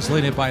Hawaiians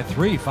lead it by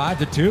 3,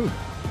 5-2. You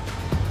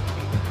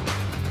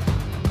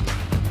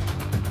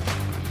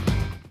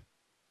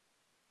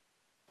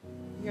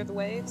hear the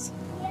waves?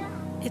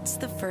 It's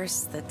the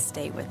firsts that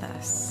stay with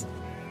us.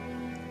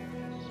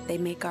 They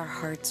make our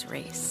hearts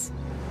race,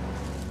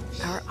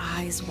 our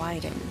eyes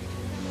widen,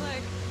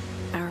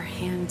 our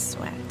hands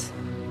sweat.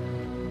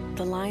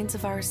 The lines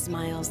of our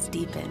smiles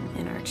deepen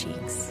in our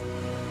cheeks.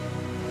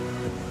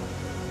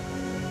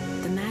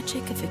 The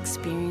magic of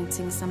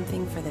experiencing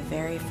something for the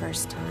very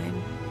first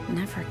time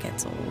never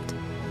gets old.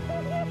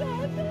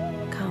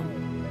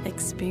 Come,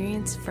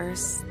 experience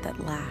firsts that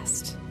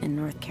last in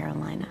North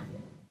Carolina.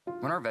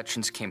 When our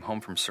veterans came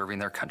home from serving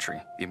their country,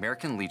 the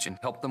American Legion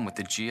helped them with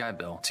the GI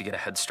Bill to get a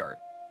head start.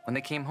 When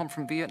they came home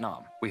from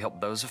Vietnam, we helped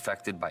those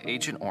affected by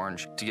Agent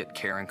Orange to get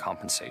care and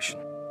compensation.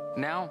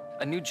 Now,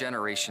 a new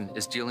generation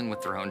is dealing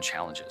with their own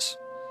challenges.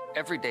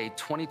 Every day,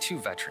 22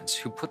 veterans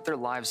who put their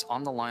lives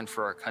on the line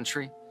for our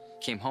country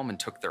came home and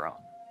took their own.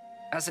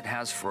 As it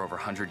has for over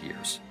 100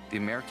 years, the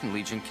American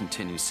Legion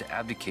continues to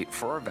advocate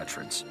for our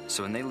veterans,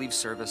 so when they leave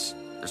service,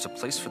 there's a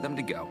place for them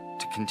to go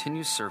to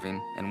continue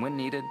serving and, when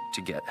needed,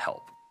 to get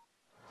help.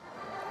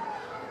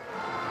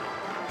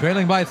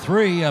 Trailing by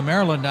 3,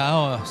 Maryland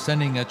now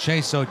sending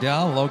Chase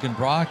Odell, Logan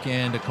Brock,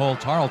 and Cole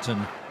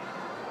Tarleton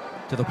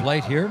to the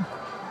plate here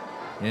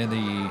in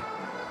the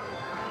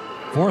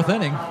 4th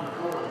inning.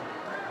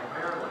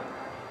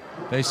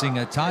 Facing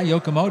Tai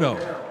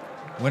Yokomoto.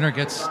 Winner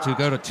gets to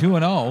go to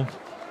 2-0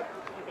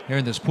 here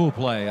in this pool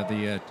play of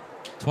the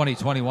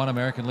 2021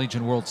 American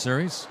Legion World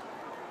Series.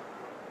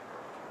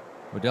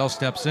 Odell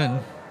steps in,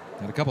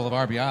 had a couple of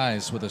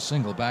RBIs with a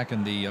single back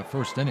in the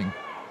 1st inning.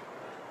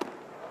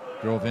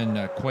 Drove in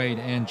Quaid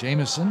and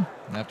Jamison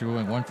after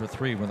going 1 for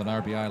 3 with an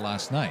RBI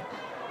last night.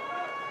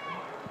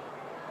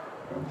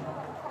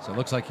 So it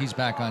looks like he's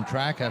back on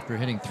track after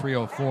hitting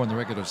 .304 in the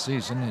regular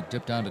season. It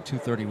dipped down to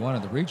 .231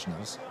 in the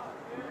regionals.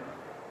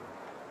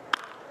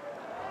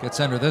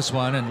 Gets under this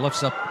one and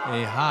lifts up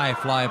a high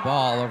fly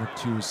ball over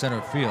to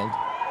center field.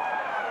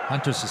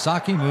 Hunter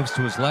Sasaki moves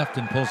to his left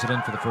and pulls it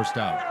in for the first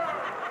out.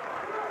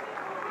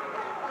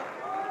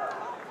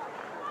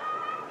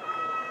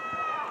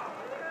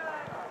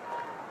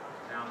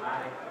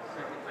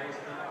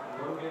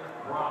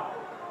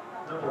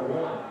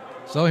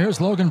 So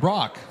here's Logan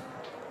Brock.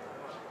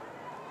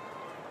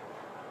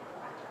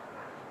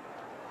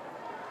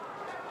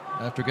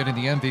 After getting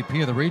the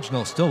MVP of the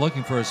regional, still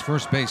looking for his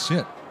first base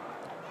hit.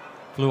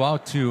 Flew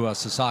out to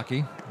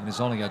Sasaki in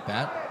his only at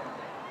bat.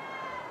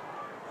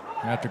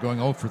 After going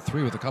 0 for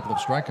 3 with a couple of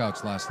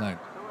strikeouts last night.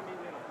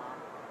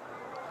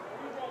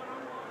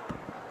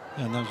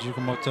 And that was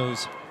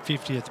Yokomoto's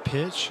 50th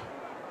pitch.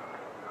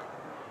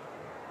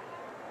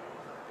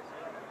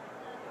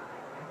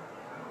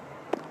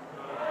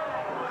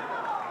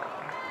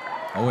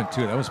 Oh, and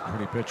 2. That was a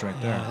pretty pitch right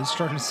there. Yeah, he's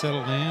starting to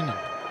settle in.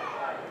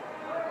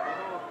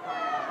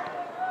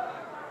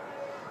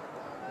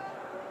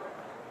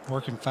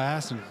 Working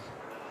fast and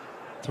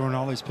throwing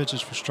all these pitches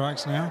for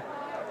strikes now.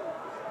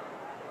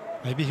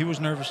 Maybe he was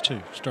nervous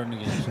too, starting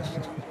the game.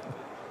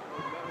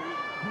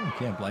 You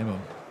can't blame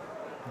him.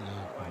 No,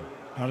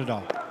 not at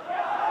all.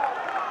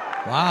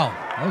 Wow,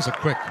 that was a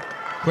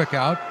quick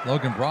out.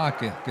 Logan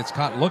Brock gets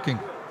caught looking.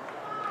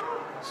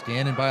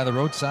 Standing by the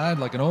roadside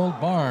like an old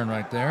barn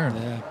right there.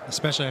 Yeah,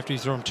 especially after you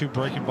throw him 2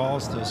 breaking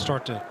balls to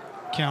start to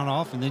count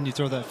off, and then you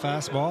throw that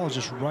fastball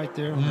just right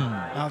there on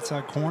the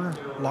outside corner,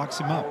 locks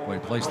him up. Well, he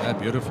placed that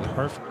beautifully.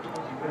 Perfect.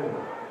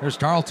 There's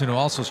Tarleton, who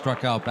also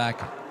struck out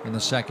back in the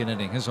 2nd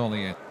inning, his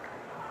only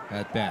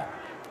at bat.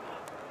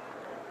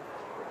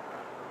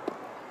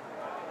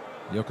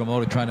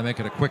 Yokomoto trying to make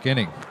it a quick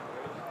inning.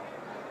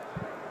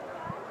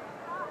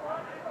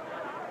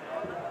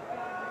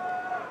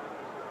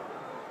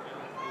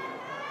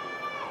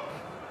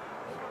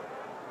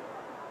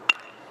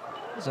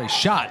 It's a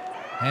shot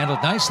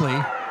handled nicely.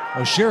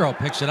 Oshiro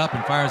picks it up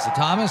and fires to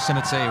Thomas, and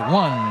it's a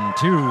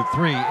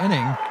 1-2-3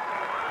 inning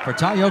for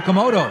Tai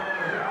Yokomoto.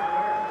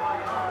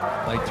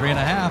 Played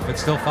 3.5.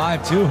 It's still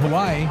 5-2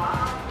 Hawaii.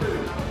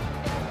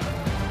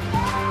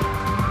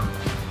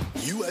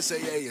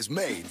 USAA is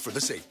made for the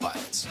safe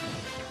pilots.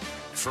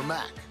 For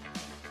Mac,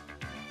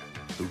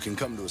 who can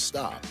come to a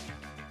stop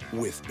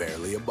with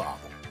barely a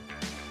bobble.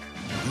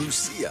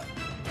 Lucia,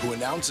 who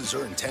announces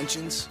her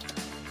intentions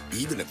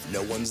even if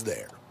no one's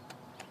there.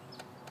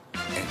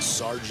 And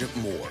Sergeant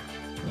Moore,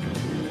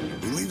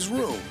 who leaves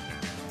room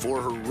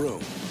for her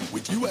room.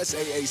 With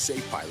USAA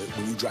Safe Pilot,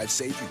 when you drive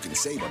safe, you can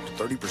save up to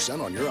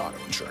 30% on your auto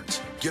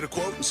insurance. Get a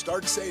quote and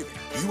start saving.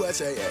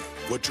 USAA,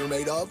 what you're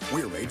made of,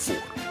 we're made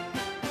for.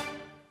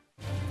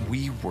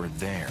 We were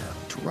there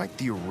to write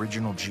the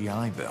original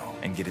GI Bill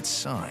and get it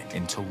signed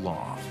into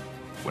law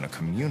when a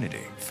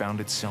community found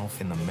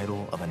itself in the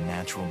middle of a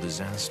natural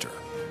disaster.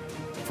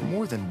 For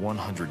more than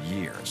 100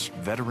 years,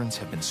 veterans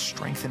have been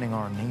strengthening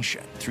our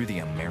nation through the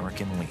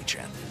American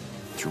Legion,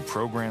 through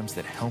programs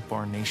that help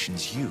our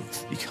nation's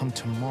youth become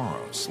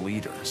tomorrow's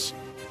leaders,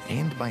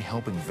 and by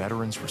helping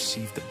veterans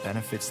receive the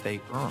benefits they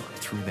earn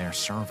through their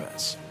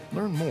service.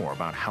 Learn more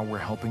about how we're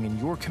helping in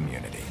your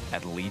community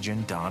at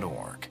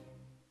legion.org.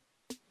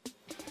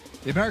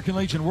 The American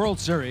Legion World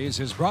Series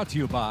is brought to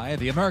you by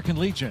the American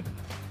Legion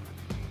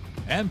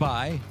and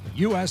by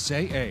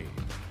USAA.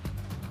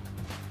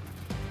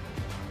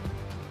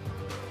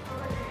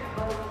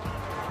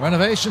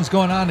 Renovations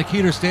going on to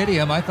Keeter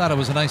Stadium. I thought it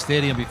was a nice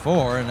stadium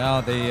before, and now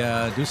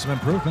they do some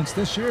improvements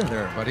this year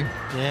there, buddy.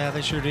 Yeah,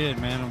 they sure did,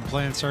 man. I'm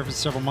playing surface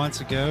several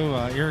months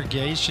ago.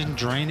 Irrigation,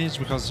 drainage,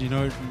 because, you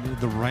know,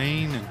 the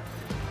rain and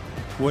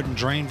wouldn't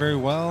drain very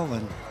well,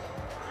 and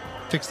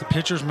fix the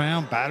pitcher's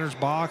mound, batter's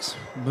box,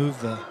 move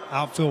the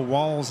outfield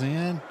walls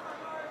in,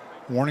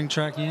 warning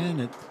track in.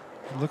 It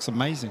looks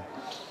amazing.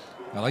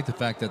 I like the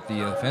fact that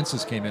the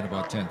fences came in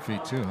about 10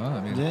 feet too, huh?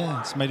 I mean, yeah,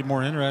 it's made it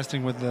more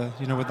interesting with the,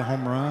 you know, with the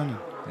home run.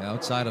 Yeah,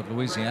 outside of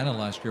Louisiana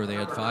last year, they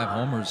had 5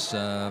 homers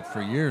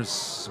for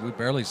years. We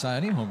barely saw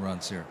any home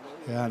runs here.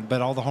 Yeah,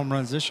 but all the home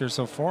runs this year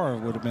so far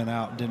would have been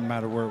out. Didn't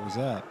matter where it was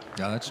at.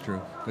 Yeah, that's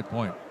true. Good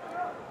point.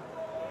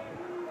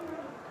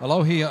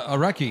 Alohi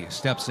Areki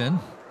steps in.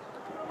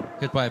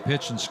 Hit by a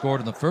pitch and scored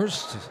in the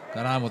first.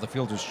 Got on with a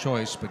fielder's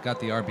choice, but got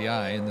the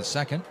RBI in the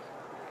second.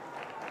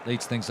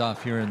 Leads things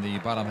off here in the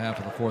bottom half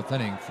of the 4th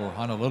inning for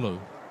Honolulu.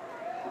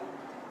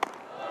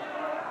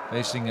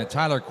 Facing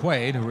Tyler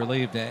Quaid, who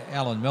relieved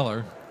Alan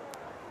Miller,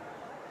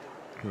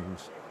 who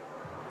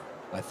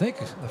I think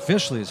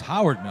officially is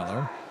Howard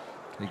Miller.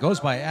 He goes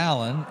by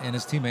Alan, and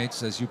his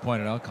teammates, as you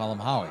pointed out, call him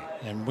Howie.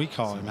 And we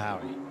call him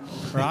Howie.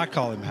 Or I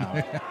call him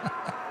Howie.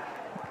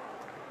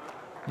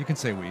 You can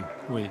say we.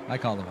 We. I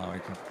call him Howie.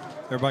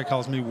 Everybody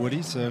calls me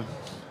Woody, so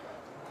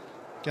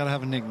got to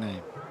have a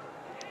nickname.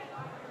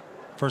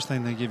 First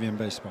thing they give you in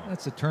baseball.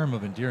 That's a term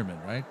of endearment,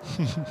 right?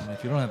 And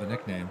if you don't have a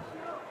nickname.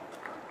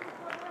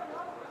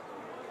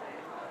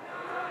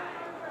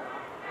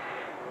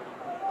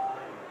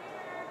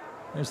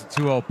 There's the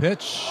 2-0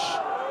 pitch.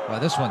 Well,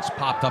 this one's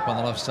popped up on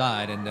the left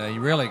side, and he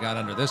really got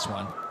under this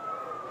one.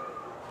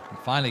 He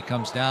finally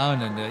comes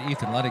down, and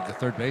Ethan Leddick, the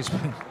third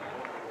baseman,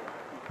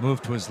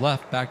 moved to his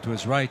left, back to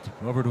his right,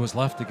 over to his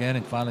left again,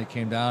 and finally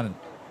came down, and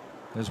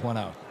there's one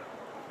out.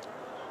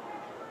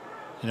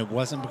 And it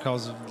wasn't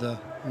because of the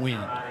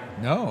wind.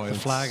 No. The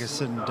flag is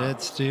sitting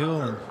dead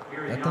still. And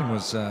that thing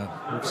was,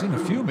 we've seen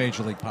a few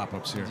Major League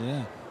pop-ups here.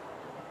 Yeah.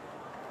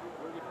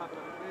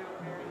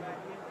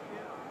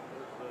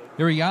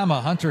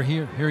 Hirayama, Hunter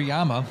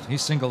Hirayama, he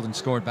singled and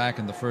scored back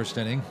in the first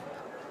inning.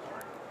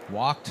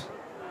 Walked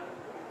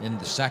in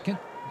the second,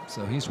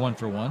 so he's 1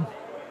 for 1.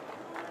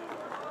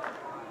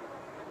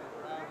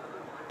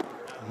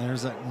 And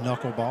there's that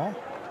knuckleball.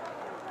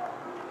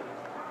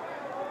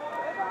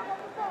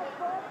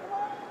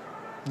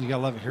 You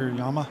gotta love it,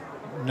 Hirayama.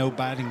 No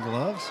batting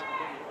gloves.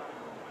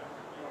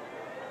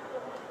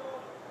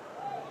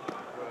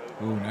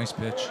 Ooh, nice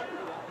pitch.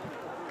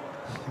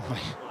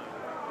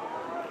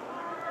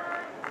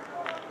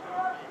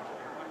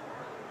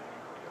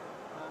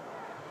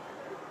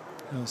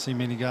 You don't see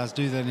many guys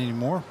do that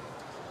anymore.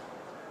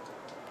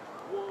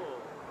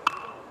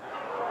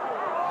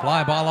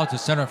 Fly ball out to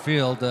center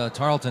field.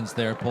 Tarleton's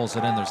there, pulls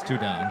it in. There's 2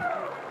 down.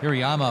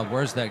 Hirayama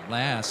wears that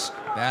glass,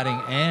 batting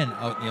and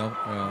out,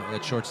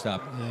 at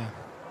shortstop. Yeah.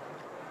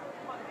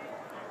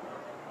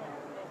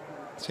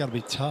 It's got to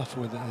be tough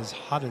with it, as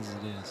hot as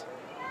it is.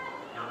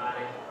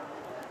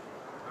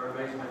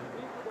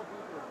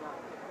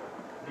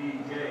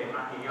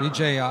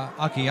 DJ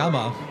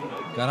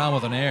Akiyama got on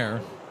with an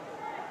error.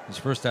 His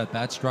first at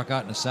bat, struck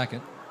out in the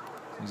second.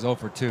 He's 0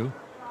 for 2.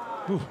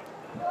 Ooh.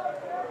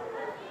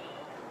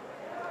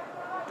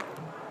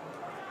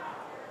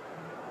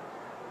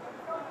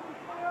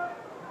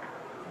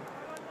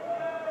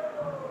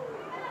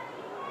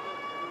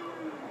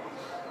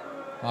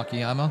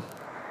 Akiyama,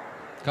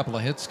 a couple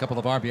of hits, a couple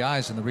of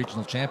RBIs in the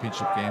regional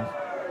championship game.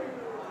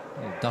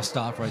 A little dust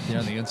off right there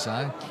on the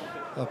inside.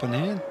 Up and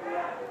in.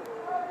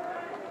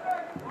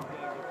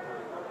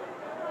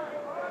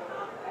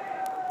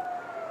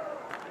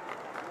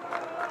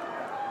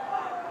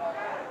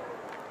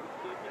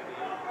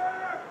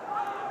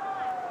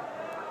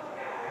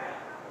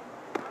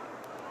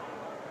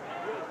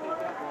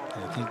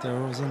 I think there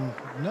was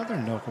another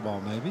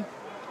knuckleball, maybe.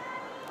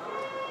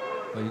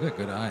 Well, you got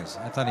good eyes.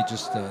 I thought he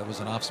just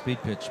was an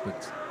off-speed pitch,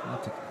 but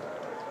not to...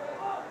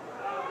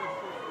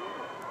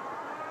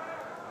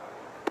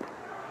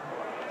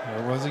 There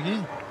it was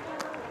again.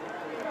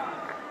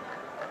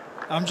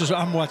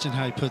 I'm watching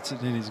how he puts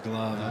it in his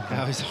glove.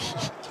 How he's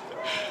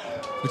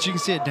but you can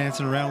see it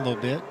dancing around a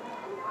little bit.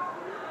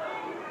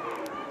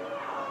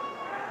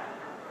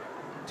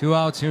 2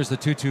 outs. Here's the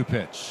 2-2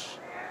 pitch.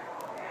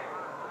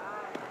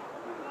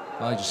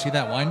 Well, did you see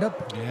that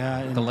windup?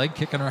 Yeah. The leg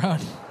kicking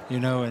around. You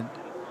know, and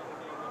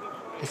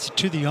it's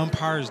to the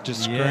umpire's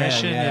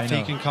discretion if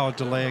he can call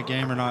delay a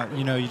game or not.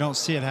 You know, you don't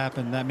see it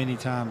happen that many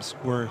times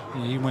where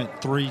he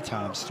went 3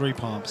 times, 3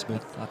 pumps,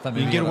 but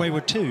you can get away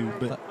with 2,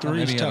 but 3 is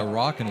maybe he tough. had a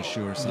rock in his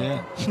shoe or something.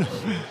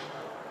 Yeah.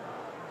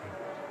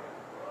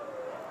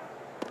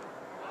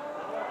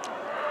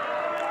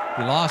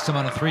 He lost him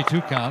on a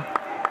 3-2 count.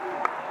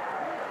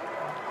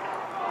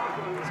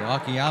 So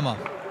Akiyama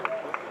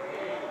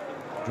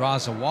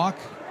draws a walk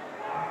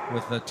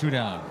with the 2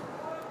 down.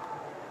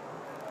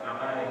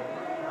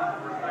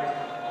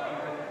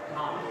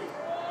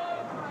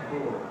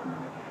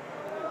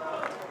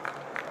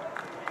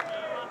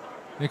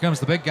 Here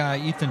comes the big guy,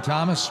 Ethan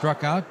Thomas,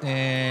 struck out,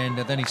 and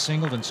then he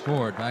singled and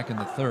scored back in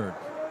the 3rd.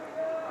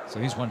 So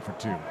he's 1 for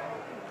 2.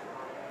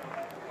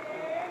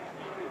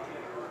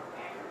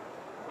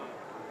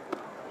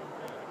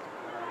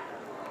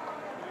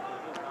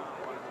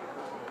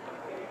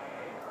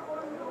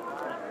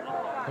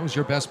 What was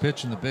your best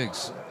pitch in the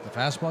bigs? The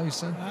fastball, you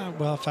said?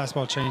 Well,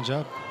 fastball change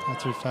up. I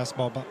threw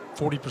fastball about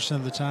 40%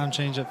 of the time,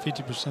 change up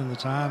 50% of the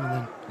time,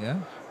 and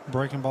then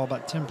breaking ball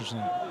about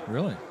 10%.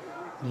 Really?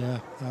 Yeah,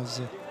 that was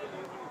it.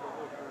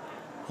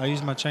 I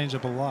used my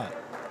changeup a lot.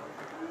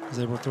 I was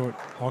able to throw it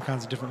all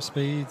kinds of different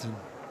speeds and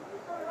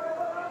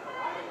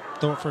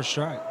throw it for a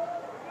strike.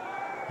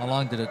 How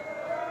long did it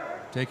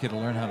take you to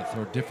learn how to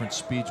throw different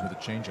speeds with a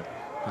changeup?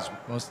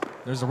 Because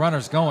there's the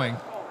runners going.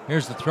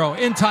 Here's the throw.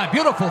 In time.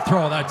 Beautiful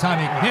throw. That time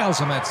he nails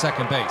him at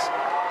second base.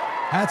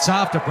 Hats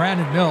off to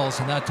Brandon Mills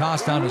and that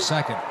toss down to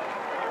second.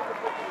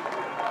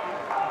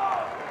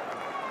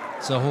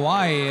 So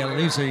Hawaii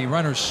leaves the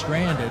runners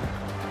stranded.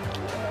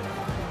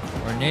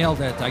 Or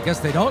nailed at, I guess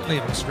they don't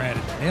leave them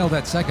stranded. Nailed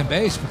at second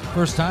base for the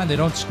first time. They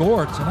don't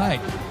score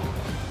tonight.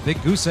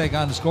 Big goose egg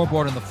on the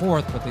scoreboard in the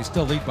 4th, but they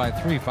still lead by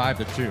 3,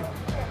 5-2.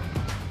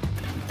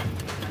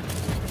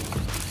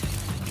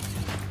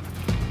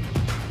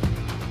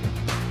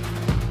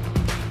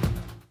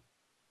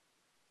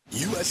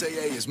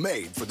 USAA is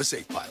made for the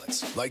safe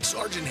pilots, like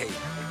Sergeant Hayden,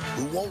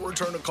 who won't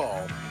return a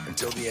call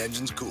until the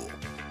engine's cool.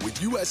 With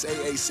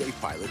USAA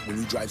Safe Pilot, when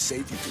you drive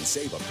safe, you can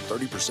save up to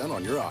 30%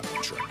 on your auto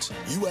insurance.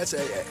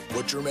 USAA,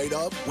 what you're made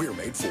of, we're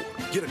made for.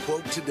 Get a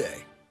quote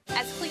today.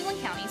 As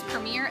Cleveland County's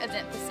premier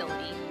event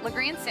facility,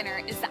 LeGrand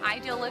Center is the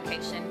ideal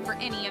location for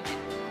any event.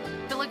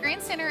 The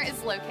LeGrand Center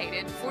is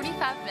located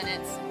 45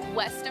 minutes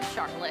west of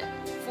Charlotte,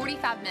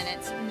 45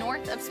 minutes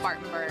north of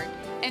Spartanburg,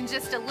 and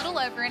just a little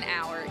over an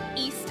hour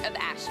east of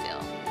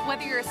Asheville.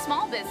 Whether you're a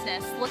small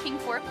business looking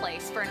for a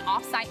place for an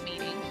off-site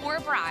meeting or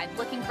a bride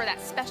looking for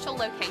that special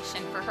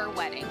location for her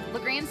wedding,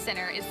 LeGrand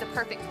Center is the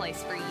perfect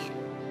place for you.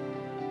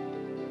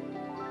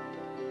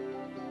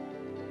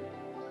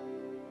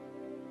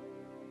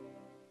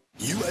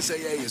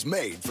 USAA is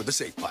made for the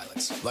safe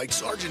pilots, like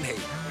Sergeant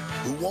Hayden,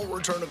 who won't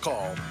return a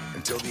call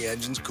until the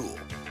engine's cool.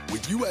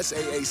 With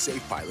USAA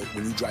Safe Pilot,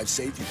 when you drive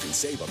safe, you can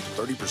save up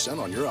to 30%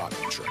 on your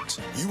auto insurance.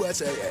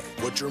 USAA,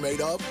 what you're made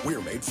of,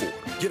 we're made for.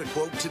 Get a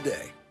quote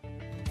today.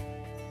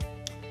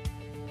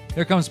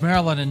 Here comes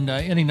Maryland in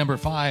inning number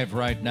 5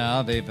 right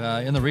now. They've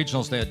in the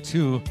regionals, they had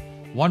 2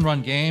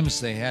 one-run games.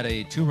 They had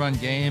a 2-run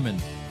game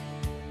and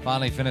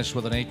finally finished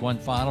with an 8-1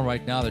 final.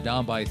 Right now, they're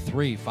down by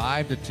 3,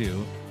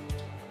 5-2.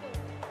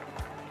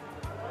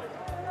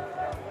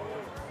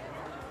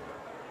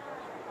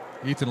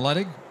 Ethan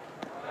Ledig,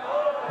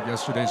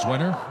 yesterday's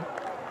winner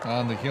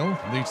on the hill,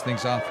 leads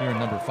things off here in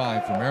number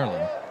 5 for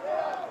Maryland.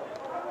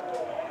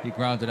 He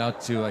grounded out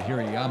to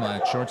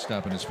Hirayama at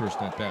shortstop in his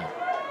first at-bat.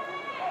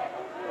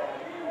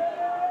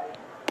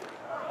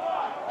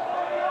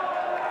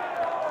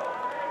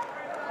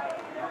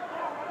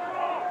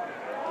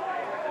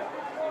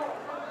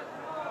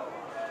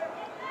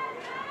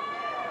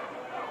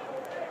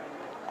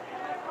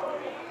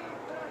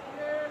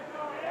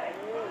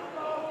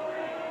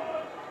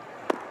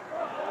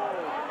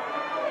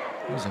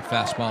 There's a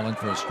fastball in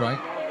for a strike.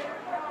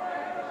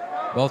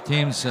 Both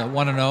teams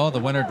 1-0. The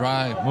winner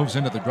moves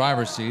into the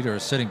driver's seat, or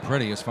is sitting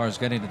pretty as far as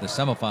getting to the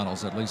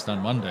semifinals, at least on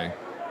Monday.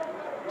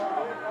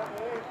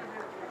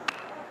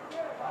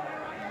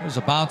 There's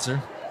a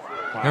bouncer.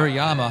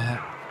 Hirayama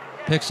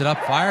picks it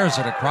up, fires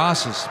it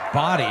across his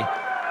body.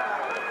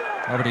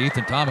 Over to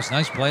Ethan Thomas.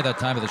 Nice play that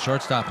time of the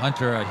shortstop,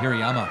 Hunter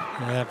Hirayama.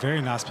 Yeah, very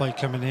nice play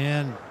coming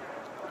in.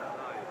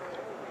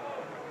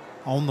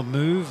 On the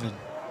move and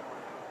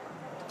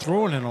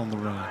throwing it on the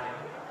run.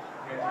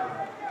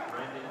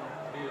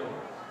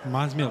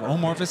 Reminds me of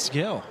Omar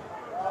Vizquel.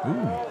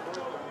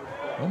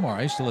 Ooh. Omar,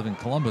 I used to live in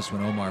Columbus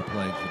when Omar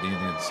played for the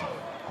Indians.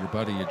 Your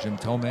buddy Jim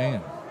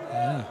Tomei.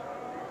 Yeah.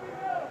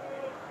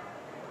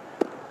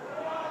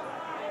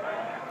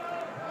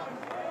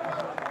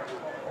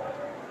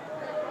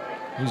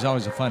 He was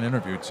always a fun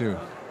interview, too.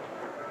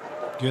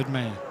 Good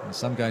man. And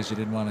some guys you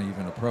didn't want to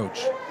even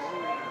approach.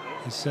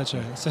 He's such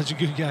a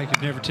good guy. He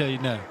could never tell you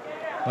no.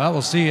 Well,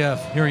 we'll see if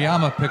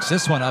Hirayama picks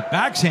this one up,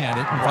 backhand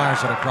it, and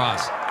fires it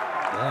across.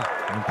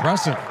 Yeah.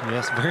 Impressive.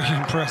 Yes, very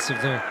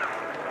impressive there.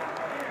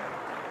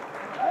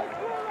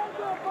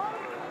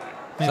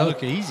 Man,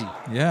 look easy.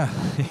 Yeah.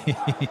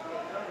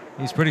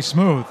 He's pretty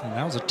smooth. And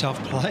that was a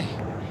tough play.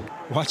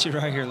 Watch it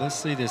right here. Let's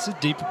see this. It's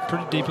deep,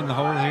 pretty deep in the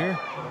hole here.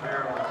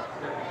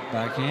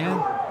 Backhand.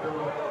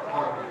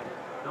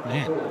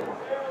 Man.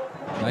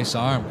 Nice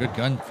arm. Good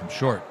gun from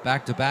short.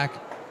 Back to back.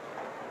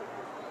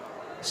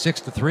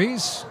 6 to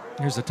 3s.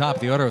 Here's the top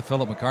of the order with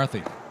Philip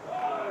McCarthy.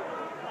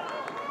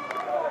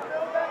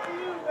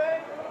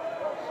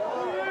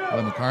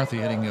 Well, McCarthy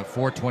hitting a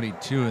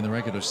 .422 in the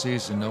regular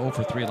season, 0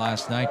 for 3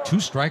 last night. 2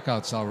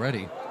 strikeouts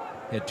already.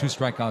 He had 2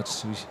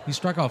 strikeouts. He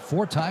struck out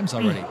 4 times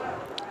already.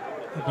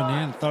 Up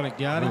and in, thought it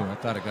got him. Ooh, I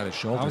thought it got his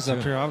shoulder. I was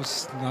up here. I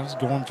was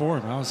going for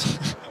him. I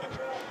was.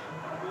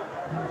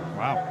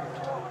 Wow.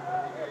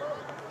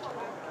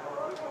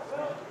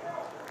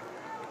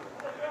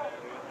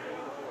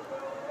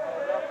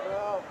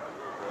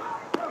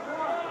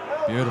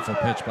 Beautiful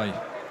pitch by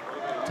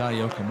Tai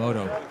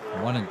Okamoto.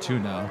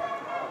 1-2 now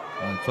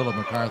on Philip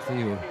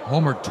McCarthy, who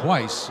homered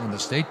twice in the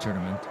state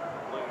tournament.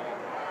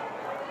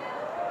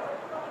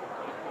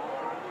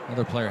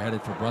 Another player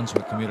headed for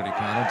Brunswick Community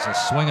College. A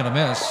swing and a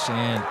miss,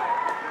 and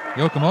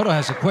Okamoto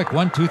has a quick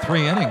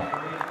 1-2-3 inning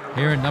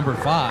here in number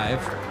 5.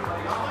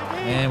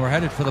 And we're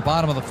headed for the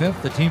bottom of the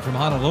 5th. The team from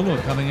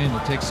Honolulu coming in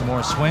to take some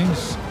more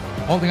swings,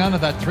 holding on to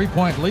that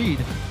 3-point lead.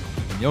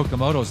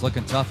 Okamoto's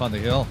looking tough on the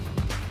hill.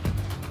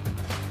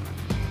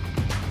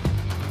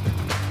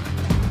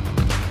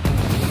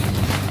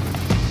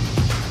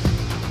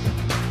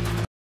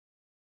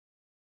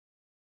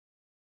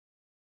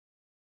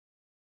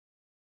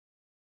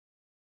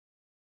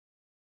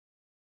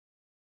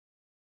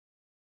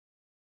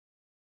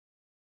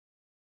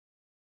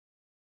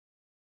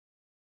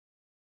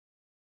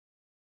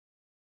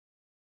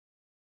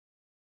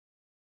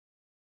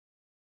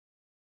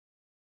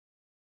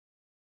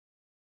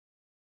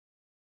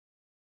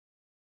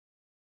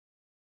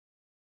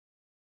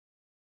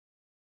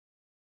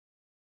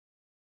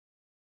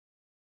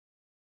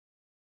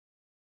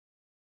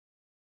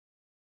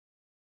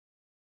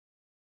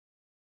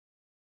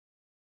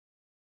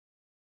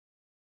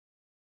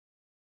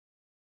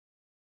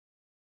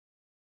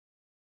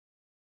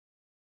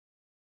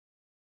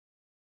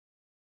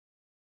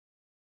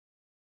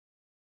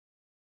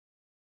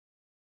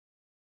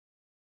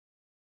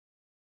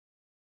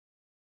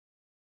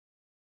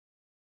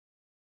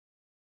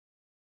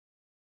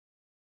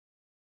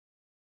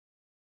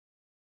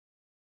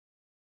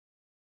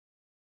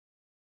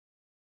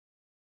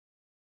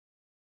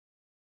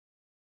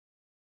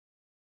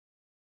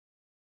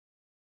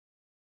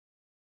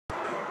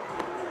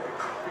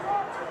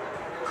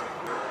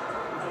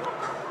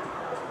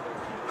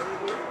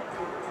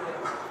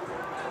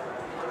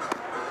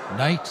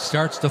 Night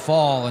starts to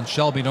fall in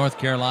Shelby, North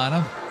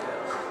Carolina.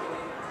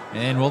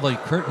 And will the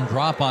curtain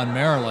drop on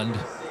Maryland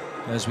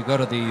as we go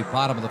to the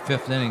bottom of the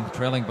 5th inning,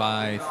 trailing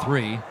by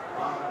 3.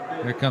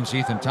 Here comes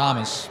Ethan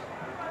Thomas,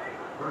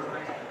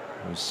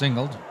 who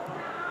singled,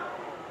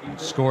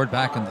 scored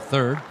back in the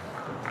 3rd.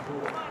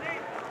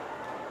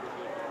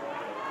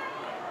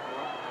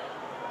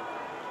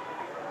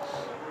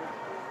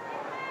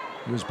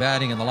 He was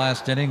batting in the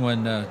last inning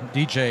when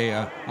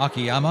DJ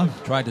Akiyama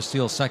tried to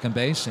steal second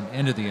base and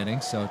ended the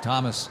inning. So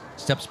Thomas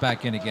steps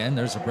back in again.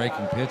 There's a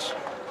breaking pitch.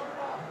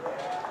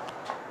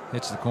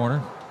 Hits the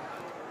corner.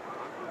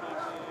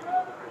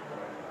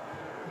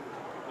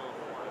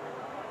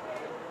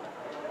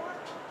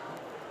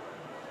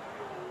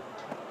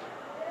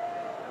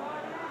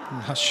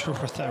 I'm not sure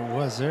what that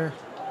was there.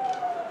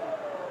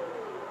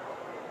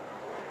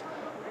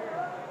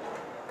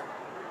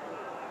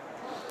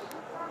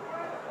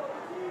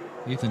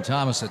 Ethan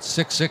Thomas at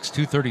 6'6",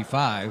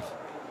 235.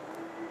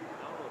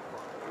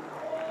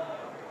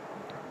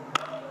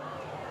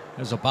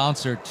 There's a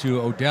bouncer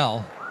to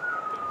Odell.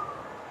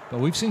 But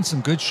we've seen some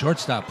good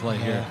shortstop play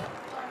here.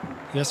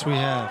 Yes, we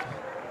have.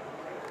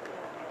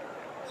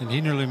 And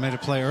he nearly made a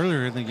play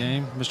earlier in the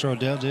game, Mr.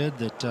 Odell did,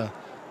 that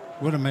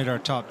would have made our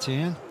top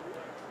 10.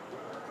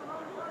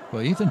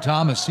 Well, Ethan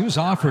Thomas, he was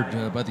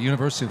offered by the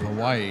University of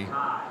Hawaii,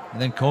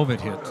 and then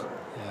COVID hit.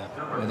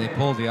 And they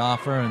pulled the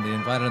offer, and they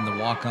invited him to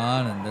walk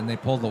on, and then they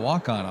pulled the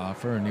walk-on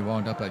offer, and he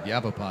wound up at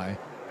Yavapai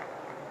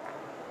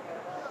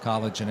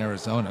College in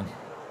Arizona.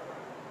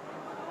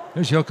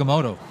 There's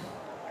Okamoto.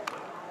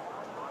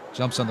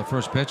 Jumps on the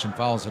first pitch and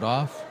fouls it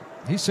off.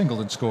 He singled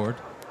and scored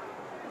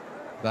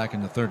back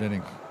in the 3rd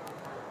inning.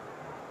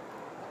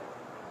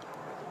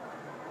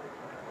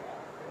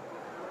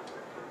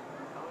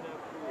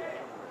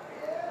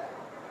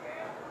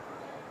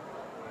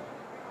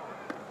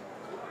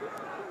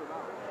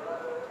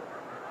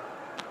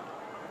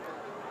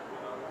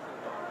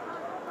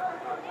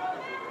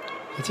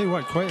 I tell you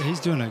what, Quay, he's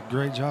doing a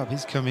great job.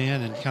 He's come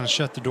in and kind of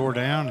shut the door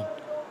down.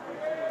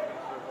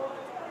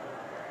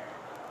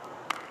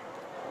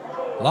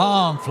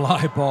 Long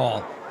fly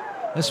ball.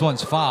 This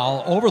one's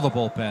foul over the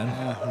bullpen.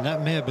 Yeah, and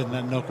that may have been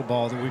that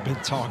knuckleball that we've been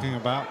talking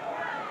about.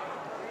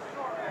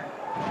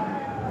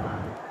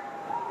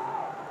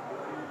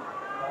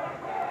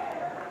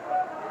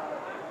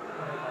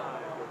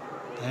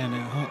 And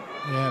it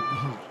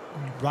hung,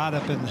 right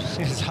up in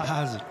his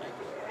eyes.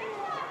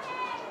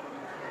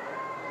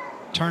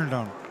 Turned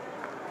on him.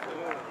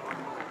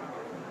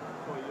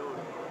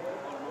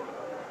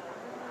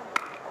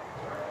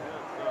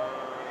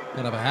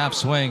 Bit of a half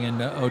swing,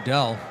 and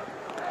Odell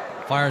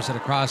fires it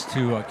across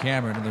to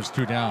Cameron, and there's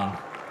 2 down.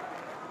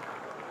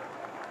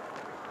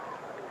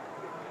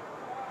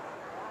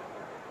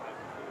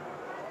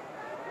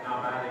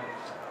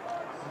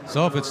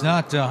 So if it's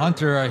not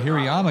Hunter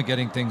Hirayama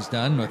getting things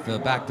done with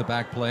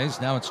back-to-back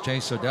plays, now it's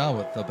Chase Odell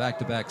with the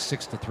back-to-back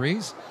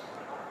 6-3s.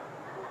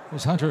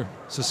 There's Hunter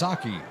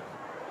Sasaki.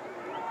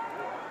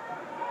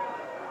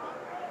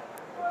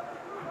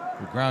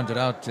 Who grounded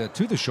out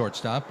to the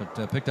shortstop,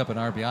 but picked up an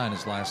RBI in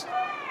his last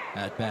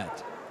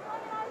at-bat.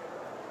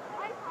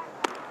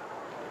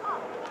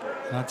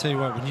 I'll tell you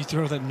what, when you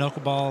throw that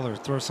knuckleball or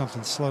throw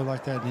something slow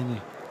like that, and then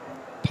you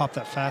pop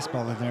that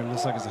fastball in there, it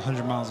looks like it's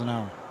 100 miles an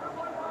hour.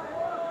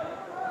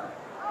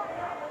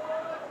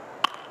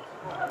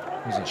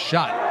 There's a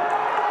shot.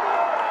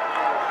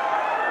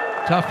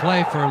 Tough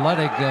play for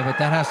Ledig, but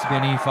that has to be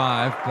an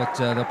E5, but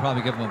they'll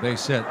probably give him a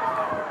base hit.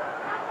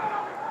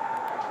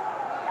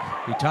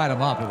 He tied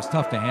him up. It was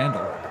tough to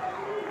handle,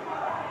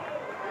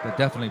 but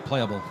definitely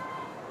playable.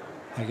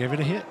 I gave it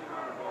a hit.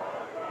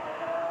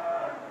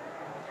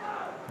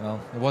 Well,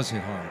 it was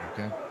hit hard,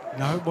 okay?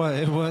 No,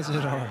 it was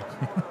hit hard.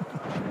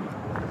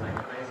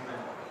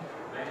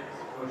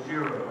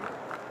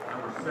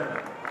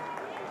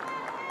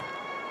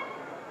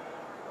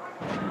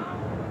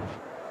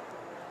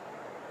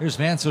 Here's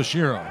Vance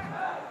Oshiro.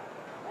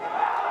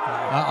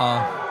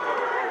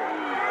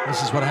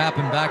 This is what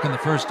happened back in the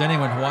first inning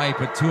when Hawaii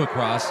put 2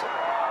 across.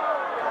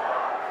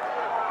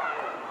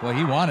 Well,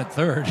 he wanted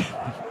third.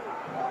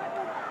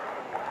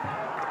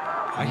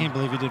 I can't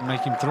believe he didn't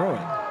make him throw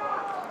it.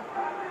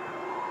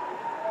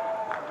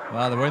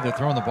 Well, the way they're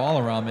throwing the ball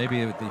around,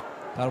 maybe they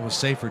thought it was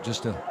safer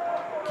just to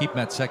keep him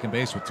at second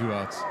base with 2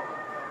 outs.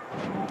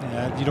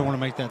 Yeah, you don't want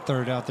to make that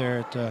third out there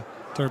at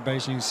third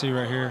base. You can see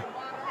right here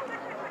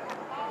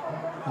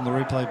on the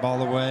replay,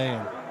 ball away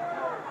and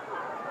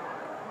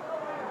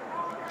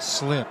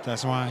slipped.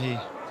 That's why he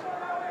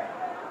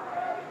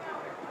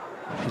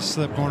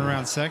slipped going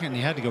around second, and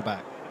he had to go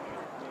back,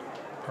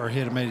 or he'd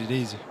have made it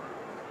easy.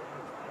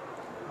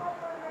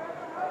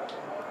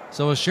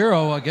 So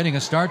Oshiro getting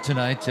a start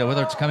tonight,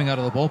 whether it's coming out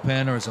of the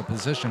bullpen or as a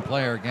position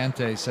player.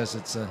 Gante says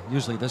it's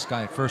usually this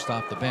guy first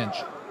off the bench.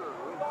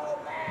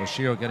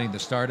 Oshiro getting the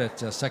start at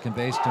second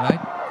base tonight.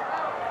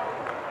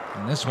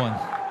 And this one,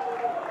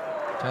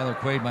 Tyler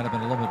Quaid might have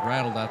been a little bit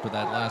rattled after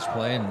that last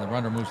play, and the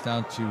runner moves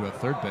down to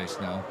third base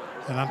now.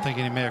 And I'm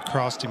thinking he may have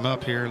crossed him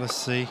up here. Let's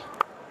see.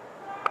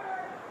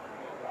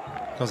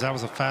 Because that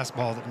was a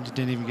fastball that he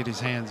didn't even get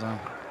his hands on.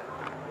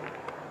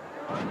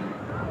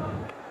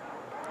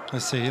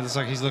 Let's see. It looks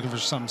like he's looking for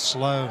something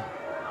slow,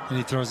 and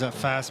he throws that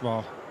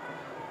fastball.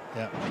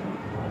 Yeah.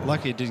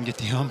 Lucky it didn't get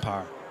the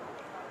umpire.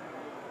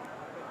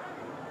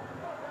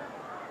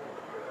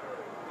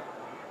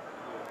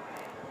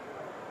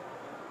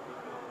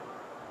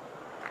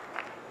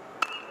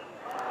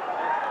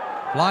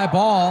 Fly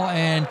ball,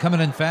 and coming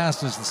in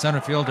fast is the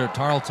center fielder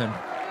Tarleton.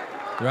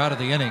 They're out of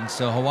the inning,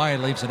 so Hawaii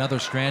leaves another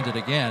stranded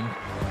again.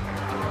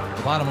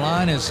 The bottom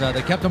line is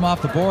they kept them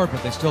off the board,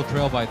 but they still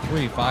trail by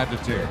 3,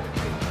 5-2.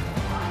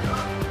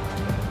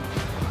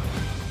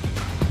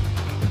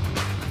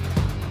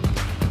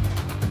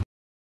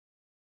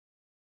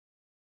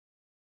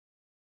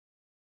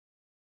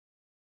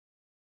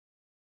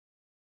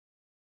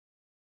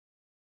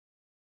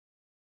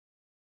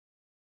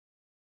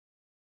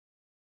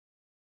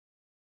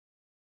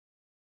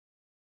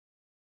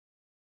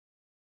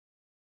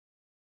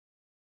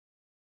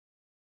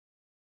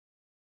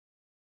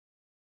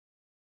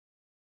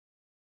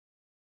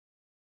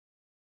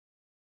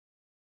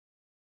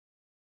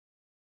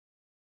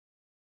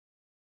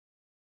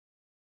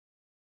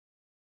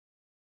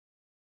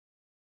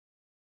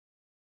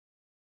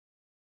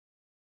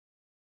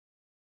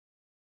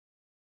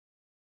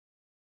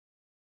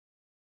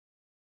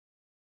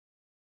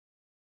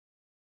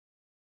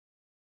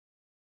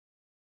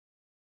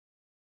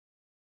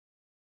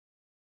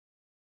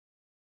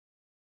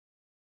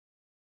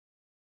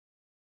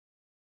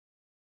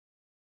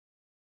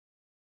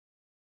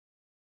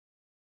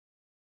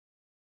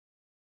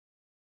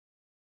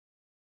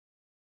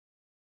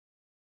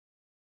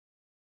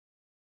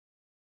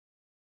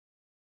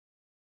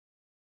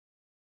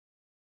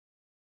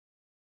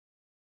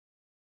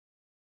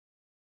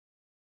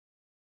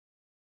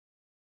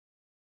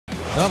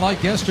 Well,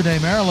 like yesterday,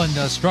 Maryland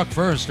struck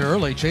first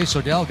early. Chase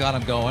Odell got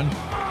him going.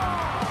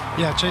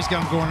 Yeah, Chase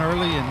got him going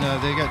early,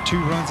 and they got 2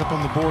 runs up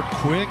on the board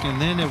quick,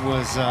 and then it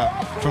was,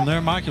 from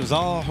there, Mike, it was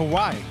all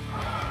Hawaii.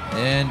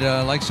 And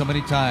like so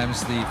many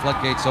times, the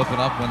floodgates open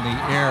up when the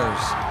errors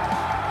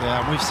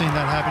Yeah, we've seen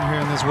that happen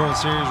here in this World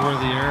Series where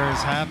the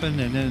errors happen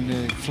and then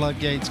the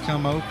floodgates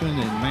come open,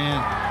 and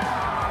man,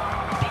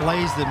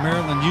 plays that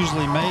Maryland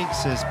usually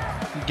makes has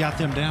got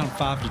them down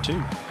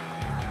 5-2.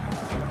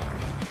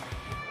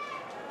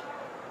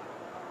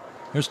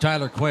 Here's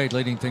Tyler Quaid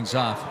leading things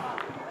off.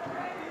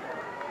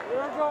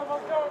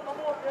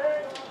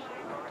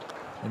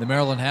 In the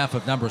Maryland half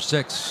of number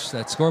 6,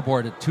 that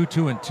scoreboard at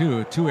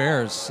 2-2-2, 2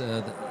 errors.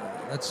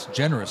 That's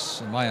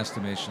generous in my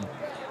estimation.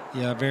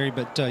 Yeah, very.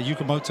 But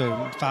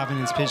Yukamoto, 5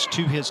 innings pitched,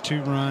 2 hits,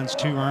 2 runs,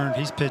 2 earned.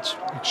 He's pitched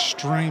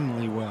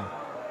extremely well.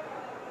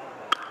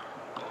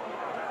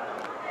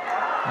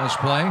 Nice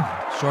play.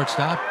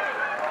 Shortstop.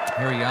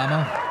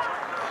 Hirayama.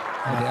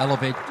 Had to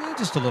elevate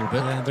just a little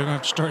bit. Yeah, they're going to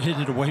have to start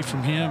hitting it away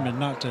from him and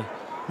not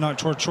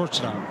toward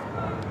shortstop.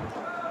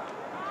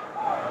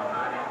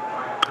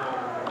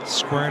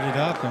 Squared it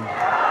up, and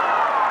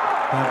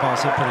that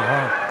ball's hit pretty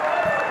hard.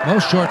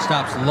 Most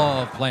shortstops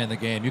love playing the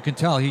game. You can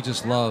tell he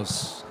just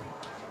loves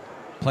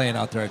playing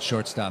out there at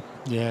shortstop.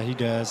 Yeah, he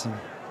does. And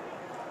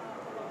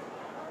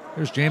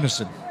here's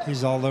Jamison.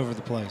 He's all over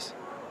the place.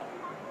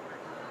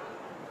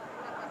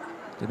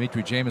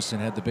 Dimitri Jamison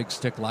had the big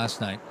stick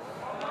last night.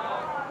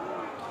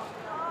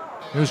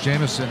 Here's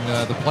Jamison,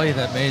 the play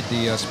that made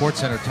the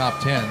SportsCenter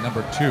top 10,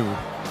 number 2,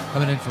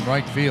 coming in from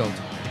right field.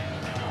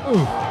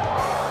 Ooh.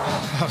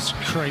 That was a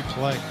great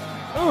play.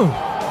 Ooh.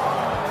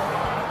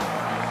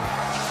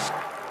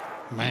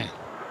 Man.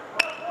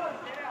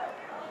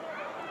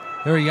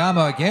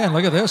 Hirayama again.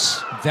 Look at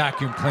this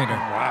vacuum cleaner.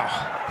 Wow.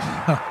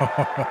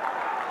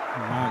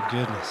 My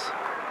goodness.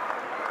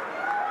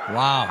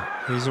 Wow.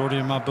 He's already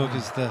in my book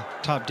as the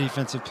top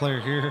defensive player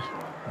here.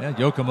 Yeah,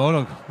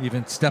 Yokomoto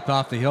even stepped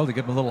off the hill to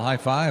give him a little high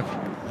five.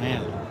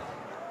 Man.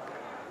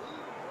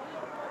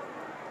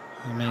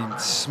 I mean,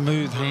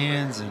 smooth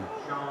hands and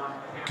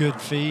good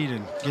feet,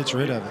 and gets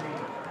rid of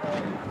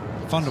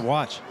it. Fun to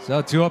watch.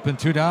 So 2 up and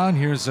 2 down.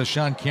 Here's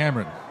Sean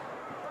Cameron.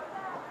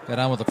 Got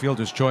on with the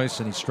fielder's choice,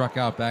 and he struck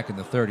out back in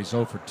the 3rd. He's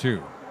 0 for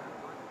 2.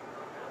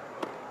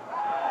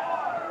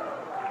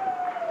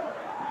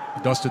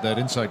 He dusted that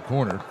inside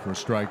corner for a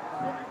strike.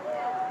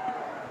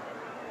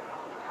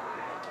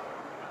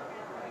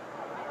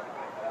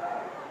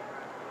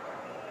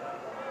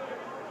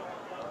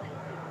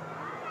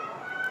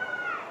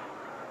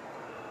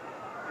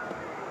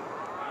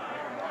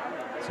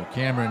 So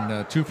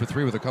Cameron 2 for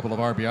 3 with a couple of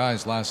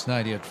RBIs last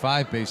night. He had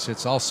 5 base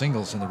hits, all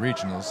singles in the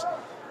regionals.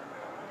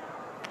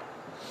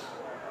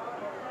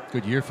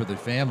 Good year for the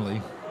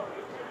family.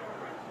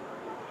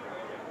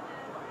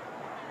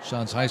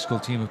 Sean's high school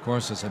team, of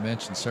course, as I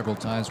mentioned several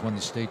times, won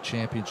the state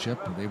championship.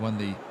 They won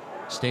the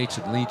states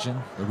at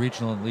Legion, the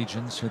regional and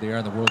Legions. Here they are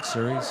in the World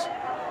Series. His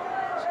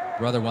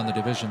brother won the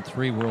Division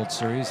III World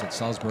Series at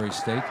Salisbury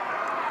State.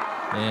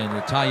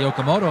 And Tai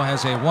Yokomoto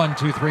has a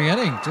 1-2-3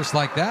 inning, just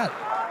like that.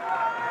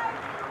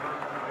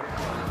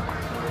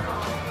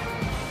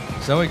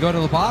 So we go to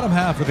the bottom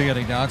half of the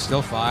inning now. It's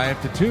still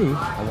 5-2.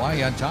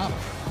 Hawaii on top.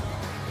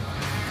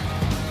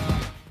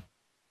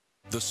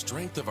 The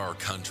strength of our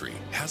country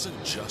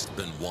hasn't just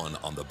been won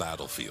on the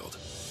battlefield.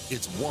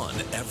 It's won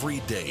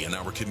every day in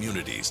our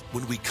communities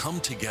when we come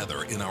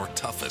together in our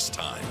toughest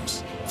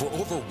times. For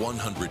over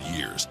 100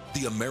 years,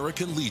 the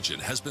American Legion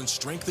has been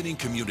strengthening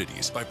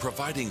communities by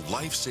providing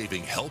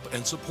life-saving help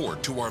and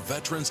support to our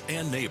veterans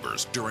and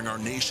neighbors during our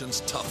nation's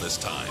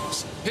toughest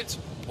times. It's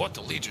what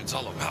the Legion's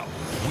all about.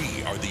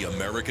 We are the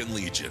American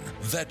Legion,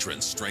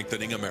 veterans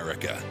strengthening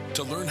America.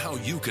 To learn how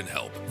you can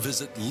help,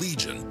 visit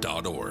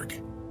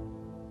legion.org.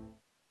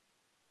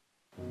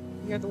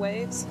 Hear the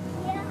waves?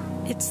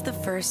 It's the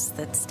first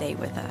that stay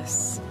with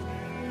us.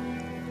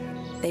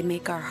 They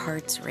make our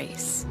hearts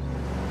race,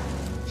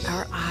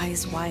 our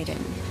eyes widen,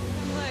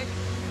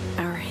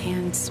 our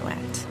hands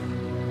sweat.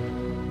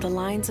 The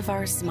lines of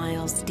our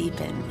smiles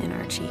deepen in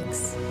our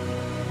cheeks.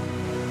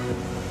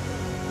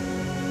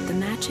 The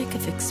magic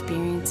of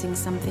experiencing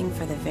something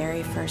for the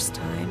very first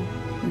time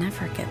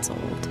never gets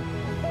old.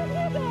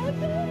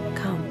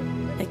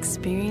 Come,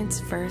 experience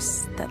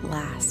firsts that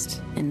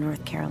last in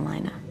North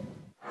Carolina.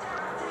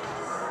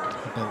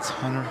 That's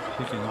Hunter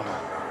Hikuyama,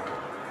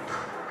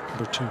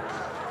 number 2.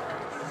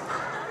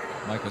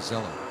 Mike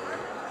Azella,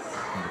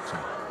 number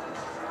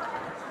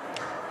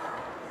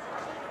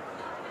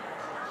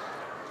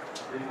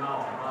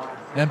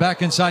 2. And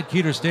back inside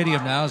Keeter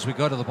Stadium now as we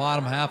go to the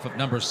bottom half of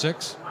number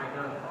 6.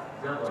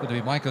 It's going to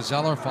be Mike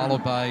Zeller,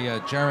 followed by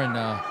Jaron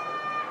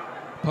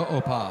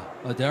Po'opa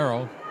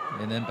Adero,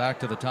 and then back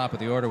to the top of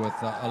the order with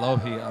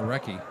Alohi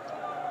Areki.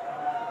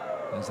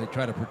 As they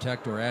try to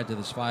protect or add to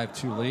this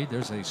 5-2 lead.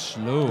 There's a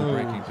slow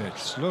breaking pitch.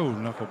 Slow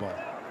knuckleball.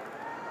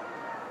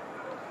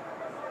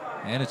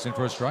 And it's in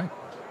for a strike.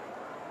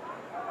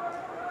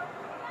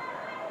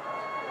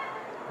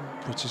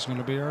 Which is going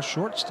to be our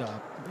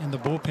shortstop. In the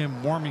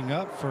bullpen warming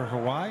up for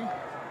Hawaii.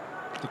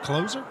 The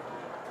closer.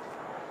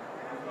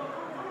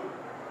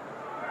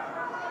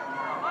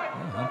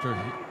 Yeah, Hunter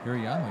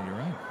Hirayama, you're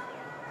right.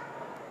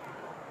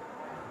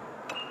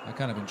 I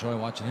kind of enjoy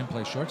watching him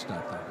play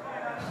shortstop though.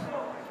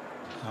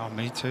 Oh,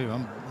 me too.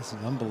 This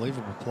is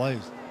unbelievable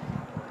plays.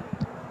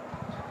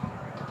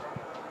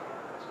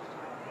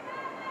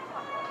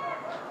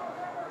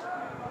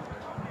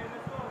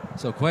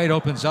 So Quaid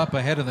opens up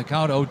ahead in the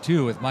count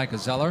 0-2 with Micah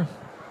Zeller.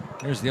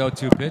 Here's the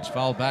 0-2 pitch,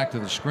 fouled back to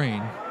the screen.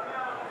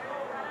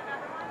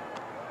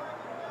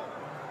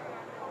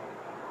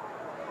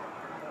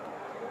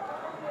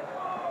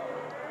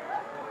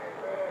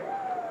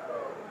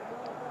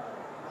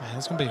 Man,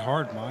 it's going to be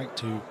hard, Mike,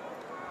 to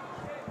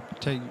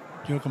take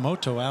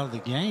Yokomoto out of the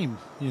game,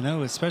 you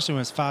know, especially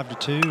when it's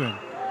 5-2, and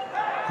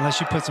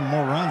unless you put some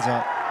more runs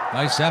up.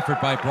 Nice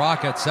effort by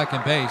Brock at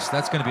second base.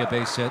 That's going to be a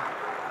base hit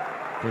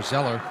for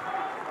Zeller.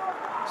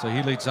 So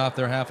he leads off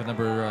their half at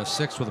number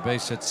 6 with a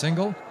base hit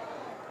single.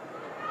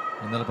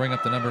 And that'll bring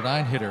up the number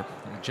 9 hitter,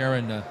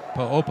 Jaron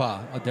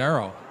Poopa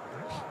Adaro.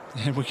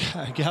 And we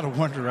got to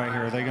wonder right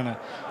here,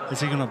 is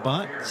he gonna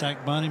bunt,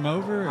 sack bunt him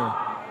over, or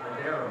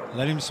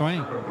let him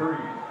swing?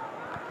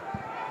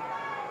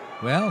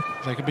 Well,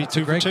 they could be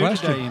 2 for 2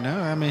 today, you know.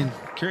 I mean,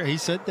 he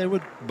said they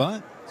would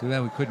bunt. Too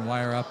bad we couldn't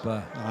wire up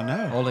I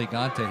know. Ole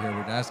Gante here.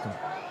 We'd ask him.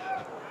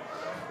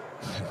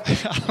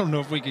 I don't know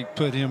if we could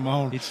put him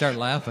on. He'd start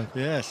laughing.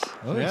 Yes.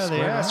 Oh, yeah,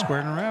 they are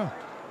squaring around.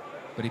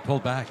 But he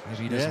pulled back.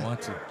 Maybe he doesn't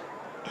want to.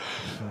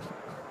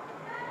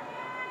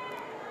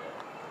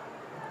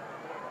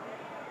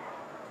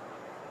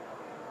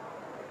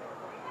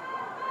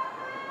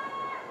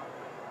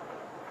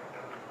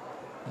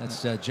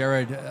 That's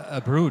Jared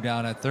Abreu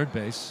down at third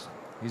base.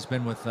 He's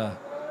been with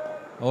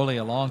Ole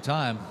a long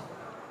time.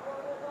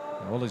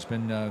 Ole's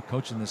been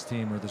coaching this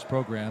team or this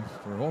program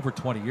for over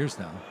 20 years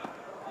now.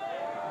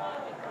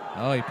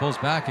 Oh, he pulls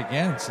back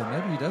again, so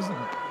maybe he doesn't.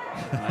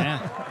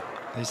 Man,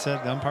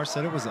 the umpire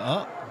said it was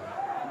up.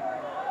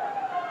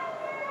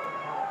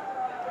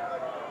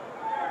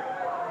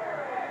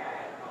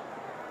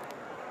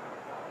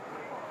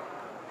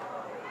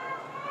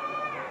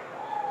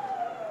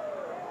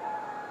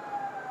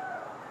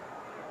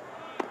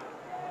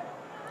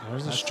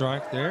 There's a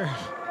strike there.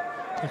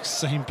 Like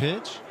same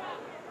pitch.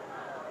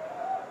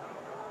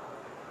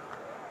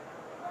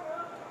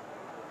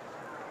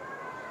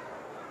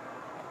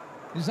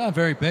 He's not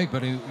very big,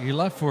 but he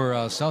left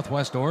for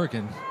Southwest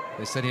Oregon.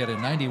 They said he had a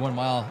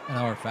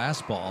 91-mile-an-hour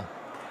fastball.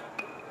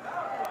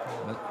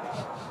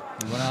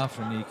 But he went off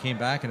and he came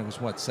back, and it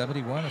was, what,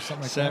 71 or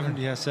something like 70,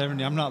 that? yeah,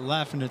 70. I'm not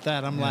laughing at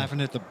that. I'm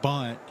laughing at the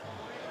bunt.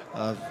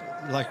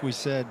 Like we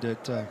said,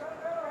 that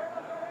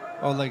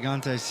Ole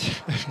Gante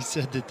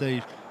said that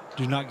they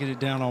do not get it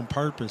down on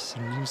purpose.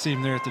 And you can see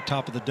him there at the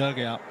top of the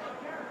dugout.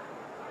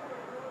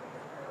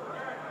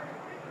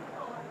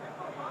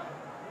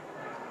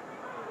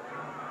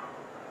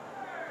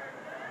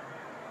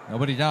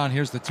 Nobody down.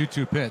 Here's the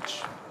 2-2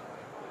 pitch.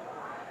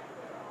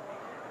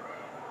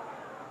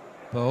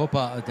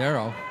 Poopa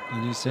Adaro.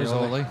 And you see there's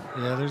Ole.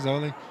 Yeah, there's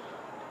Ole.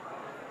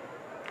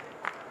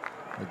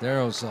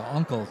 Adaro's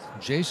uncle,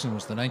 Jason,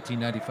 was the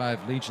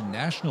 1995 Legion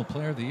National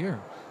Player of the Year.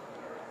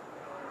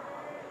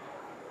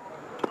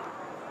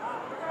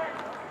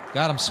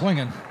 Got him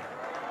swinging.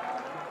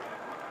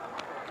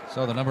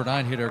 So the number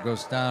 9 hitter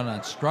goes down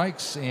on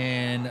strikes,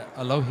 and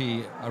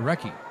Alohi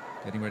Areki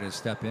getting ready to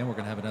step in. We're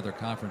going to have another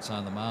conference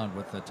on the mound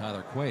with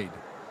Tyler Quaid.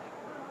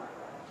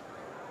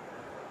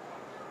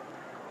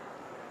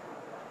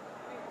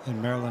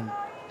 And Maryland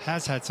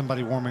has had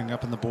somebody warming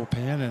up in the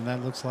bullpen, and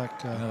that looks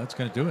like that's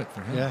going to do it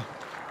for him. Yeah.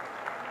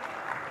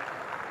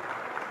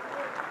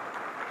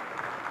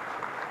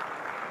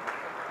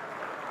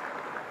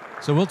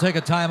 So we'll take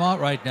a timeout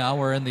right now.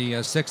 We're in the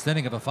 6th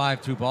inning of a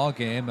 5-2 ball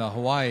game.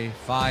 Hawaii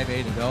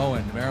 5-8-0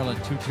 and Maryland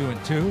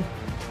 2-2-2.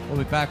 We'll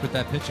be back with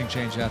that pitching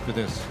change after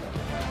this.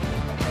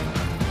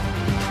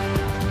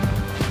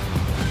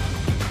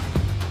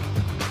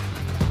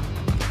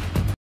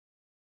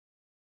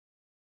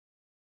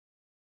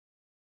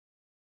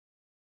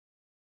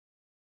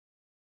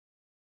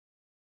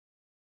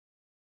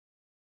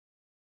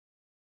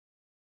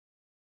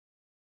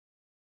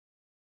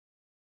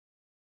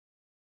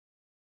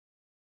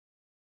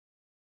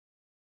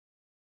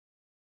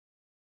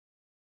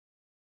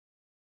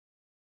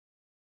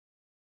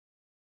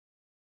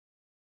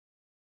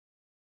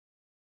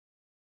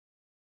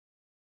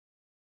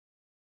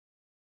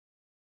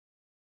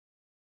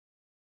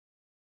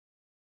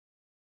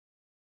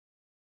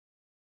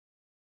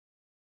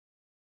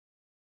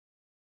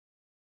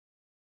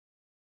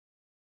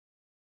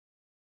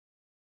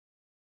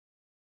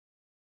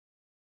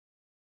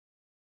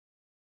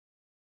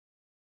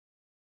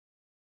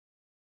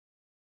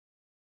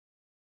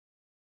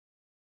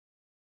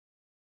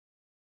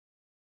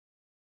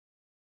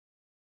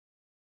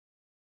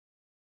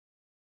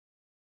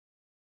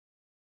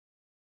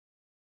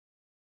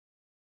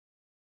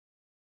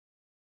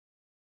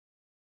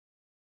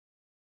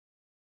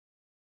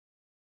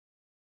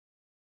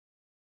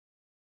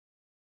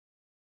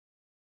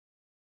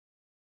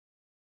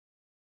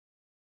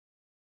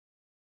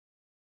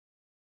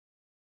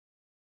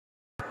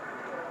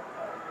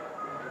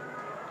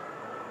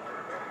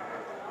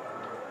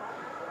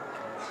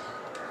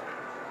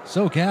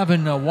 So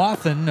Gavin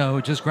Wathen,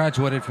 who just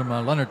graduated from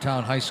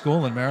Leonardtown High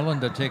School in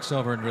Maryland, takes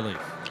over in relief.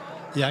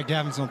 Yeah,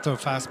 Gavin's going to throw a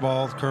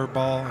fastball,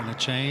 curveball, and a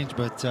change.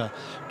 But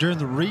during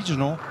the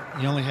regional,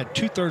 he only had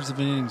 2/3 of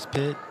innings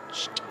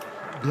pitched.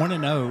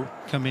 1-0,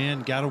 come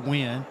in, got a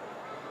win.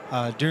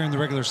 During the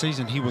regular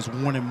season, he was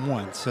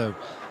 1-1. So,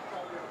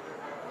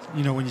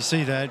 you know, when you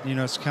see that, you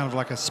know, it's kind of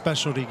like a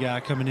specialty guy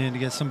coming in to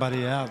get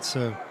somebody out.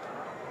 So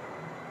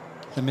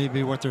that may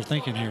be what they're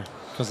thinking here,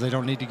 because they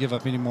don't need to give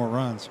up any more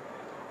runs.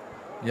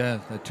 Yeah,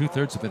 that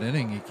 2/3 of an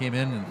inning, he came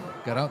in and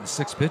got out in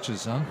 6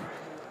 pitches, huh?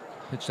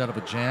 Pitched out of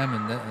a jam,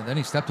 and then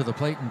he stepped to the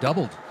plate and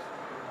doubled,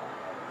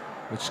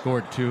 which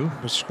scored 2.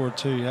 Which scored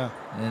 2, yeah.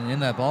 And in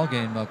that ball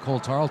game, Cole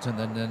Tarleton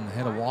then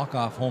had a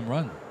walk-off home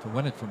run to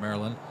win it for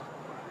Maryland.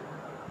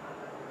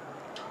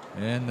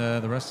 And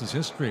the rest is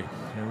history.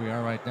 Here we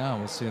are right now.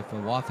 We'll see if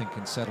Wathen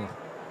can settle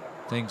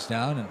things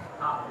down. And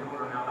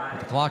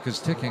the clock is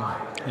ticking.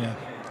 Yeah.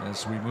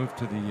 As we move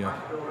to the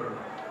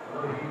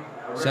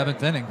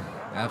 7th inning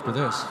after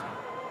this.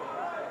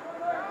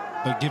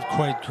 But give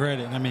Quade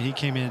credit. I mean, he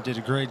came in and did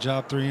a great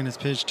job. 3 innings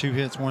pitched, 2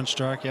 hits, 1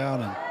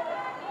 strikeout, and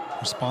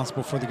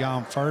responsible for the guy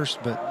on first,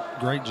 but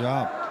great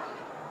job.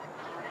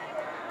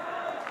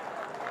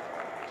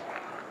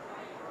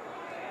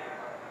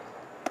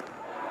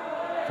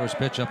 First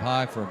pitch up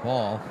high for a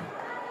ball.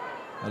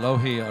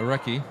 Alohi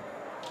Areki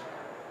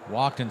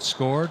walked and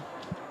scored.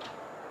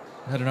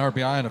 Had an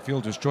RBI and a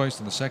fielder's choice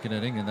in the 2nd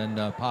inning, and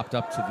then popped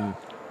up to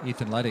the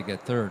Ethan Ledig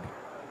at 3rd.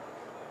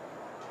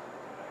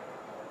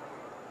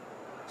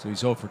 So he's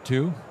 0 for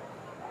 2.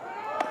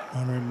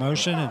 Runner in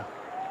motion. And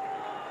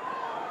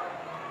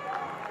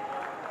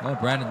well,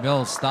 Brandon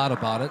Mills thought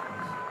about it.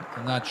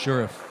 I'm not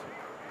sure if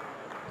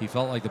he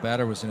felt like the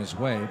batter was in his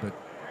way,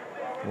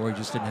 or he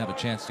just didn't have a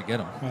chance to get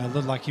him. Well, it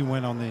looked like he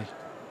went in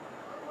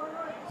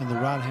the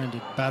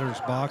right-handed batter's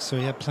box, so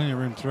he had plenty of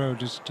room to throw,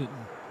 just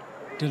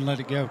didn't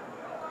let it go.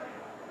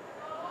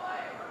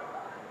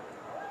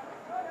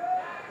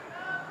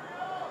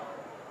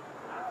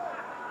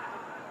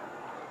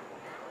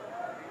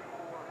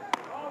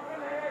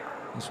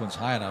 This one's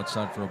high and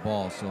outside for a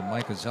ball, so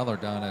Micah Zeller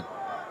down at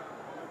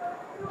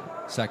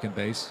 2nd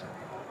base.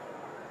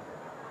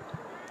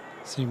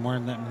 See him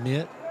wearing that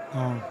mitt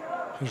on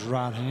his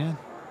right hand.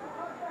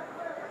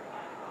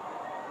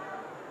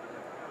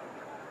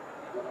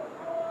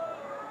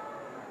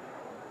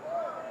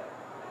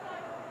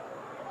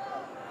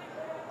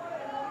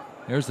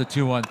 Here's the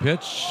 2-1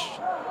 pitch.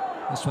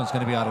 This one's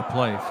going to be out of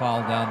play.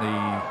 Fouled down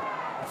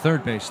the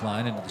 3rd base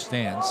line into the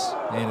stands,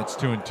 and it's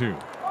 2-2.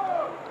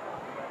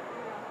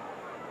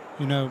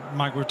 You know,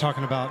 Mike, we're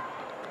talking about,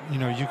 you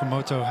know,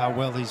 Yukimoto, how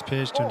well he's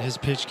pitched, and his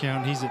pitch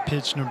count. He's at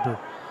pitch number,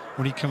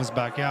 when he comes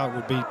back out,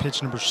 would be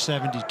pitch number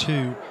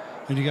 72.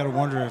 And you got to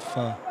wonder if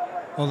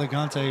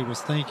Elegante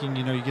was thinking,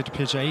 you know, you get to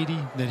pitch 80,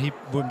 then he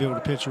wouldn't be able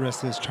to pitch the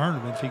rest of this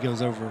tournament if he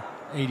goes over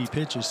 80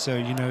 pitches. So,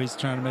 you know, he's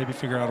trying to maybe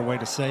figure out a way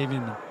to save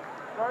him.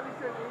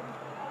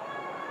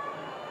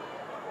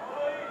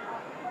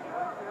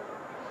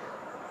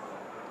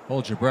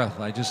 Hold your breath.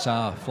 I just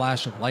saw a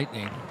flash of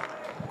lightning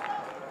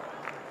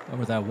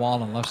over that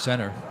wall in left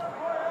center.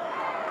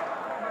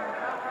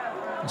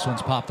 This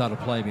one's popped out of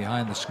play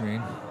behind the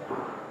screen,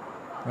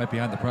 right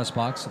behind the press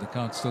box, so the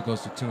count still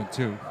goes to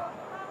 2-2.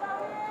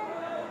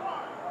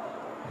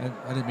 And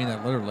I didn't mean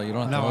that literally. You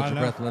don't have to hold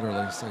your breath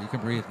literally, so you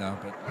can breathe now.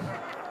 But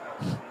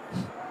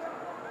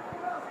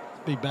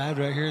it'd be bad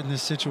right here in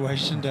this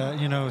situation, to,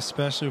 you know,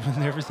 especially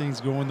when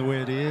everything's going the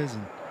way it is.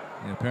 And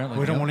yeah, apparently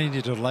we don't want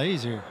any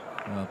delays here.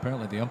 Well,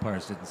 apparently the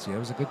umpires didn't see it. It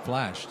was a good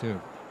flash,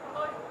 too.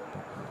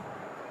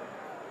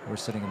 We're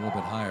sitting a little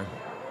bit higher.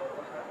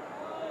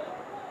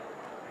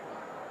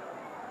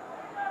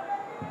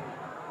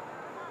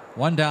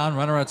 One down,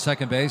 runner at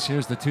 2nd base.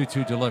 Here's the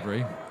 2-2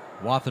 delivery.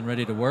 Wathen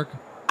ready to work.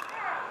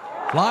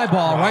 Fly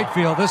ball, right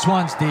field. This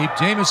one's deep.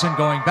 Jamison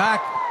going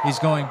back. He's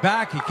going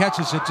back. He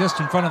catches it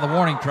just in front of the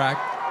warning track.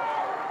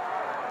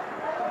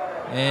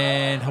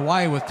 And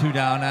Hawaii with 2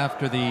 down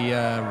after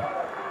the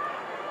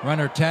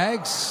runner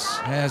tags,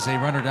 has a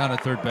runner down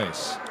at 3rd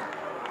base.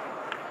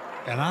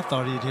 And I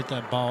thought he'd hit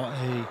that ball.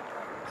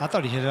 I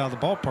thought he hit it out of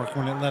the ballpark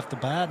when it left the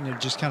bat, and it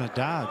just kind of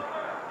died.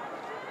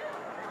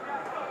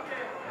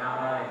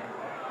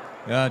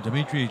 Yeah,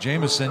 Dimitri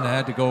Jamison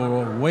had to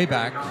go way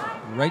back,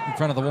 right in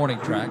front of the warning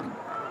track.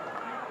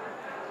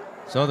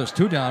 So there's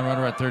 2 down,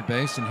 runner at 3rd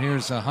base, and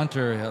here's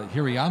Hunter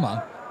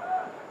Hirayama,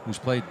 who's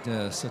played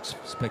such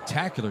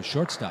spectacular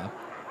shortstop.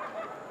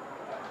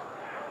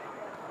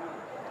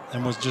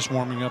 And was just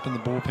warming up in the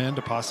bullpen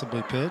to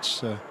possibly pitch.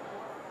 So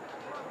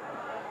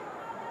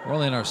we're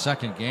only in our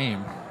 2nd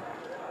game,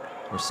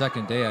 or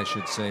 2nd day, I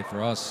should say,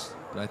 for us.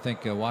 But I think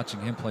watching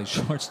him play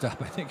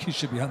shortstop, I think he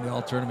should be on the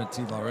all-tournament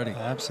team already.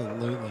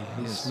 Absolutely.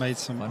 He's made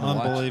some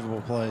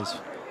unbelievable plays.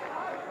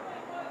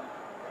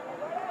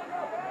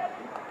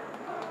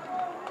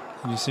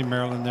 And you see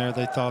Maryland there,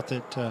 they thought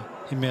that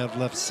he may have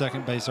left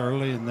 2nd base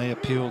early, and they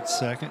appealed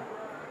 2nd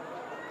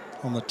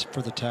on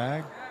for the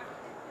tag.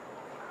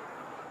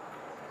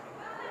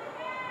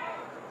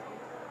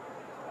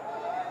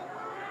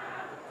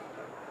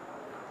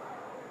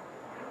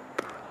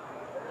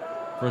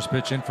 First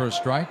pitch in for a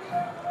strike.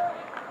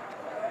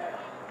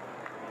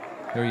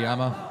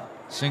 Hirayama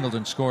singled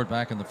and scored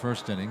back in the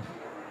 1st inning.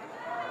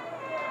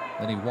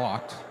 Then he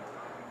walked.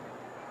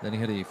 Then he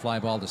hit a fly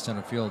ball to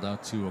center field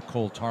out to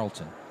Cole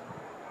Tarleton.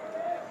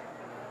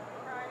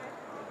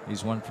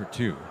 He's 1 for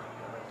 2.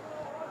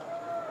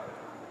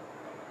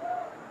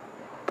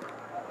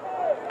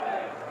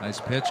 Nice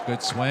pitch,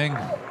 good swing,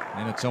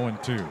 and it's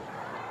 0-2.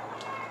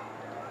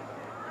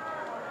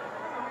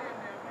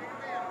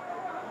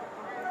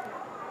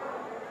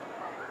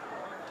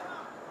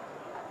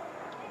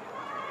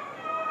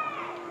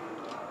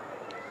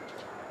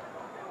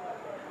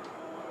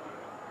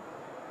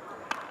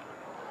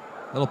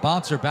 Little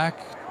bouncer back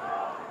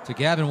to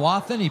Gavin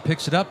Wathen. He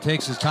picks it up,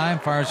 takes his time,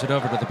 fires it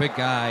over to the big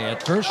guy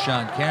at first,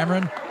 Sean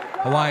Cameron.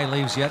 Hawaii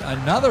leaves yet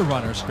another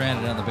runner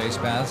stranded on the base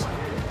paths.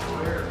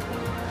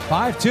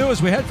 5-2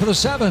 as we head for the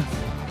 7th.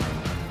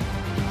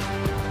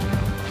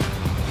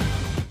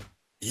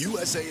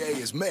 USAA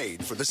is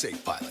made for the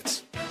safe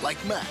pilots, like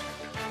Matt,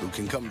 who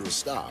can come to a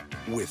stop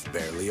with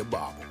barely a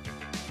bobble.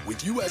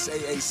 With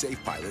USAA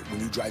Safe Pilot, when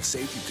you drive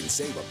safe, you can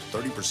save up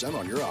to 30%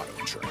 on your auto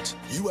insurance.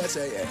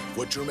 USAA,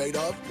 what you're made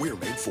of, we're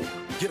made for.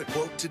 Get a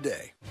quote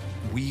today.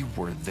 We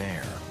were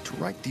there to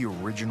write the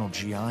original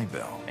GI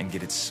Bill and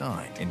get it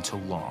signed into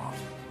law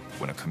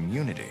when a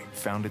community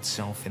found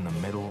itself in the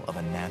middle of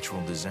a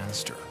natural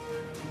disaster.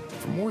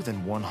 For more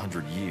than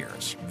 100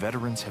 years,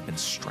 veterans have been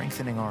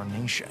strengthening our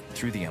nation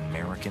through the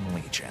American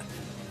Legion,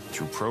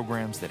 through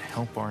programs that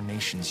help our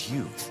nation's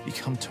youth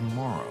become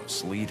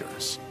tomorrow's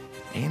leaders,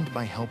 and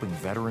by helping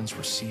veterans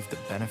receive the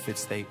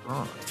benefits they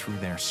earn through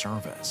their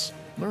service.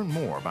 Learn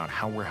more about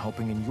how we're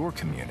helping in your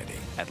community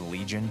at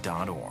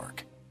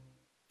legion.org.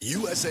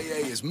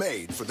 USAA is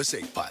made for the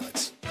safe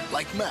pilots,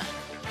 like Matt,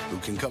 who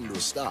can come to a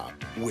stop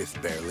with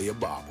barely a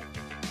bobble.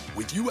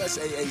 With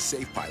USAA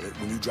Safe Pilot,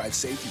 when you drive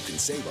safe, you can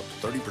save up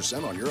to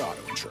 30% on your auto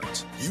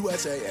insurance.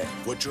 USAA,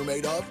 what you're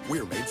made of,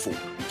 we're made for.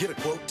 Get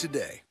a quote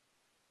today.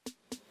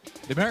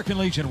 The American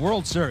Legion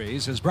World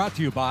Series is brought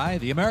to you by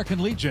the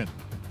American Legion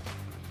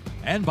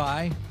and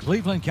by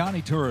Cleveland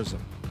County Tourism.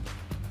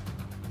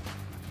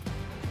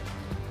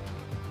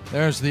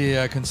 There's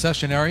the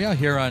concession area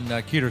here on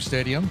Keeter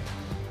Stadium.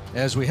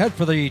 As we head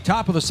for the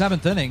top of the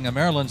 7th inning,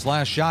 Maryland's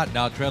last shot,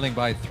 now trailing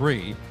by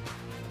 3.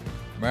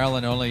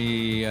 Maryland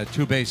only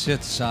 2 base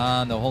hits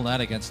on the whole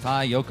night against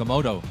Tai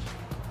Yokomoto.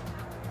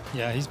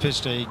 Yeah, he's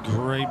pitched a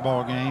great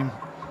ball game.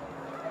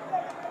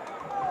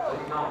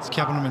 He's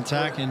keeping them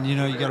intact, and you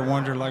know, you got to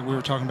wonder, like we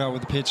were talking about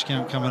with the pitch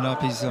count coming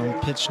up, he's on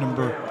pitch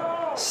number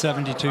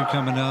 72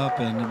 coming up,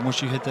 and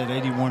once you hit that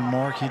 81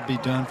 mark, he'd be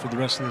done for the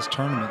rest of this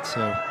tournament.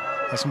 So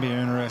that's going to be an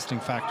interesting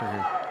factor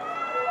here.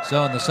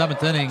 So in the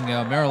 7th inning,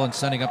 Maryland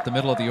sending up the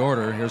middle of the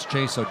order. Here's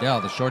Chase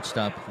Odell, the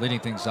shortstop, leading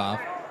things off.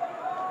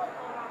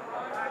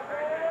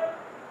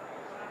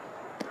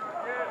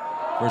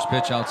 First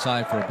pitch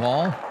outside for a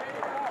ball.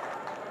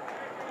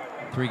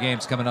 3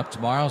 games coming up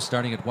tomorrow,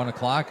 starting at 1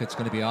 o'clock. It's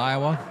going to be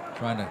Iowa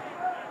trying to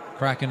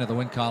crack into the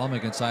win column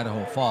against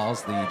Idaho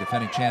Falls, the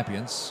defending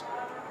champions,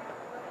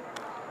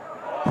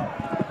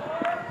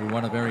 who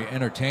won a very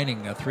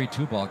entertaining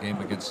 3-2 ball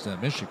game against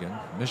Michigan.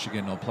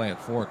 Michigan will play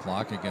at 4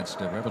 o'clock against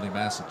Beverly,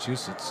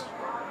 Massachusetts.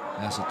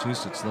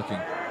 Massachusetts looking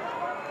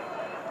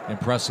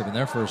impressive in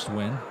their first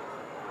win.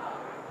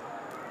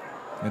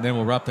 And then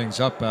we'll wrap things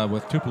up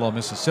with Tupelo,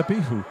 Mississippi,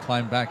 who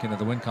climbed back into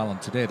the win column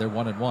today. They're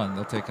 1-1.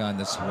 They'll take on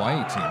this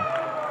Hawaii team.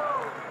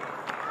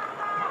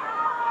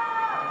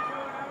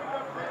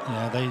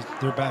 Yeah,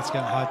 their bats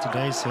got hot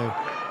today, so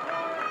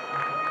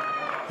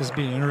this will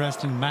be an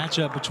interesting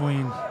matchup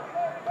between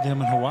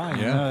them and Hawaii.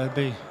 Yeah. You know, it'd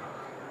be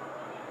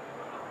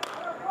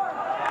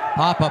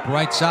pop up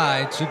right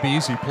side. Should be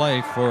easy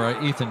play for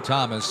Ethan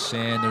Thomas.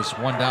 And there's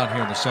 1 down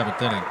here in the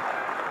 7th inning.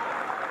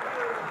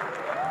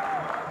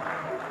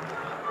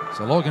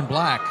 So Logan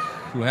Black,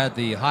 who had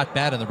the hot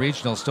bat in the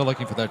regional, still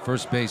looking for that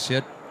first base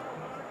hit.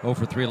 0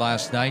 for 3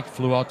 last night.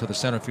 Flew out to the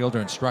center fielder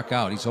and struck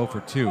out. He's 0 for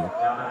 2.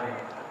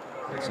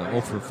 So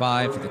 0 for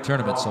 5 for the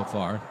tournament so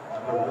far.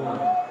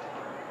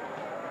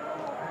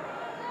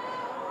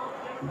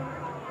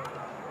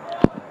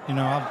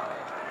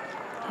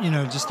 You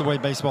know, just the way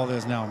baseball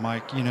is now,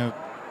 Mike, you know,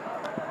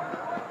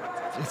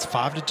 it's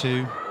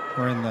 5-2.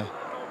 We're in the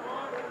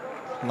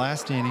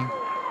last inning.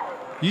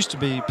 Used to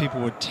be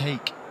people would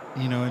take,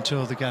 you know,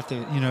 until they got the,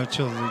 you know,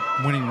 until the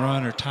winning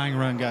run or tying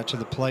run got to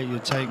the plate,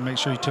 you'd make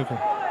sure you took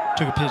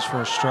a pitch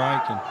for a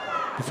strike and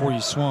before you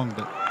swung,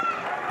 but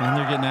man,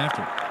 they're getting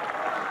after it.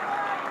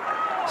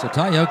 So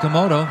Tai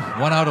Yokomoto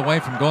 1 out away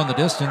from going the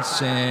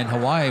distance, and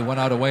Hawaii 1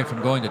 out away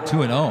from going to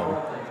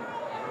 2-0.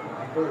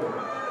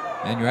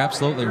 And you're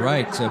absolutely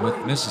right.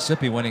 With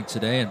Mississippi winning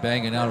today and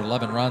banging out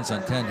 11 runs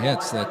on 10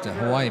 hits, that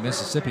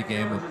Hawaii-Mississippi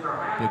game would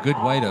be a good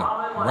way to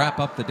wrap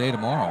up the day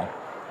tomorrow.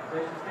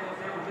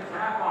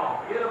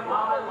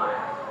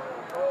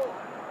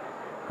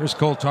 Here's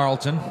Cole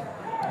Tarleton.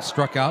 He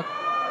struck out,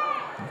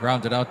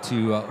 grounded out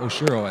to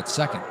Oshiro at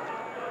second.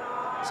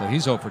 So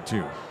he's 0 for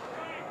 2.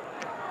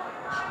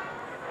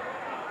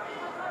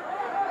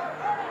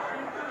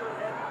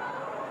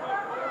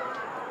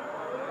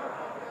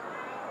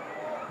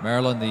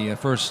 Maryland, the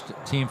first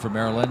team for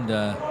Maryland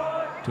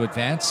to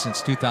advance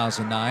since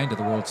 2009 to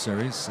the World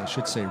Series. I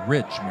should say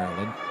Ridge,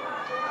 Maryland.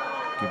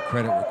 Give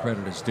credit where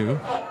credit is due.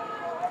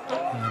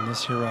 And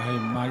this here right here,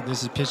 Mike,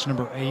 this is pitch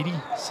number 80.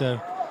 So,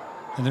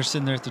 and they're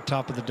sitting there at the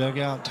top of the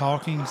dugout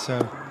talking.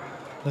 So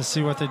let's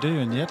see what they do.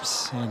 And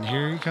yips, and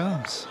here he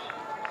comes.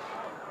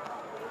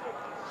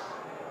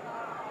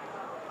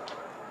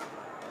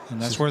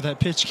 And that's where that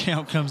pitch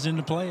count comes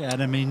into play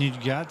at. I mean, you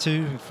got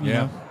to. If, you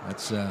know,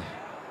 that's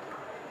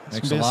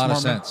makes a lot of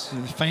sense.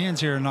 The fans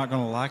here are not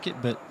going to like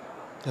it, but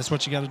that's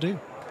what you got to do.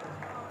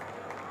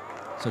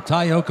 So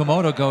Tai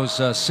Okamoto goes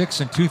 6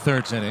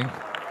 2/3 inning,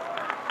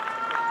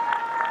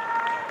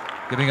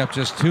 giving up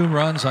just 2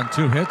 runs on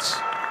 2 hits.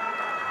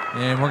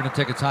 And we're going to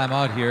take a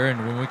timeout here,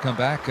 and when we come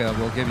back,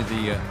 we'll give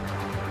you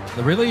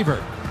the reliever,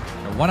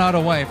 1 out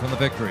away from the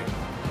victory.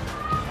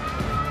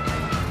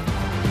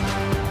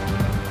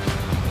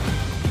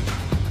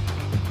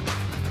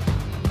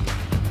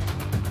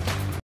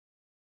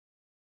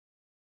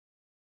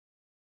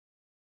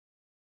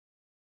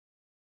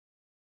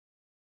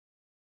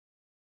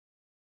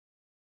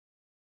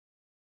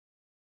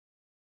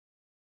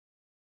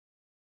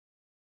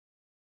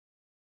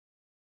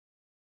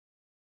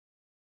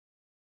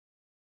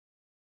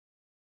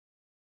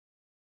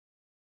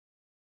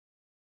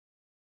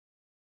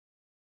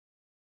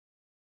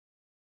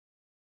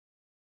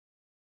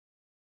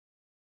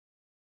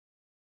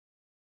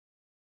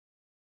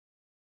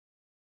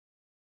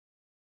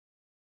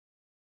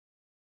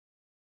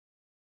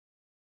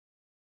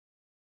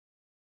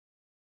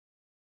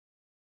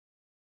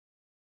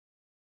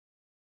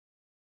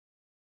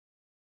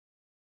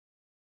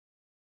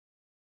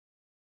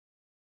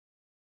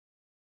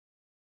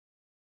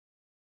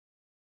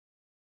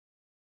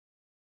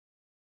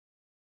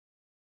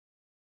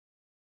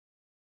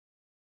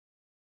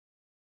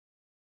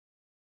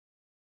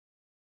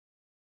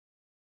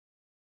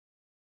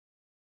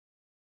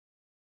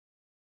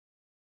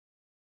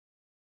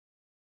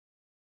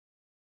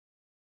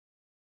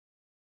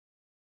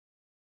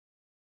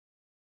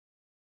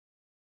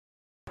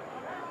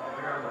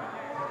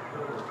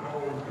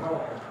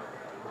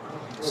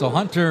 So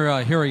Hunter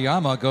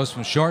Hirayama goes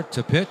from short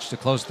to pitch to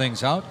close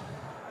things out.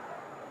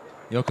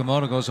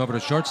 Okamoto goes over to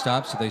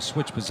shortstop, so they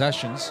switch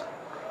possessions.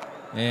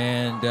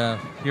 And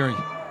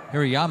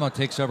Hirayama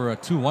takes over a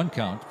 2-1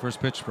 count. First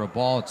pitch for a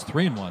ball. It's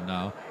 3-1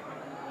 now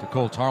to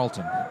Cole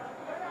Tarleton.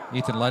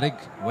 Ethan Ledig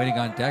waiting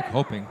on deck,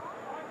 hoping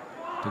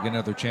to get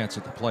another chance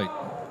at the plate.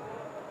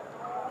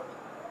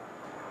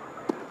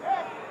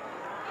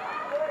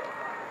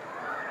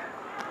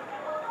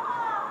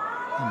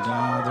 And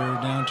now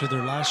they're down to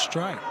their last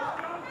strike.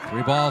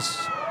 3 balls,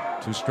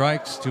 2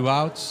 strikes, 2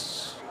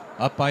 outs,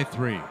 up by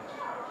 3.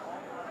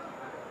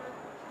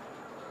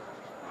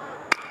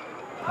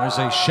 There's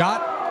a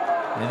shot,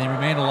 and they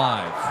remain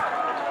alive.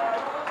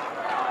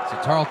 So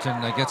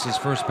Tarleton gets his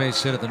first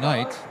base hit of the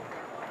night.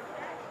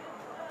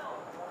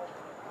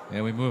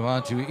 And we move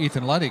on to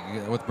Ethan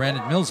Ledig with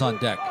Brandon Mills on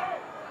deck.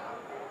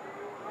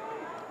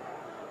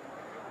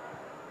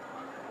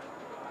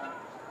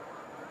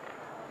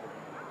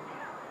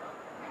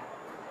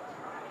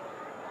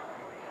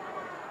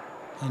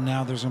 And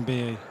now there's going to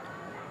be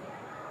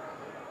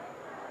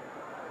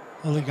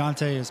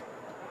Elegante is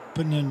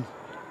putting in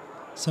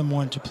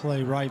someone to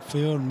play right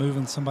field and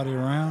moving somebody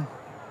around.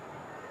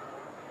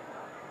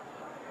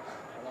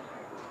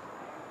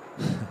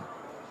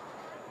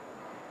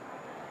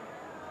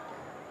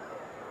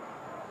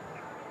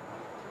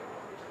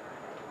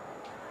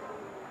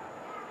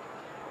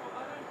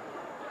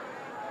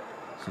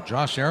 So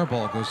Josh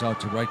Aribal goes out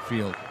to right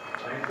field.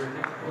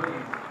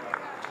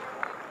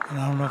 And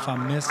I don't know if I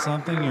missed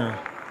something or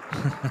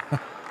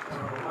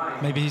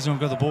maybe he's going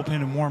to go to the bullpen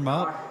and warm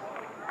up.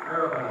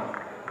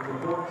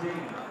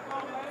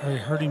 Or he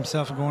hurt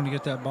himself going to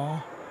get that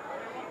ball.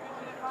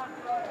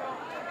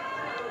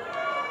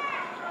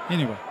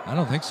 Anyway. I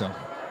don't think so.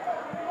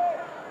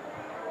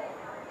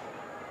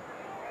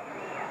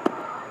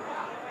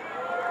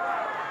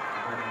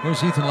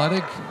 Here's Ethan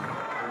Ledig,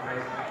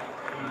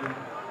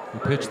 who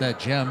pitched that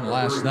gem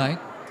last night.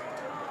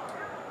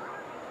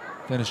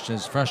 Finished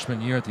his freshman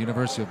year at the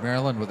University of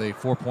Maryland with a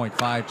 4.5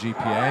 GPA.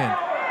 And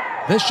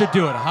this should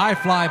do it. High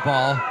fly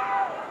ball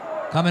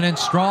coming in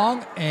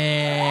strong,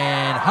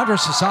 and Hunter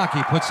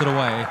Sasaki puts it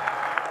away.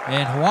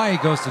 And Hawaii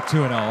goes to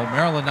 2-0.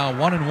 Maryland now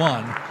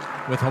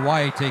 1-1, with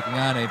Hawaii taking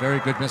on a very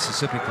good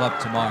Mississippi club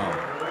tomorrow.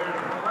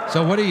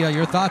 So Woody,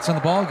 your thoughts on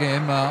the ball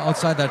game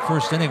outside that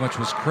first inning, which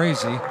was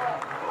crazy?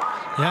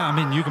 Yeah, I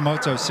mean,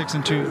 Yukamoto 6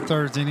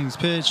 2/3 innings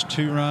pitched,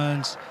 2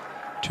 runs,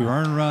 2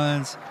 earned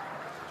runs,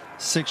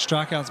 6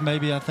 strikeouts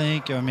maybe, I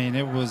think. I mean,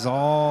 it was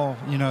all,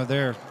 you know,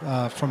 there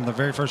from the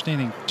very first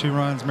inning. 2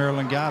 runs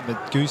Maryland got,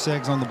 but goose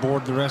eggs on the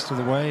board the rest of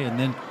the way. And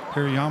then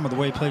Hirayama, the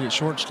way he played at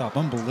shortstop,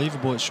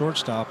 unbelievable at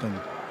shortstop. And,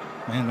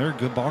 man, they're a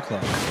good ball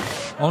club.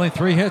 Only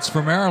 3 hits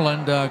for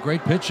Maryland.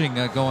 Great pitching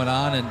going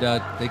on, and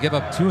they give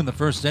up 2 in the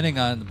first inning,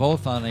 on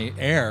both on a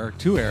error,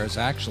 2 errors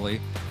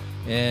actually.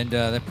 And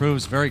that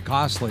proves very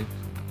costly,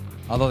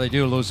 although they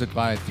do lose it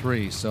by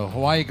 3. So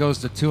Hawaii goes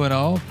to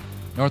 2-0.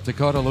 North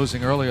Dakota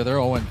losing earlier, they're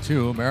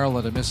 0-2.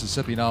 Maryland and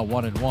Mississippi now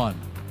 1-1.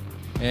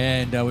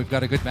 And we've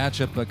got a good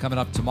matchup coming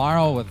up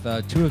tomorrow with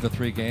 2 of the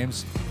 3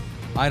 games.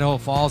 Idaho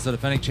Falls, the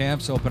defending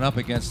champs, open up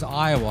against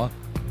Iowa.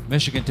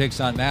 Michigan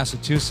takes on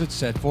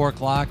Massachusetts at 4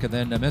 o'clock, and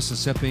then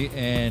Mississippi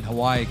and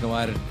Hawaii go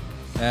at it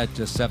at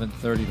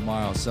 7:30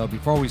 tomorrow. So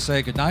before we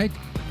say goodnight,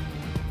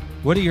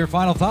 Woody, your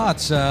final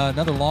thoughts?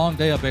 Another long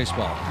day of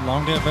baseball.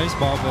 Long day of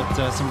baseball,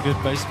 but some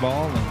good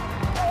baseball.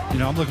 And, you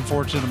know, I'm looking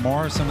forward to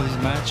tomorrow, some of these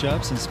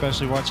matchups, and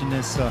especially watching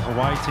this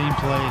Hawaii team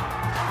play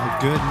a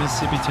good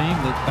Mississippi team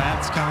that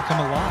bats kind of come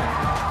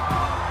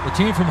alive. The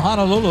team from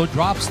Honolulu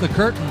drops the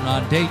curtain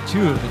on day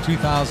 2 of the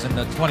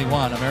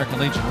 2021 American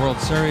Legion World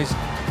Series,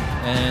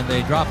 and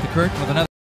they drop the curtain with another